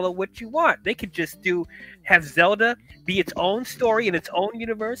follow what you want. They could just have Zelda be its own story in its own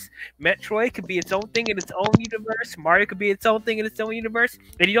universe. Metroid could be its own thing in its own universe. Mario could be its own thing in its own universe.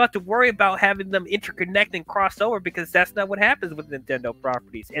 And you don't have to worry about having them interconnect and cross over, because that's not what happens with Nintendo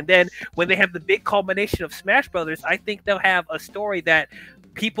properties. And then when they have the big culmination of Smash Brothers, I think they'll have a story that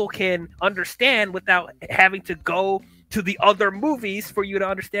people can understand without having to go to the other movies for you to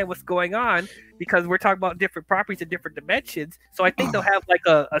understand what's going on, because we're talking about different properties and different dimensions. So I think they'll have like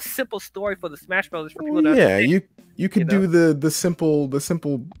a simple story for the Smash Brothers for people to understand. You could do the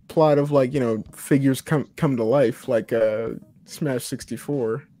simple plot of like, figures come to life, like Smash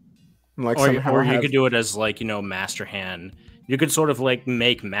 64. And like or you could do it as like, Master Hand. You could sort of like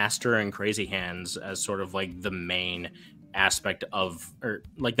make Master and Crazy Hands as sort of like the main aspect of, or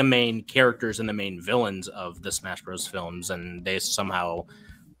like the main characters and the main villains of the Smash Bros films, and they somehow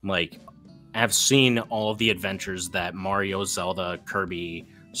like have seen all of the adventures that Mario, Zelda, Kirby,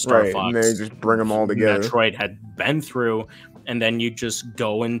 Star Fox, and they just bring them all together. Metroid had been through, and then you just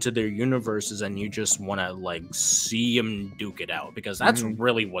go into their universes and you just want to like see them duke it out, because that's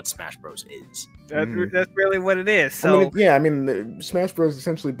really what Smash Bros is. That's really what it is. So I mean, Smash Bros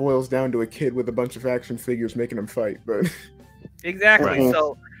essentially boils down to a kid with a bunch of action figures making them fight, but exactly. Right.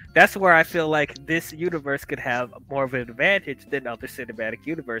 So that's where I feel like this universe could have more of an advantage than other cinematic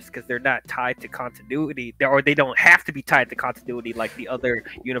universe, because they're not tied to continuity, or they don't have to be tied to continuity like the other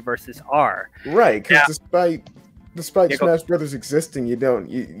universes are. Right, because despite Smash Brothers existing, you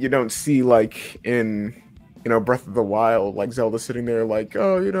don't see like in Breath of the Wild, like Zelda sitting there like,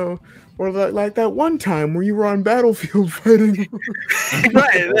 oh, or like that one time where you were on Battlefield fighting.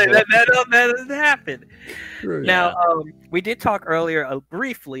 Right, that doesn't happen. Right. Now, we did talk earlier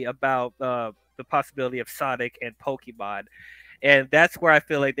briefly about the possibility of Sonic and Pokemon, and that's where I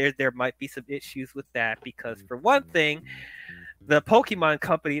feel like there might be some issues with that, because for one thing, the Pokemon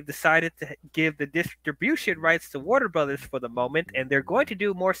company decided to give the distribution rights to Warner Brothers for the moment, and they're going to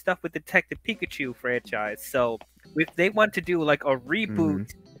do more stuff with Detective Pikachu franchise. So if they want to do like a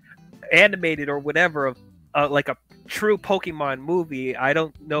reboot, animated or whatever, of like a true Pokemon movie, I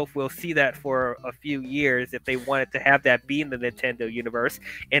don't know if we'll see that for a few years if they wanted to have that be in the Nintendo universe.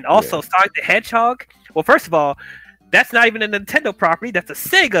 And also Sonic the Hedgehog, well, first of all, that's not even a Nintendo property, that's a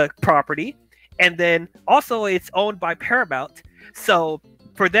Sega property, and then also it's owned by Paramount. So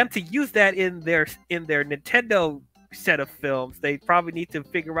for them to use that in their Nintendo set of films, they probably need to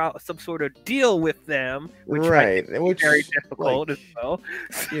figure out some sort of deal with them, which might be very difficult as well.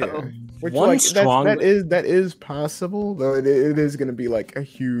 So, which that is possible, though it is going to be like a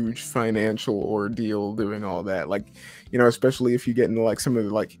huge financial ordeal doing all that. Like, especially if you get into like some of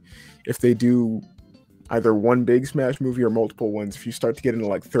the, like, if they do either one big Smash movie or multiple ones, if you start to get into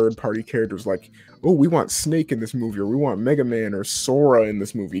like third-party characters, like, oh, we want Snake in this movie, or we want Mega Man or Sora in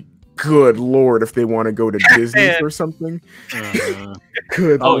this movie. Good Lord, if they want to go to Disney or something.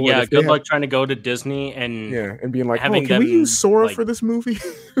 Good Lord, yeah, good luck trying to go to Disney and being like, having can we use Sora for this movie?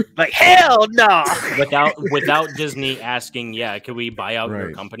 Like, hell no! Without Disney asking, can we buy out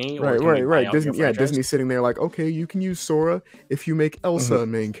your company? Right. Disney sitting there like, okay, you can use Sora if you make Elsa a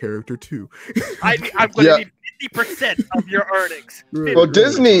main character too. I'm going to need 50% of your earnings. Well,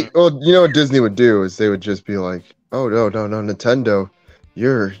 Disney, what Disney would do is they would just be like, oh, no, Nintendo,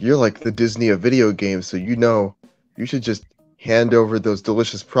 you're like the Disney of video games, so you should just hand over those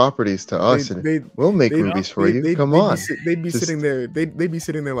delicious properties to us, and we'll make movies for you. Come on. They'd be sitting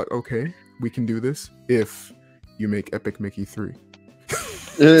there like, okay, we can do this if you make Epic Mickey 3.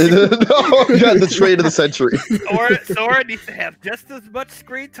 Oh god, the trade of the century. Sora needs to have just as much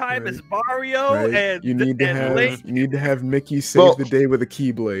screen time as Mario, and you need to have Mickey save the day with a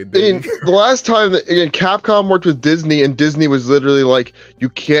Keyblade. The last time that Capcom worked with Disney, and Disney was literally like, you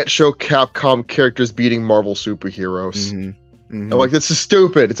can't show Capcom characters beating Marvel superheroes. I'm like, this is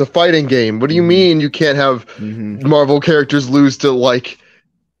stupid. It's a fighting game. What do you mean you can't have Marvel characters lose to like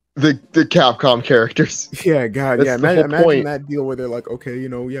the Capcom characters? Yeah, God, imagine that deal where they're like, okay,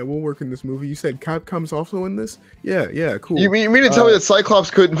 we'll work in this movie. You said Capcom's also in this? Yeah, cool. You mean to tell me that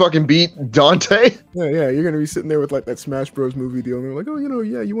Cyclops couldn't fucking beat Dante? Yeah, you're gonna be sitting there with like that Smash Bros movie deal, and they're like, oh,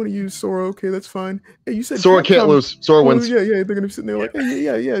 you want to use Sora? Okay, that's fine. Hey, you said Sora can't lose. Sora wins. Yeah, they're gonna be sitting there like, hey,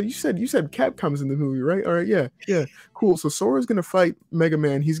 yeah. You said Capcom's in the movie, right? All right, yeah. Cool. So Sora's gonna fight Mega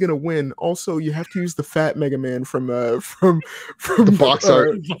Man. He's gonna win. Also, you have to use the fat Mega Man from the box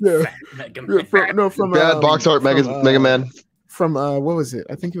art. From bad box art Mega Man. From what was it?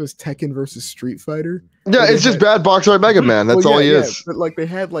 I think it was Tekken versus Street Fighter. Yeah, it's just bad box art Mega Man. That's all he is. But like they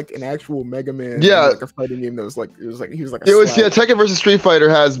had like an actual Mega Man. Yeah, like a fighting game that was like he was like. Tekken versus Street Fighter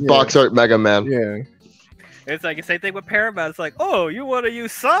has box art Mega Man. Yeah. It's like the same thing with Paramount. It's like, oh, you want to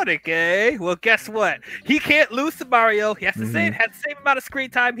use Sonic, eh? Well, guess what? He can't lose to Mario. He has to have the same amount of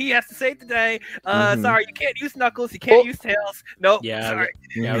screen time. He has to save today. Sorry, you can't use Knuckles. You can't use Tails. Nope. Yeah. Sorry.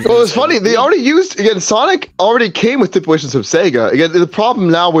 Well, it's funny. They already used Sonic already came with stipulations from Sega. Again, the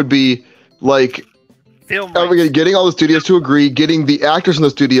problem now would be like getting all the studios to agree, getting the actors in the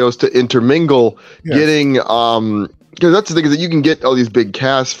studios to intermingle, getting because that's the thing is that you can get all these big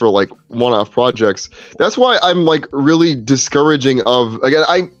casts for like one-off projects. That's why I'm like really discouraging of again.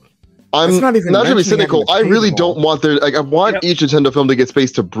 I'm not to be cynical. I really don't want their like. I want each Nintendo film to get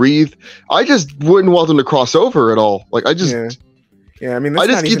space to breathe. I just wouldn't want them to cross over at all. Like I just, I mean, I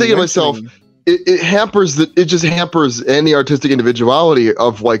just keep thinking to myself, it hampers it just hampers any artistic individuality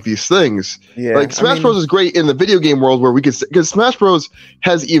of like these things. Yeah, like Smash Bros is great in the video game world where we could because Smash Bros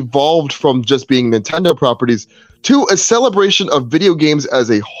has evolved from just being Nintendo properties to a celebration of video games as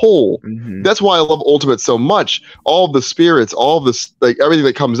a whole. Mm-hmm. That's why I love Ultimate so much. All of the spirits, all of this, like everything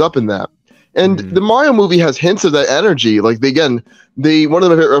that comes up in that. And the Mario movie has hints of that energy. Like one of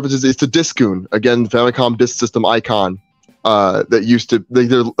my favorite references is to Discoon, again, Famicom Disk System icon. That used to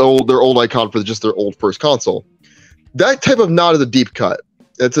their old icon for just their old first console. That type of nod is a deep cut.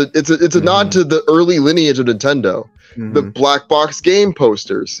 It's a nod to the early lineage of Nintendo. The black box game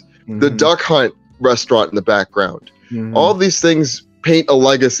posters, the Duck Hunt restaurant in the background. All these things paint a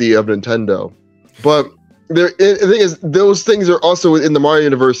legacy of Nintendo. But the thing is, those things are also in the Mario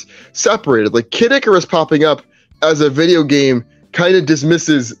universe separated. Like Kid Icarus popping up as a video game kind of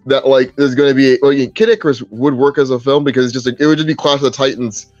dismisses that like there's going to be Kid Icarus would work as a film because it would just be Clash of the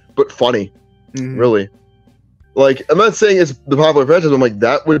Titans but funny, really. Like I'm not saying it's the popular franchise, but I'm like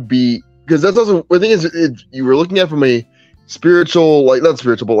that would be because that's also the thing is you were looking at it from a spiritual like not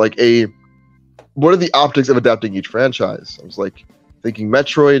spiritual but like a what are the optics of adapting each franchise? I was like thinking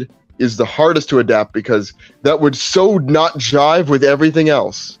Metroid is the hardest to adapt because that would so not jive with everything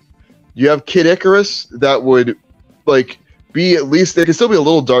else. You have Kid Icarus that would like be at least it can still be a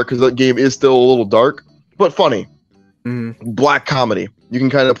little dark because that game is still a little dark, but funny. Black comedy. You can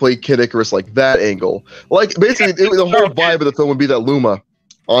kind of play Kid Icarus like that angle. Like basically the whole vibe of the film would be that Luma,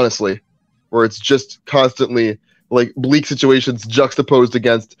 honestly, where it's just constantly like bleak situations juxtaposed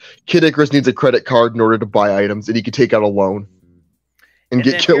against Kid Icarus needs a credit card in order to buy items and he could take out a loan and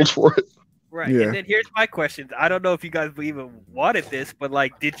get killed for it. Right. Yeah. And then here's my question. I don't know if you guys even wanted this, but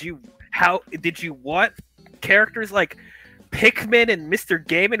like did you want characters like Pikmin and Mr.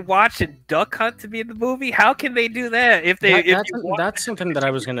 Game & Watch and Duck Hunt to be in the movie? How can they do that if they? That's something that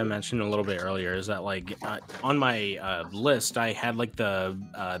I was going to mention a little bit earlier. Is that like on my list, I had like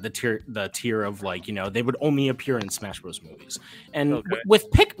the tier of like they would only appear in Smash Bros movies, and with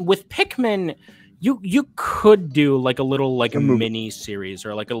Pikmin, you could do like a little like a mini series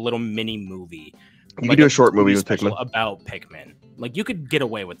or like a little mini movie. You could do a short movie with Pikmin about Pikmin. Like you could get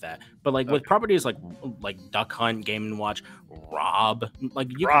away with that, but like with properties like Duck Hunt, Game & Watch, Rob,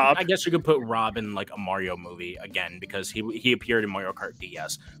 I guess you could put Rob in like a Mario movie again because he appeared in Mario Kart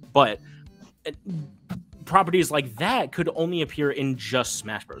DS. But properties like that could only appear in just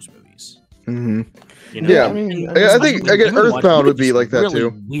Smash Bros movies. Yeah, I mean, I think again, Earthbound would be like that really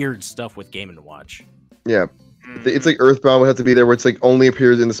too. Weird stuff with Game & Watch. Yeah, it's like Earthbound would have to be there, where it's like only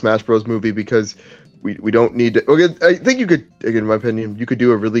appears in the Smash Bros movie because. We don't need to. Okay, I think you could, again, in my opinion, you could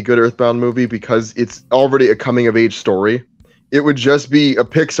do a really good Earthbound movie because it's already a coming of age story. It would just be a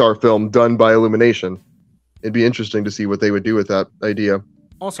Pixar film done by Illumination. It'd be interesting to see what they would do with that idea.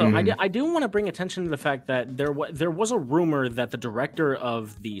 Also, I do want to bring attention to the fact that there was a rumor that the director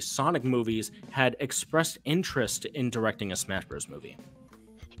of the Sonic movies had expressed interest in directing a Smash Bros movie.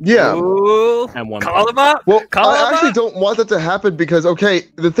 Yeah. Ooh, call him up. Well, I actually don't want that to happen because, okay,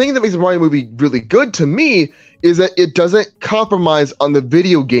 the thing that makes the Mario movie really good to me is that it doesn't compromise on the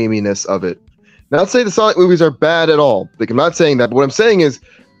video gaminess of it. Not saying the Sonic movies are bad at all. Like, I'm not saying that, but what I'm saying is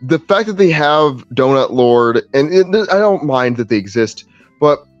the fact that they have Donut Lord, and I don't mind that they exist,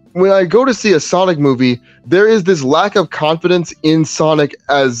 but when I go to see a Sonic movie, there is this lack of confidence in Sonic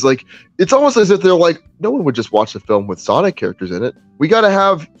as, like, it's almost as if they're like, no one would just watch a film with Sonic characters in it. We got to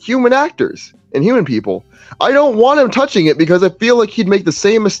have human actors and human people. I don't want him touching it because I feel like he'd make the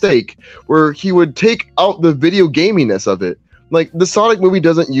same mistake where he would take out the video gaminess of it. Like, the Sonic movie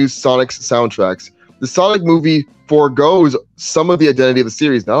doesn't use Sonic's soundtracks. The Sonic movie forgoes some of the identity of the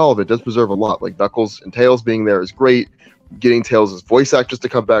series. Not all of it. Does preserve a lot. Like, Knuckles and Tails being there is great. Getting Tails' voice actors to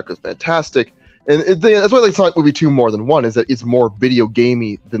come back was fantastic. And that's why I like Sonic movie 2 more than 1, is that it's more video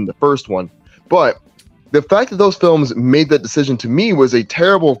gamey than the first one. But the fact that those films made that decision to me was a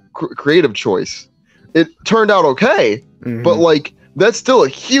terrible creative choice. It turned out okay, but like that's still a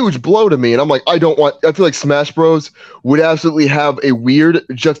huge blow to me. And I'm like, I feel like Smash Bros would absolutely have a weird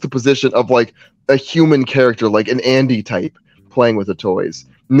juxtaposition of like a human character, like an Andy type playing with the toys.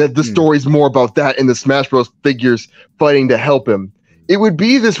 And that the story's more about that and the Smash Bros figures fighting to help him. It would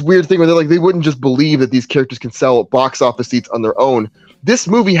be this weird thing where they wouldn't just believe that these characters can sell box office seats on their own. This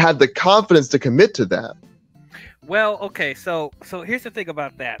movie had the confidence to commit to that. Well, okay, so here's the thing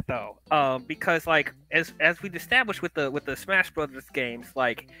about that though, because like as we've established with the Smash Brothers games,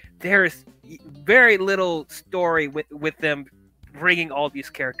 like there's very little story with them bringing all these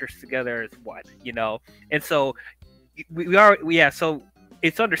characters together as one, you know, and so we are so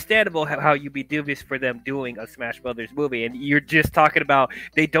it's understandable how you'd be dubious for them doing a Smash Brothers movie, and you're just talking about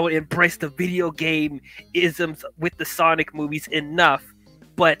they don't embrace the video game isms with the Sonic movies enough,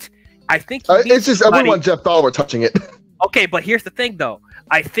 but. I think it's just I wouldn't want Jeff Fowler touching it. Okay, but here's the thing, though.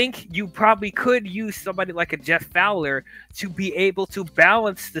 I think you probably could use somebody like a Jeff Fowler to be able to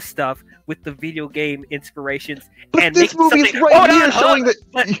balance the stuff with the video game inspirations and this make movie's something right here showing that,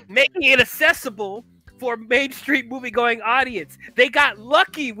 but making it accessible for mainstream movie-going audience. They got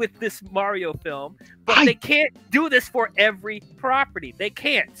lucky with this Mario film, but they can't do this for every property. They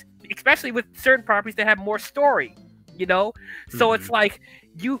can't, especially with certain properties that have more story. You know, so it's like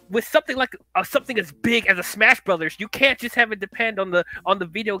you with something like something as big as a Smash Brothers, you can't just have it depend on the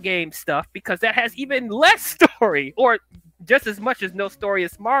video game stuff because that has even less story or just as much as no story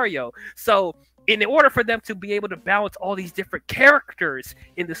as Mario. So in order for them to be able to balance all these different characters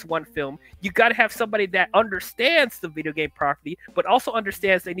in this one film, you got to have somebody that understands the video game property, but also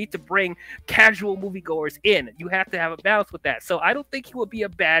understands they need to bring casual moviegoers in. You have to have a balance with that. So I don't think he would be a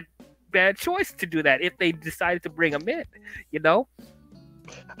bad choice to do that if they decided to bring him in, you know?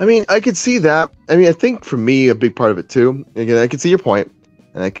 I mean, I could see that. I mean, I think for me, a big part of it too, again, I can see your point,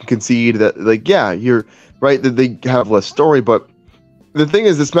 and I can concede that, like, yeah, you're right that they have less story, but the thing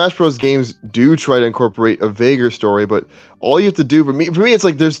is, the Smash Bros. Games do try to incorporate a vaguer story, but all you have to do, for me, it's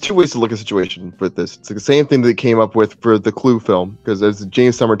like there's two ways to look at the situation with this. It's like the same thing that they came up with for the Clue film, because as the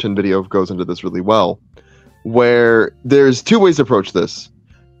James Somerton video goes into this really well, where there's two ways to approach this.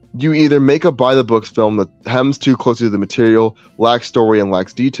 You either make a by-the-books film that hems too closely to the material, lacks story, and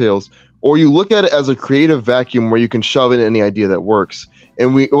lacks details, or you look at it as a creative vacuum where you can shove in any idea that works.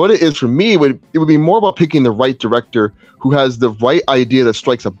 And what it is for me, it would be more about picking the right director who has the right idea that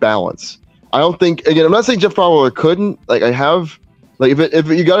strikes a balance. I don't think, again, I'm not saying Jeff Fowler couldn't, like I have, like if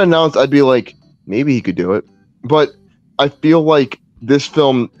you got announced, I'd be like, maybe he could do it. But I feel like this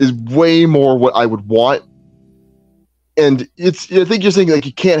film is way more what I would want. And I think you're saying like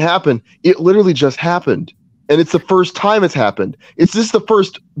it can't happen. It literally just happened. And it's the first time it's happened. It's just the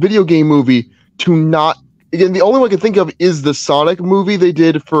first video game movie to not, again, the only one I can think of is the Sonic movie they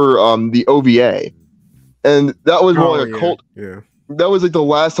did for the OVA. And that was more like a cult. Yeah. That was like the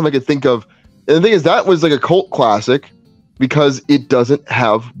last time I could think of. And the thing is, that was like a cult classic because it doesn't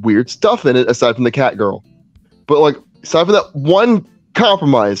have weird stuff in it aside from the cat girl. But like, aside from that one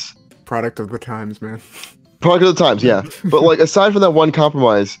compromise. Product of the times, man. Product of the times, yeah. But like, aside from that one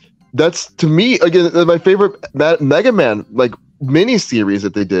compromise, that's to me again my favorite Mega Man like mini series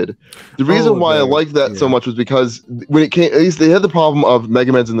that they did. The reason why I liked that so much was because when it came, at least they had the problem of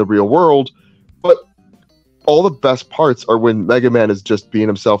Mega Man's in the real world, but all the best parts are when Mega Man is just being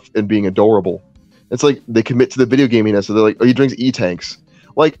himself and being adorable. It's like they commit to the video gaminess, so they're like, oh, he drinks E-tanks.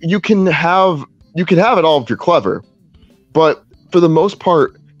 Like you can have it all if you're clever, but for the most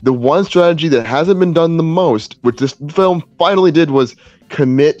part. The one strategy that hasn't been done the most, which this film finally did, was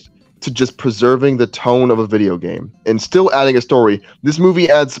commit to just preserving the tone of a video game and still adding a story. This movie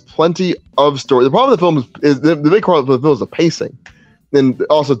adds plenty of story. The problem with the film is the big part of the film is the pacing. And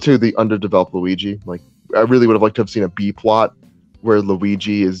also, too, the underdeveloped Luigi. Like, I really would have liked to have seen a B plot where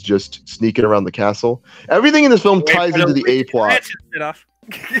Luigi is just sneaking around the castle. Everything in this film ties into the A plot.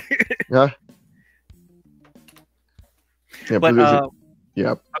 Yeah. Yeah, but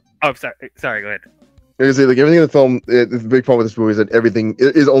yeah. Oh, sorry. Go ahead. I was gonna say, like everything in the film, the big problem with this movie is that everything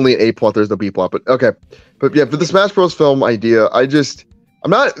is only an A plot. There's no B plot. But okay, but yeah, for the Smash Bros. Film idea, I'm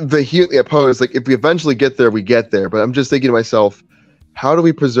not vehemently opposed. Like if we eventually get there, we get there. But I'm just thinking to myself, how do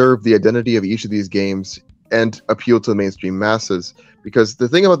we preserve the identity of each of these games and appeal to the mainstream masses? Because the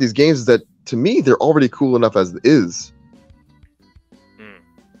thing about these games is that to me, they're already cool enough as it is.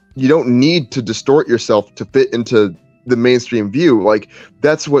 You don't need to distort yourself to fit into the mainstream view. Like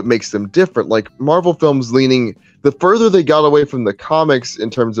that's what makes them different. Like Marvel films leaning, the further they got away from the comics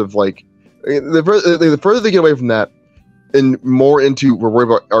in terms of like the further they get away from that and more into we're worried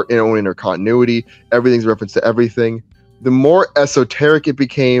about our own inner continuity, everything's reference to everything, the more esoteric it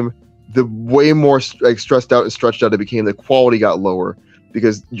became, the way more like stressed out and stretched out it became. The quality got lower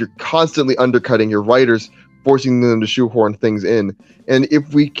because you're constantly undercutting your writers, forcing them to shoehorn things in. And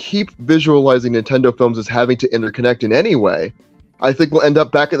if we keep visualizing Nintendo films as having to interconnect in any way, I think we'll end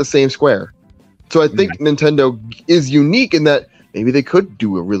up back at the same square. So I think Nintendo is unique in that maybe they could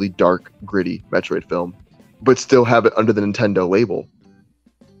do a really dark, gritty Metroid film, but still have it under the Nintendo label.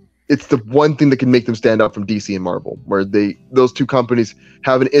 it's the one thing that can make them stand out from DC and Marvel, where those two companies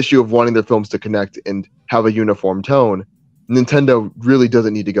have an issue of wanting their films to connect and have a uniform tone. Nintendo really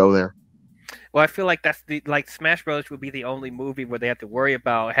doesn't need to go there. Well, I feel like that's Smash Bros. Would be the only movie where they have to worry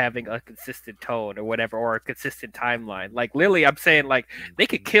about having a consistent tone or whatever, or a consistent timeline. Like, literally, I'm saying, like, they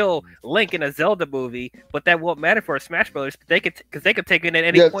could kill Link in a Zelda movie, but that won't matter for a Smash Bros. Because they could take it at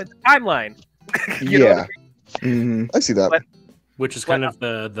any point in the timeline. You know what I mean? I see that. Which is kind of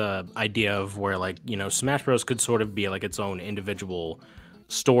the idea of where, like, you know, Smash Bros. Could sort of be like its own individual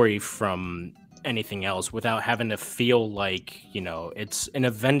story from anything else without having to feel like, you know, it's an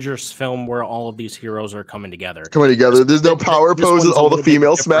Avengers film where all of these heroes are coming together. There's no power poses, all the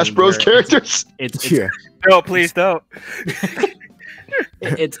female Smash Bros. Characters. It's no, please don't.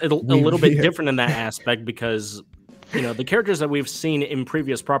 It's a little bit different in that aspect because, you know, the characters that we've seen in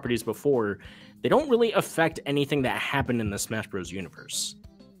previous properties before, they don't really affect anything that happened in the Smash Bros. Universe.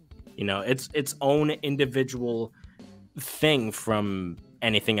 You know, it's its own individual thing from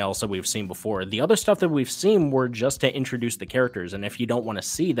anything else that we've seen before. The other stuff that we've seen were just to introduce the characters, and if you don't want to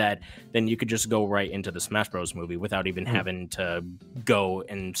see that, then you could just go right into the Smash Bros. Movie without even having to go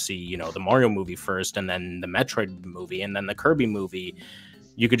and see, you know, the Mario movie first, and then the Metroid movie, and then the Kirby movie.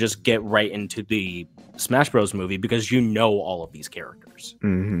 You could just get right into the Smash Bros. Movie because you know all of these characters.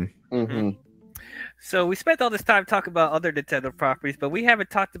 So we spent all this time talking about other Nintendo properties, but we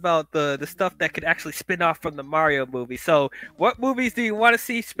haven't talked about the stuff that could actually spin off from the Mario movie. So what movies do you want to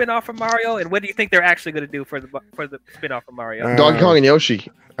see spin off from Mario, and what do you think they're actually going to do for the spin off of Mario? Donkey Kong and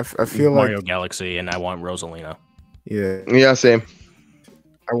Yoshi. I feel Mario like Galaxy, and I want Rosalina. Yeah, same.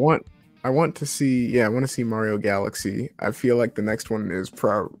 I want to see I want to see Mario Galaxy. I feel like the next one is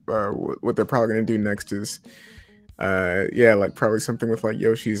what they're probably going to do next is like probably something with like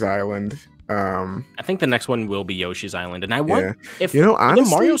Yoshi's Island. I think the next one will be Yoshi's Island, and I want honestly, the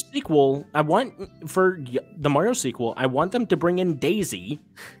Mario sequel. I want I want them to bring in Daisy.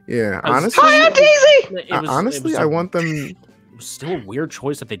 Yeah, honestly, Daisy. Honestly, I want them. It was still a weird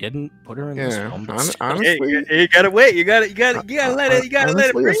choice that they didn't put her in this film. Honestly, you gotta wait. You gotta let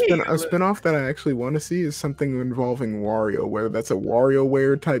it breathe. A spin-off that I actually want to see is something involving Wario, whether that's a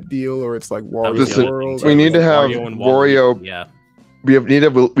WarioWare type deal or it's like Wario World. We need to have Wario. Yeah. We need to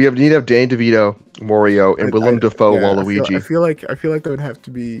have Danny DeVito, Wario, and Willem Dafoe Waluigi. I feel like that would have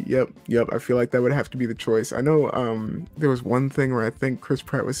to be. Yep. I feel like that would have to be the choice. I know. There was one thing where I think Chris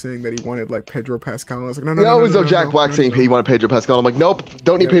Pratt was saying that he wanted like Pedro Pascal. I was like, no. It was Jack Black saying he wanted Pedro Pascal. I'm like, nope,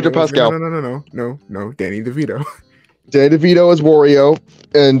 don't need Pedro Pascal. No, Danny DeVito. Danny DeVito is Wario,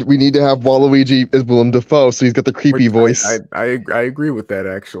 and we need to have Waluigi as Willem Dafoe, so he's got the creepy voice. I agree with that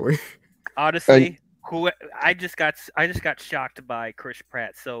actually. Honestly. I just got shocked by Chris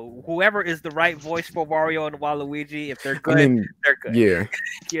Pratt. So whoever is the right voice for Wario and Waluigi, if they're good, they're good. Yeah,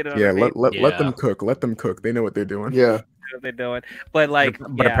 you know. What I mean? Let them cook. Let them cook. They know what they're doing. Yeah, they know what they're doing. But like,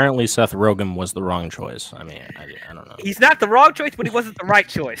 but apparently Seth Rogen was the wrong choice. I mean, I don't know. He's not the wrong choice, but he wasn't the right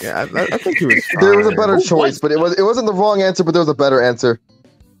choice. Yeah, I think he was. There was a better choice, but it wasn't the wrong answer, but there was a better answer.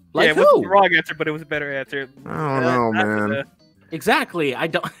 Like it wasn't the wrong answer, but it was a better answer. I don't know, man. Exactly. I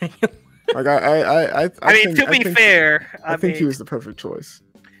don't. Like I mean, to be fair, I think he was the perfect choice.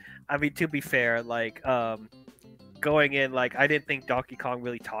 I mean, to be fair, like going in, like I didn't think Donkey Kong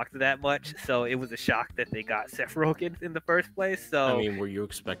really talked that much, so it was a shock that they got Seth Rogen in the first place. So I mean, were you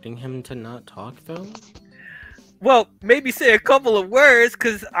expecting him to not talk though? Well, maybe say a couple of words,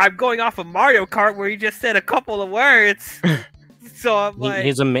 because I'm going off of Mario Kart where he just said a couple of words. So I'm like,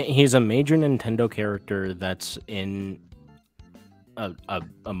 he's a major Nintendo character that's in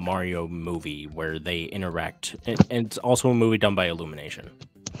a Mario movie where they interact, and it's also a movie done by Illumination.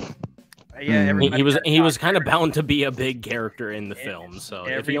 Yeah, he was kind of bound to be a big character in the film. So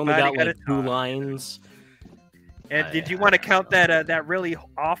if he only got like 2 lines. And did you want to count that really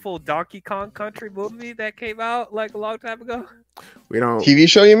awful Donkey Kong Country movie that came out like a long time ago? We don't TV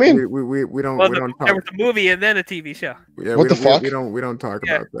show. You mean we don't? Well, we don't talk. There was a movie and then a TV show. Yeah, what the fuck? We don't talk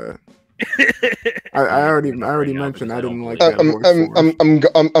about that. I already mentioned I didn't like that.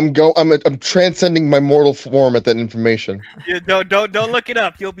 I'm transcending my mortal form at that information. Yeah, don't look it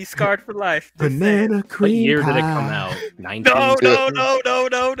up. You'll be scarred for life. Banana cream. What year pie. did it come out? 19. No.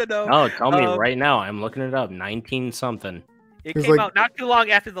 Oh, tell me right now. I'm looking it up. 19 something. It came out not too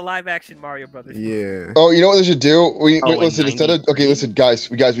long after the live action Mario Brothers. Yeah. Oh, you know what they should do? Listen, instead of listen, guys,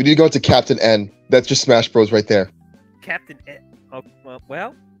 we need to go to Captain N. That's just Smash Bros. Right there. Captain N. Oh,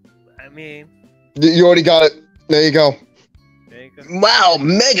 well, I mean, you already got it. There you go. There you go. Wow,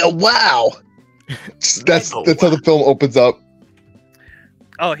 mega wow. That's how the film opens up.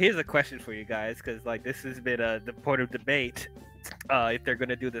 Oh, here's a question for you guys, because like this has been the point of debate. if they're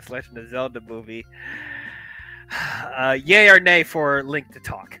gonna do this Legend of Zelda movie. Yay or nay for Link to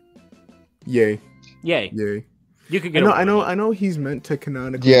talk? Yay. Yay. Yay. You could get. I know he's meant to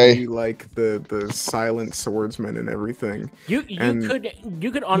canonically be like the silent swordsman and everything. You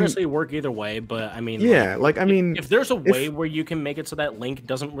could honestly work either way, but I mean, yeah, if there's a way where you can make it so that Link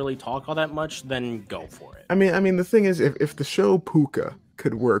doesn't really talk all that much, then go for it. I mean, the thing is, if the show Puka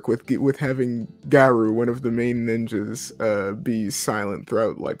could work with having Garu, one of the main ninjas, be silent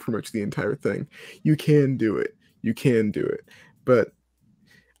throughout like pretty much the entire thing, you can do it. You can do it, but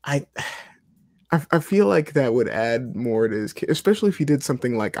I feel like that would add more to his, especially if he did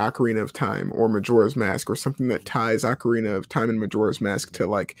something like Ocarina of Time or Majora's Mask, or something that ties Ocarina of Time and Majora's Mask to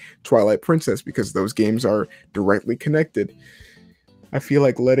like Twilight Princess, because those games are directly connected. I feel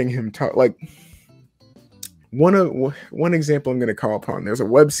like letting him talk, like one example I'm going to call upon. There's a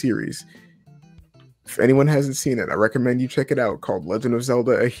web series. If anyone hasn't seen it, I recommend you check it out, called Legend of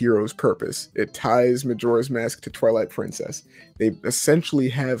Zelda: A Hero's Purpose. It ties Majora's Mask to Twilight Princess. They essentially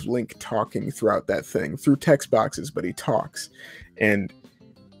have Link talking throughout that thing, through text boxes, but he talks. And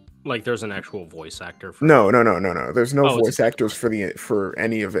like there's an actual voice actor for No. There's no voice actors for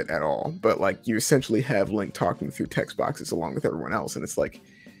any of it at all. But like you essentially have Link talking through text boxes along with everyone else. And it's like,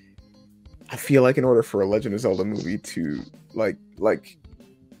 I feel like in order for a Legend of Zelda movie to like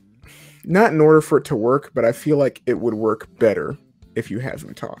not in order for it to work, but I feel like it would work better if you have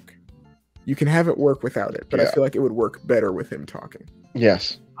him talk. You can have it work without it, but I feel like it would work better with him talking.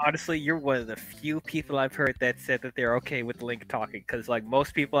 Yes. Honestly, you're one of the few people I've heard that said that they're okay with Link talking. Because like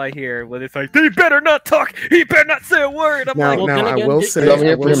most people I hear, when it's like, they better not talk, he better not say a word. I'm like, I will say,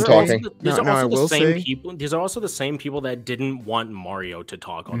 these are also the same people that didn't want Mario to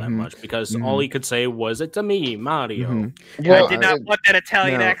talk all that much, because all he could say was, "It's a me, Mario." Well, I did not want that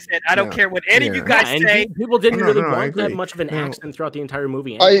Italian accent. I don't care what any of you guys say. People didn't really want that much of an accent throughout the entire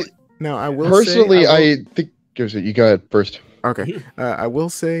movie. I will personally, say, I think you go ahead first. Okay, I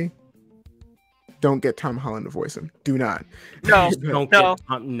will say, don't get Tom Holland to voice him. Do not. No,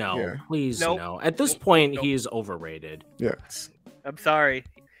 please, no. At this point, he's overrated. Yes. I'm sorry.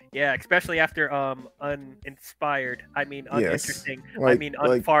 Yeah, especially after uninspired. I mean, uninteresting. I mean,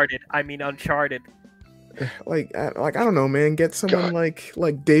 unfarted. I mean, Uncharted. Like I don't know, man. Get someone like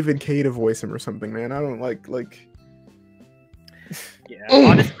David Kaye to voice him or something, man. I don't like. Yeah,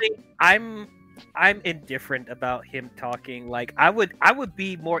 honestly, I'm indifferent about him talking. Like I would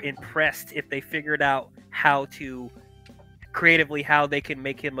be more impressed if they figured out how to creatively how they can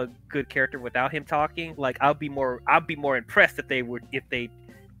make him a good character without him talking. Like I'll be more impressed if they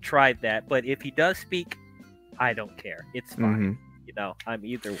tried that. But if he does speak, I don't care. It's fine. You know, I'm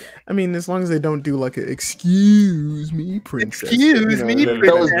either way. I mean, as long as they don't do like a "excuse me, princess." Excuse me,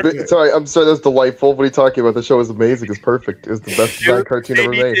 princess. Sorry, I'm sorry. That's delightful. What are you talking about? The show is amazing. It's perfect. It's the best designed cartoon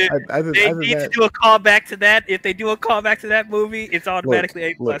ever made. They need to do a callback to that. If they do a callback to that movie, it's automatically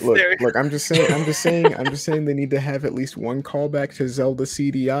A+. Look, I'm just saying they need to have at least one callback to Zelda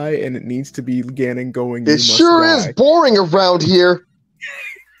CDI, and it needs to be Ganon going. It sure is boring around here.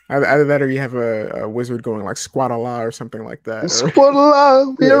 Either that, or you have a wizard going like "Squadala" or something like that.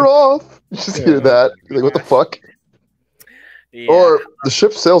 Squadala, we're off. You just hear that. You're like, what the fuck? Yeah. Or the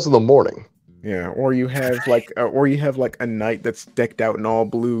ship sails in the morning. Yeah, or you have like a knight that's decked out in all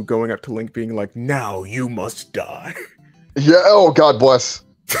blue going up to Link, being like, "Now you must die." Yeah. Oh, God bless.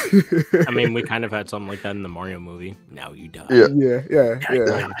 I mean, we kind of had something like that in the Mario movie. Now you die. Yeah.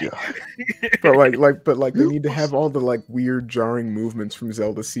 But they need to have all the like weird jarring movements from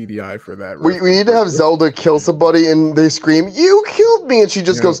Zelda CDI for that. We need to have Zelda kill somebody and they scream, "You killed me!" and she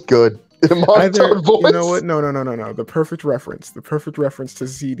just goes, "Good." In a monotone voice. You know what? No. The perfect reference to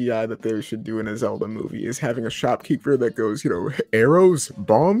CDI that they should do in a Zelda movie is having a shopkeeper that goes, "Arrows,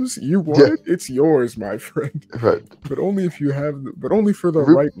 bombs, you want it? It's yours, my friend. Right. But only if you have, but only for the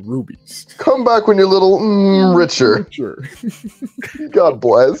right rubies. Come back when you're a little richer." God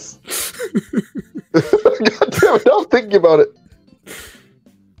bless. God damn it! Now I'm thinking about it.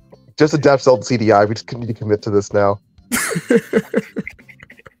 Just adapt Zelda CDI. We just need to commit to this now.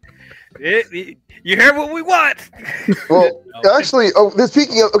 You hear what we want. Well, actually,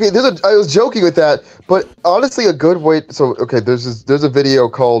 speaking of, I was joking with that, but honestly, a good way. So, there's a video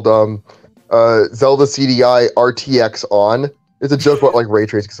called Zelda CDI RTX on. It's a joke about like ray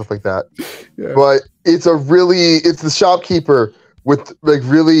tracing stuff like that. Yeah. But it's the shopkeeper with like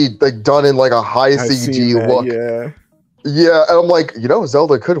really like done in like a high CG look. Yeah, and I'm like,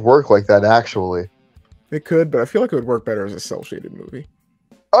 Zelda could work like that actually. It could, but I feel like it would work better as a cel shaded movie.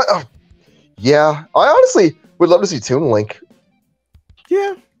 Yeah, I honestly would love to see Toon Link.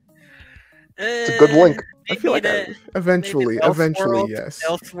 Yeah. It's a good Link. I feel like eventually, yes.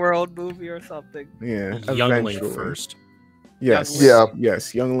 Elseworld movie or something. Yeah, Youngling first. Yes, yeah,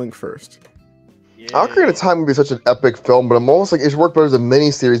 yes, Youngling first. Yeah. Ocarina of Time would be such an epic film, but I'm almost like it should work better as a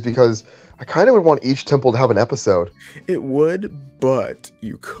miniseries because I kind of would want each temple to have an episode. It would, but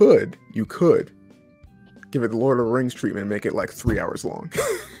you could give it the Lord of the Rings treatment and make it like 3 hours long.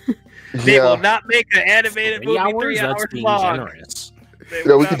 They will not make an animated movie 3 hours That's being long. generous.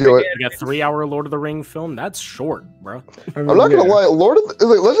 Yeah, we could do it. Like a 3-hour Lord of the Ring film? That's short, bro. I'm not gonna lie, Legend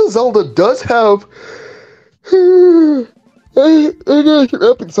of Zelda does have.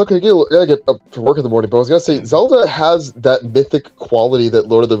 It's okay, I get up to work in the morning, but I was gonna say Zelda has that mythic quality that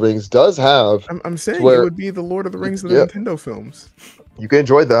Lord of the Rings does have. I'm saying it would be the Lord of the Rings of the Nintendo films. You can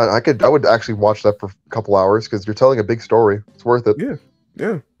enjoy that. I would actually watch that for a couple hours because you're telling a big story. It's worth it.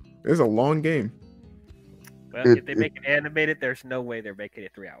 Yeah. It's a long game. Well, if they make it animated, there's no way they're making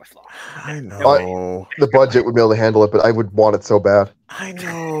it 3 hours long. I know. The budget would be able to handle it, but I would want it so bad. I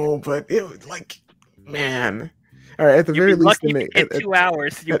know, but it would man. All right, at the very least, they make 2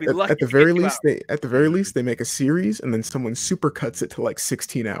 hours. You'd be lucky. At the very least, they make a series, and then someone super cuts it to like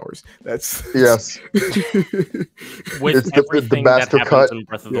 16 hours. That's yes. With everything that happens in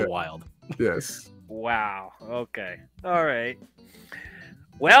Breath of the Wild. Yes. Wow. Okay. All right.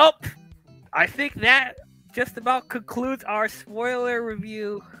 Well, I think that just about concludes our spoiler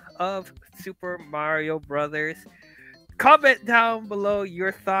review of Super Mario Brothers. Comment down below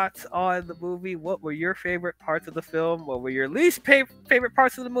your thoughts on the movie. What were your favorite parts of the film? What were your least favorite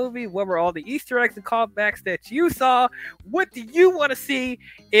parts of the movie? What were all the Easter eggs and callbacks that you saw? What do you want to see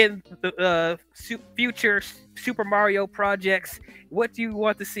in the future Super Mario projects? What do you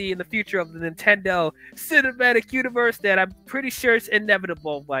want to see in the future of the Nintendo Cinematic Universe that I'm pretty sure is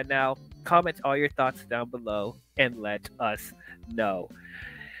inevitable by now? Comment all your thoughts down below and let us know.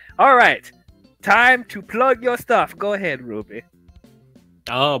 All right. Time to plug your stuff. Go ahead, Ruby.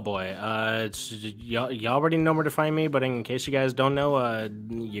 Oh boy, y'all already know where to find me, but in case you guys don't know,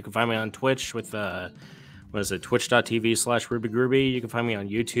 you can find me on Twitch with twitch.tv/RubyGrooby. You can find me on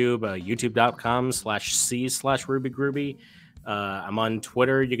YouTube, youtube.com/c/RubyGrooby. I'm on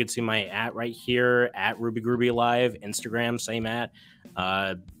Twitter. You can see my @ right here, @RubyGroobyLive. Instagram, same @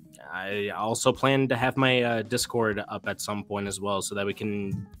 I also plan to have my Discord up at some point as well, so that we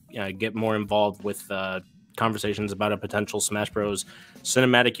can get more involved with conversations about a potential Smash Bros.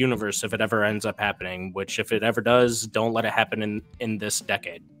 Cinematic universe if it ever ends up happening. Which, if it ever does, don't let it happen in this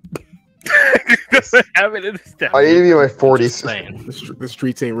decade. I need to be in my 40s. The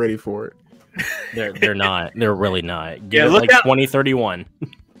streets ain't ready for it. They're not. They're really not. Get it like 2031.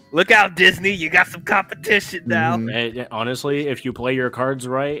 Look out, Disney! You got some competition now. Honestly, if you play your cards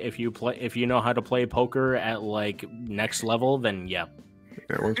right, if you know how to play poker at like next level, then yeah,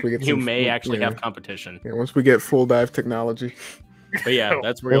 once we get you may actually have competition. Yeah, once we get full dive technology. But yeah,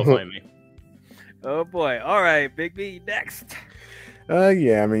 that's where you'll find me. Oh boy! All right, Big B, next.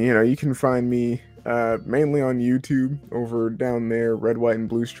 Yeah, I mean, you can find me mainly on YouTube over down there, Red, White, and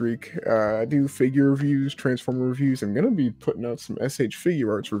Blue Streak. I do figure reviews, Transformer reviews. I'm gonna be putting out some SH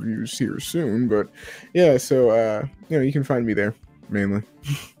Figure Arts reviews here soon, but yeah, so you can find me there mainly.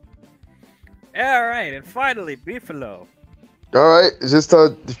 All right, and finally, Beefalo. All right, just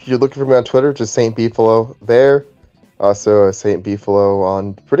if you're looking for me on Twitter, just Saint Beefalo there. Also, Saint Beefalo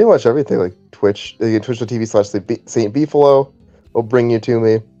on pretty much everything, like Twitch. Twitch.tv/Saint Beefalo will bring you to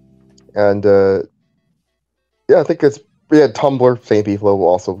me. And yeah, I think Tumblr, Saint Beefalo will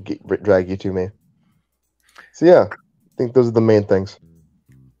also drag you to me. So yeah, I think those are the main things.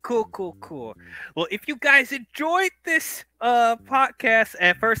 Cool. Well, if you guys enjoyed this podcast,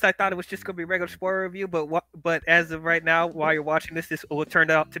 at first I thought it was just going to be a regular spoiler review, but as of right now, while you're watching this will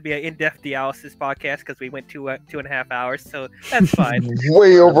turn out to be an in-depth D-Alysis podcast because we went 2.5 hours, so that's fine.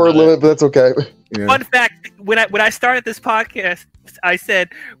 Way over a limit, but that's okay. Yeah. Fun fact: when I started this podcast, I said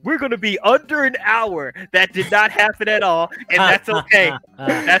we're going to be under an hour. That did not happen at all, and that's okay.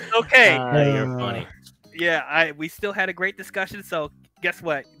 That's okay. You're funny. Yeah, we still had a great discussion. So guess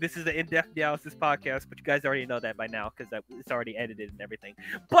what? This is the in-depth D-Alysis podcast, but you guys already know that by now because it's already edited and everything.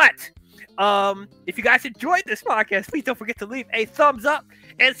 But if you guys enjoyed this podcast, please don't forget to leave a thumbs up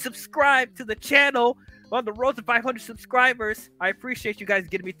and subscribe to the channel. On the road to 500 subscribers. I appreciate you guys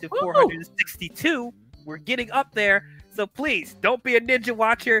getting me to 462. We're getting up there. So please, don't be a ninja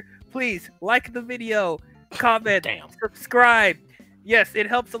watcher. Please, like the video, comment, subscribe. Yes, it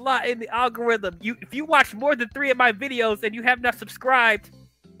helps a lot in the algorithm. If you watch more than 3 of my videos and you have not subscribed,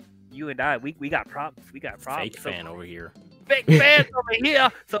 you and I, we got problems. We got problems. Fake fan over here. big fans over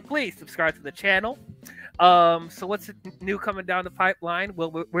here. So please subscribe to the channel. So what's new coming down the pipeline?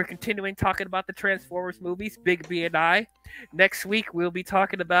 Well, we're continuing talking about the Transformers movies, Big B and I. Next week, we'll be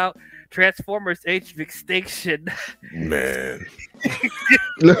talking about Transformers Age of Extinction. Man.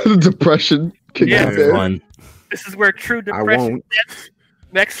 Depression. Yeah, Fun. this is where true depression ends.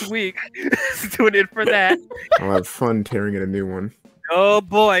 Next week. Tune in for that. I'll have fun tearing at a new one. Oh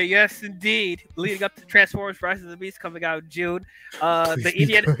boy, yes indeed. Leading up to Transformers Rise of the Beast coming out in June. The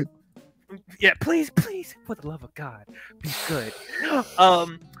Indiana. Yeah, please, for the love of God, be good.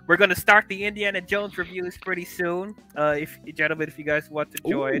 We're gonna start the Indiana Jones reviews pretty soon. If you guys want to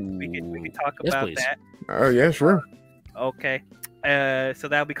join, we can talk about that. Oh yeah, sure. Okay. So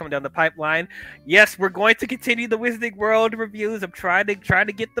that'll be coming down the pipeline. Yes, we're going to continue the Wizarding World reviews. I'm trying to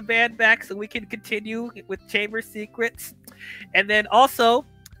get the band back so we can continue with Chamber Secrets. And then also,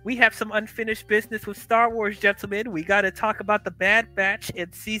 we have some unfinished business with Star Wars, gentlemen. We got to talk about the Bad Batch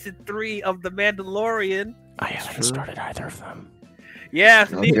in season 3 of The Mandalorian. I haven't started either of them. Yeah,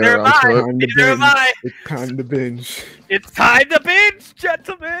 neither am I. Neither am I. It's time to binge. It's time to binge,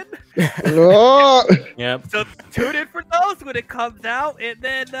 gentlemen. Yep. So tune in for those when it comes out. And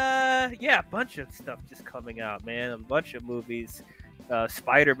then, yeah, a bunch of stuff just coming out, man. A bunch of movies.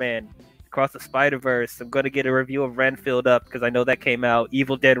 Spider-Man. Across the Spider-Verse. I'm going to get a review of Renfield up because I know that came out.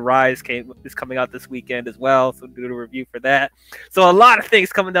 Evil Dead Rise is coming out this weekend as well, so do a review for that. So a lot of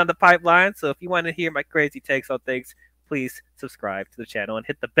things coming down the pipeline. So if you want to hear my crazy takes on things, please subscribe to the channel and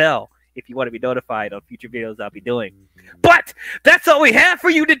hit the bell if you want to be notified on future videos I'll be doing. But that's all we have for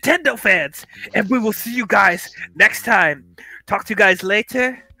you Nintendo fans, and we will see you guys next time. Talk to you guys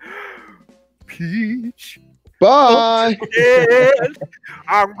later. Peach. Bye.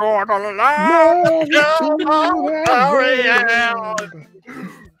 I'm gonna lie.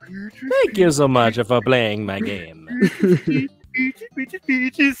 Thank you so much for playing my game.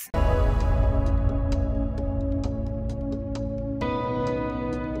 Peaches.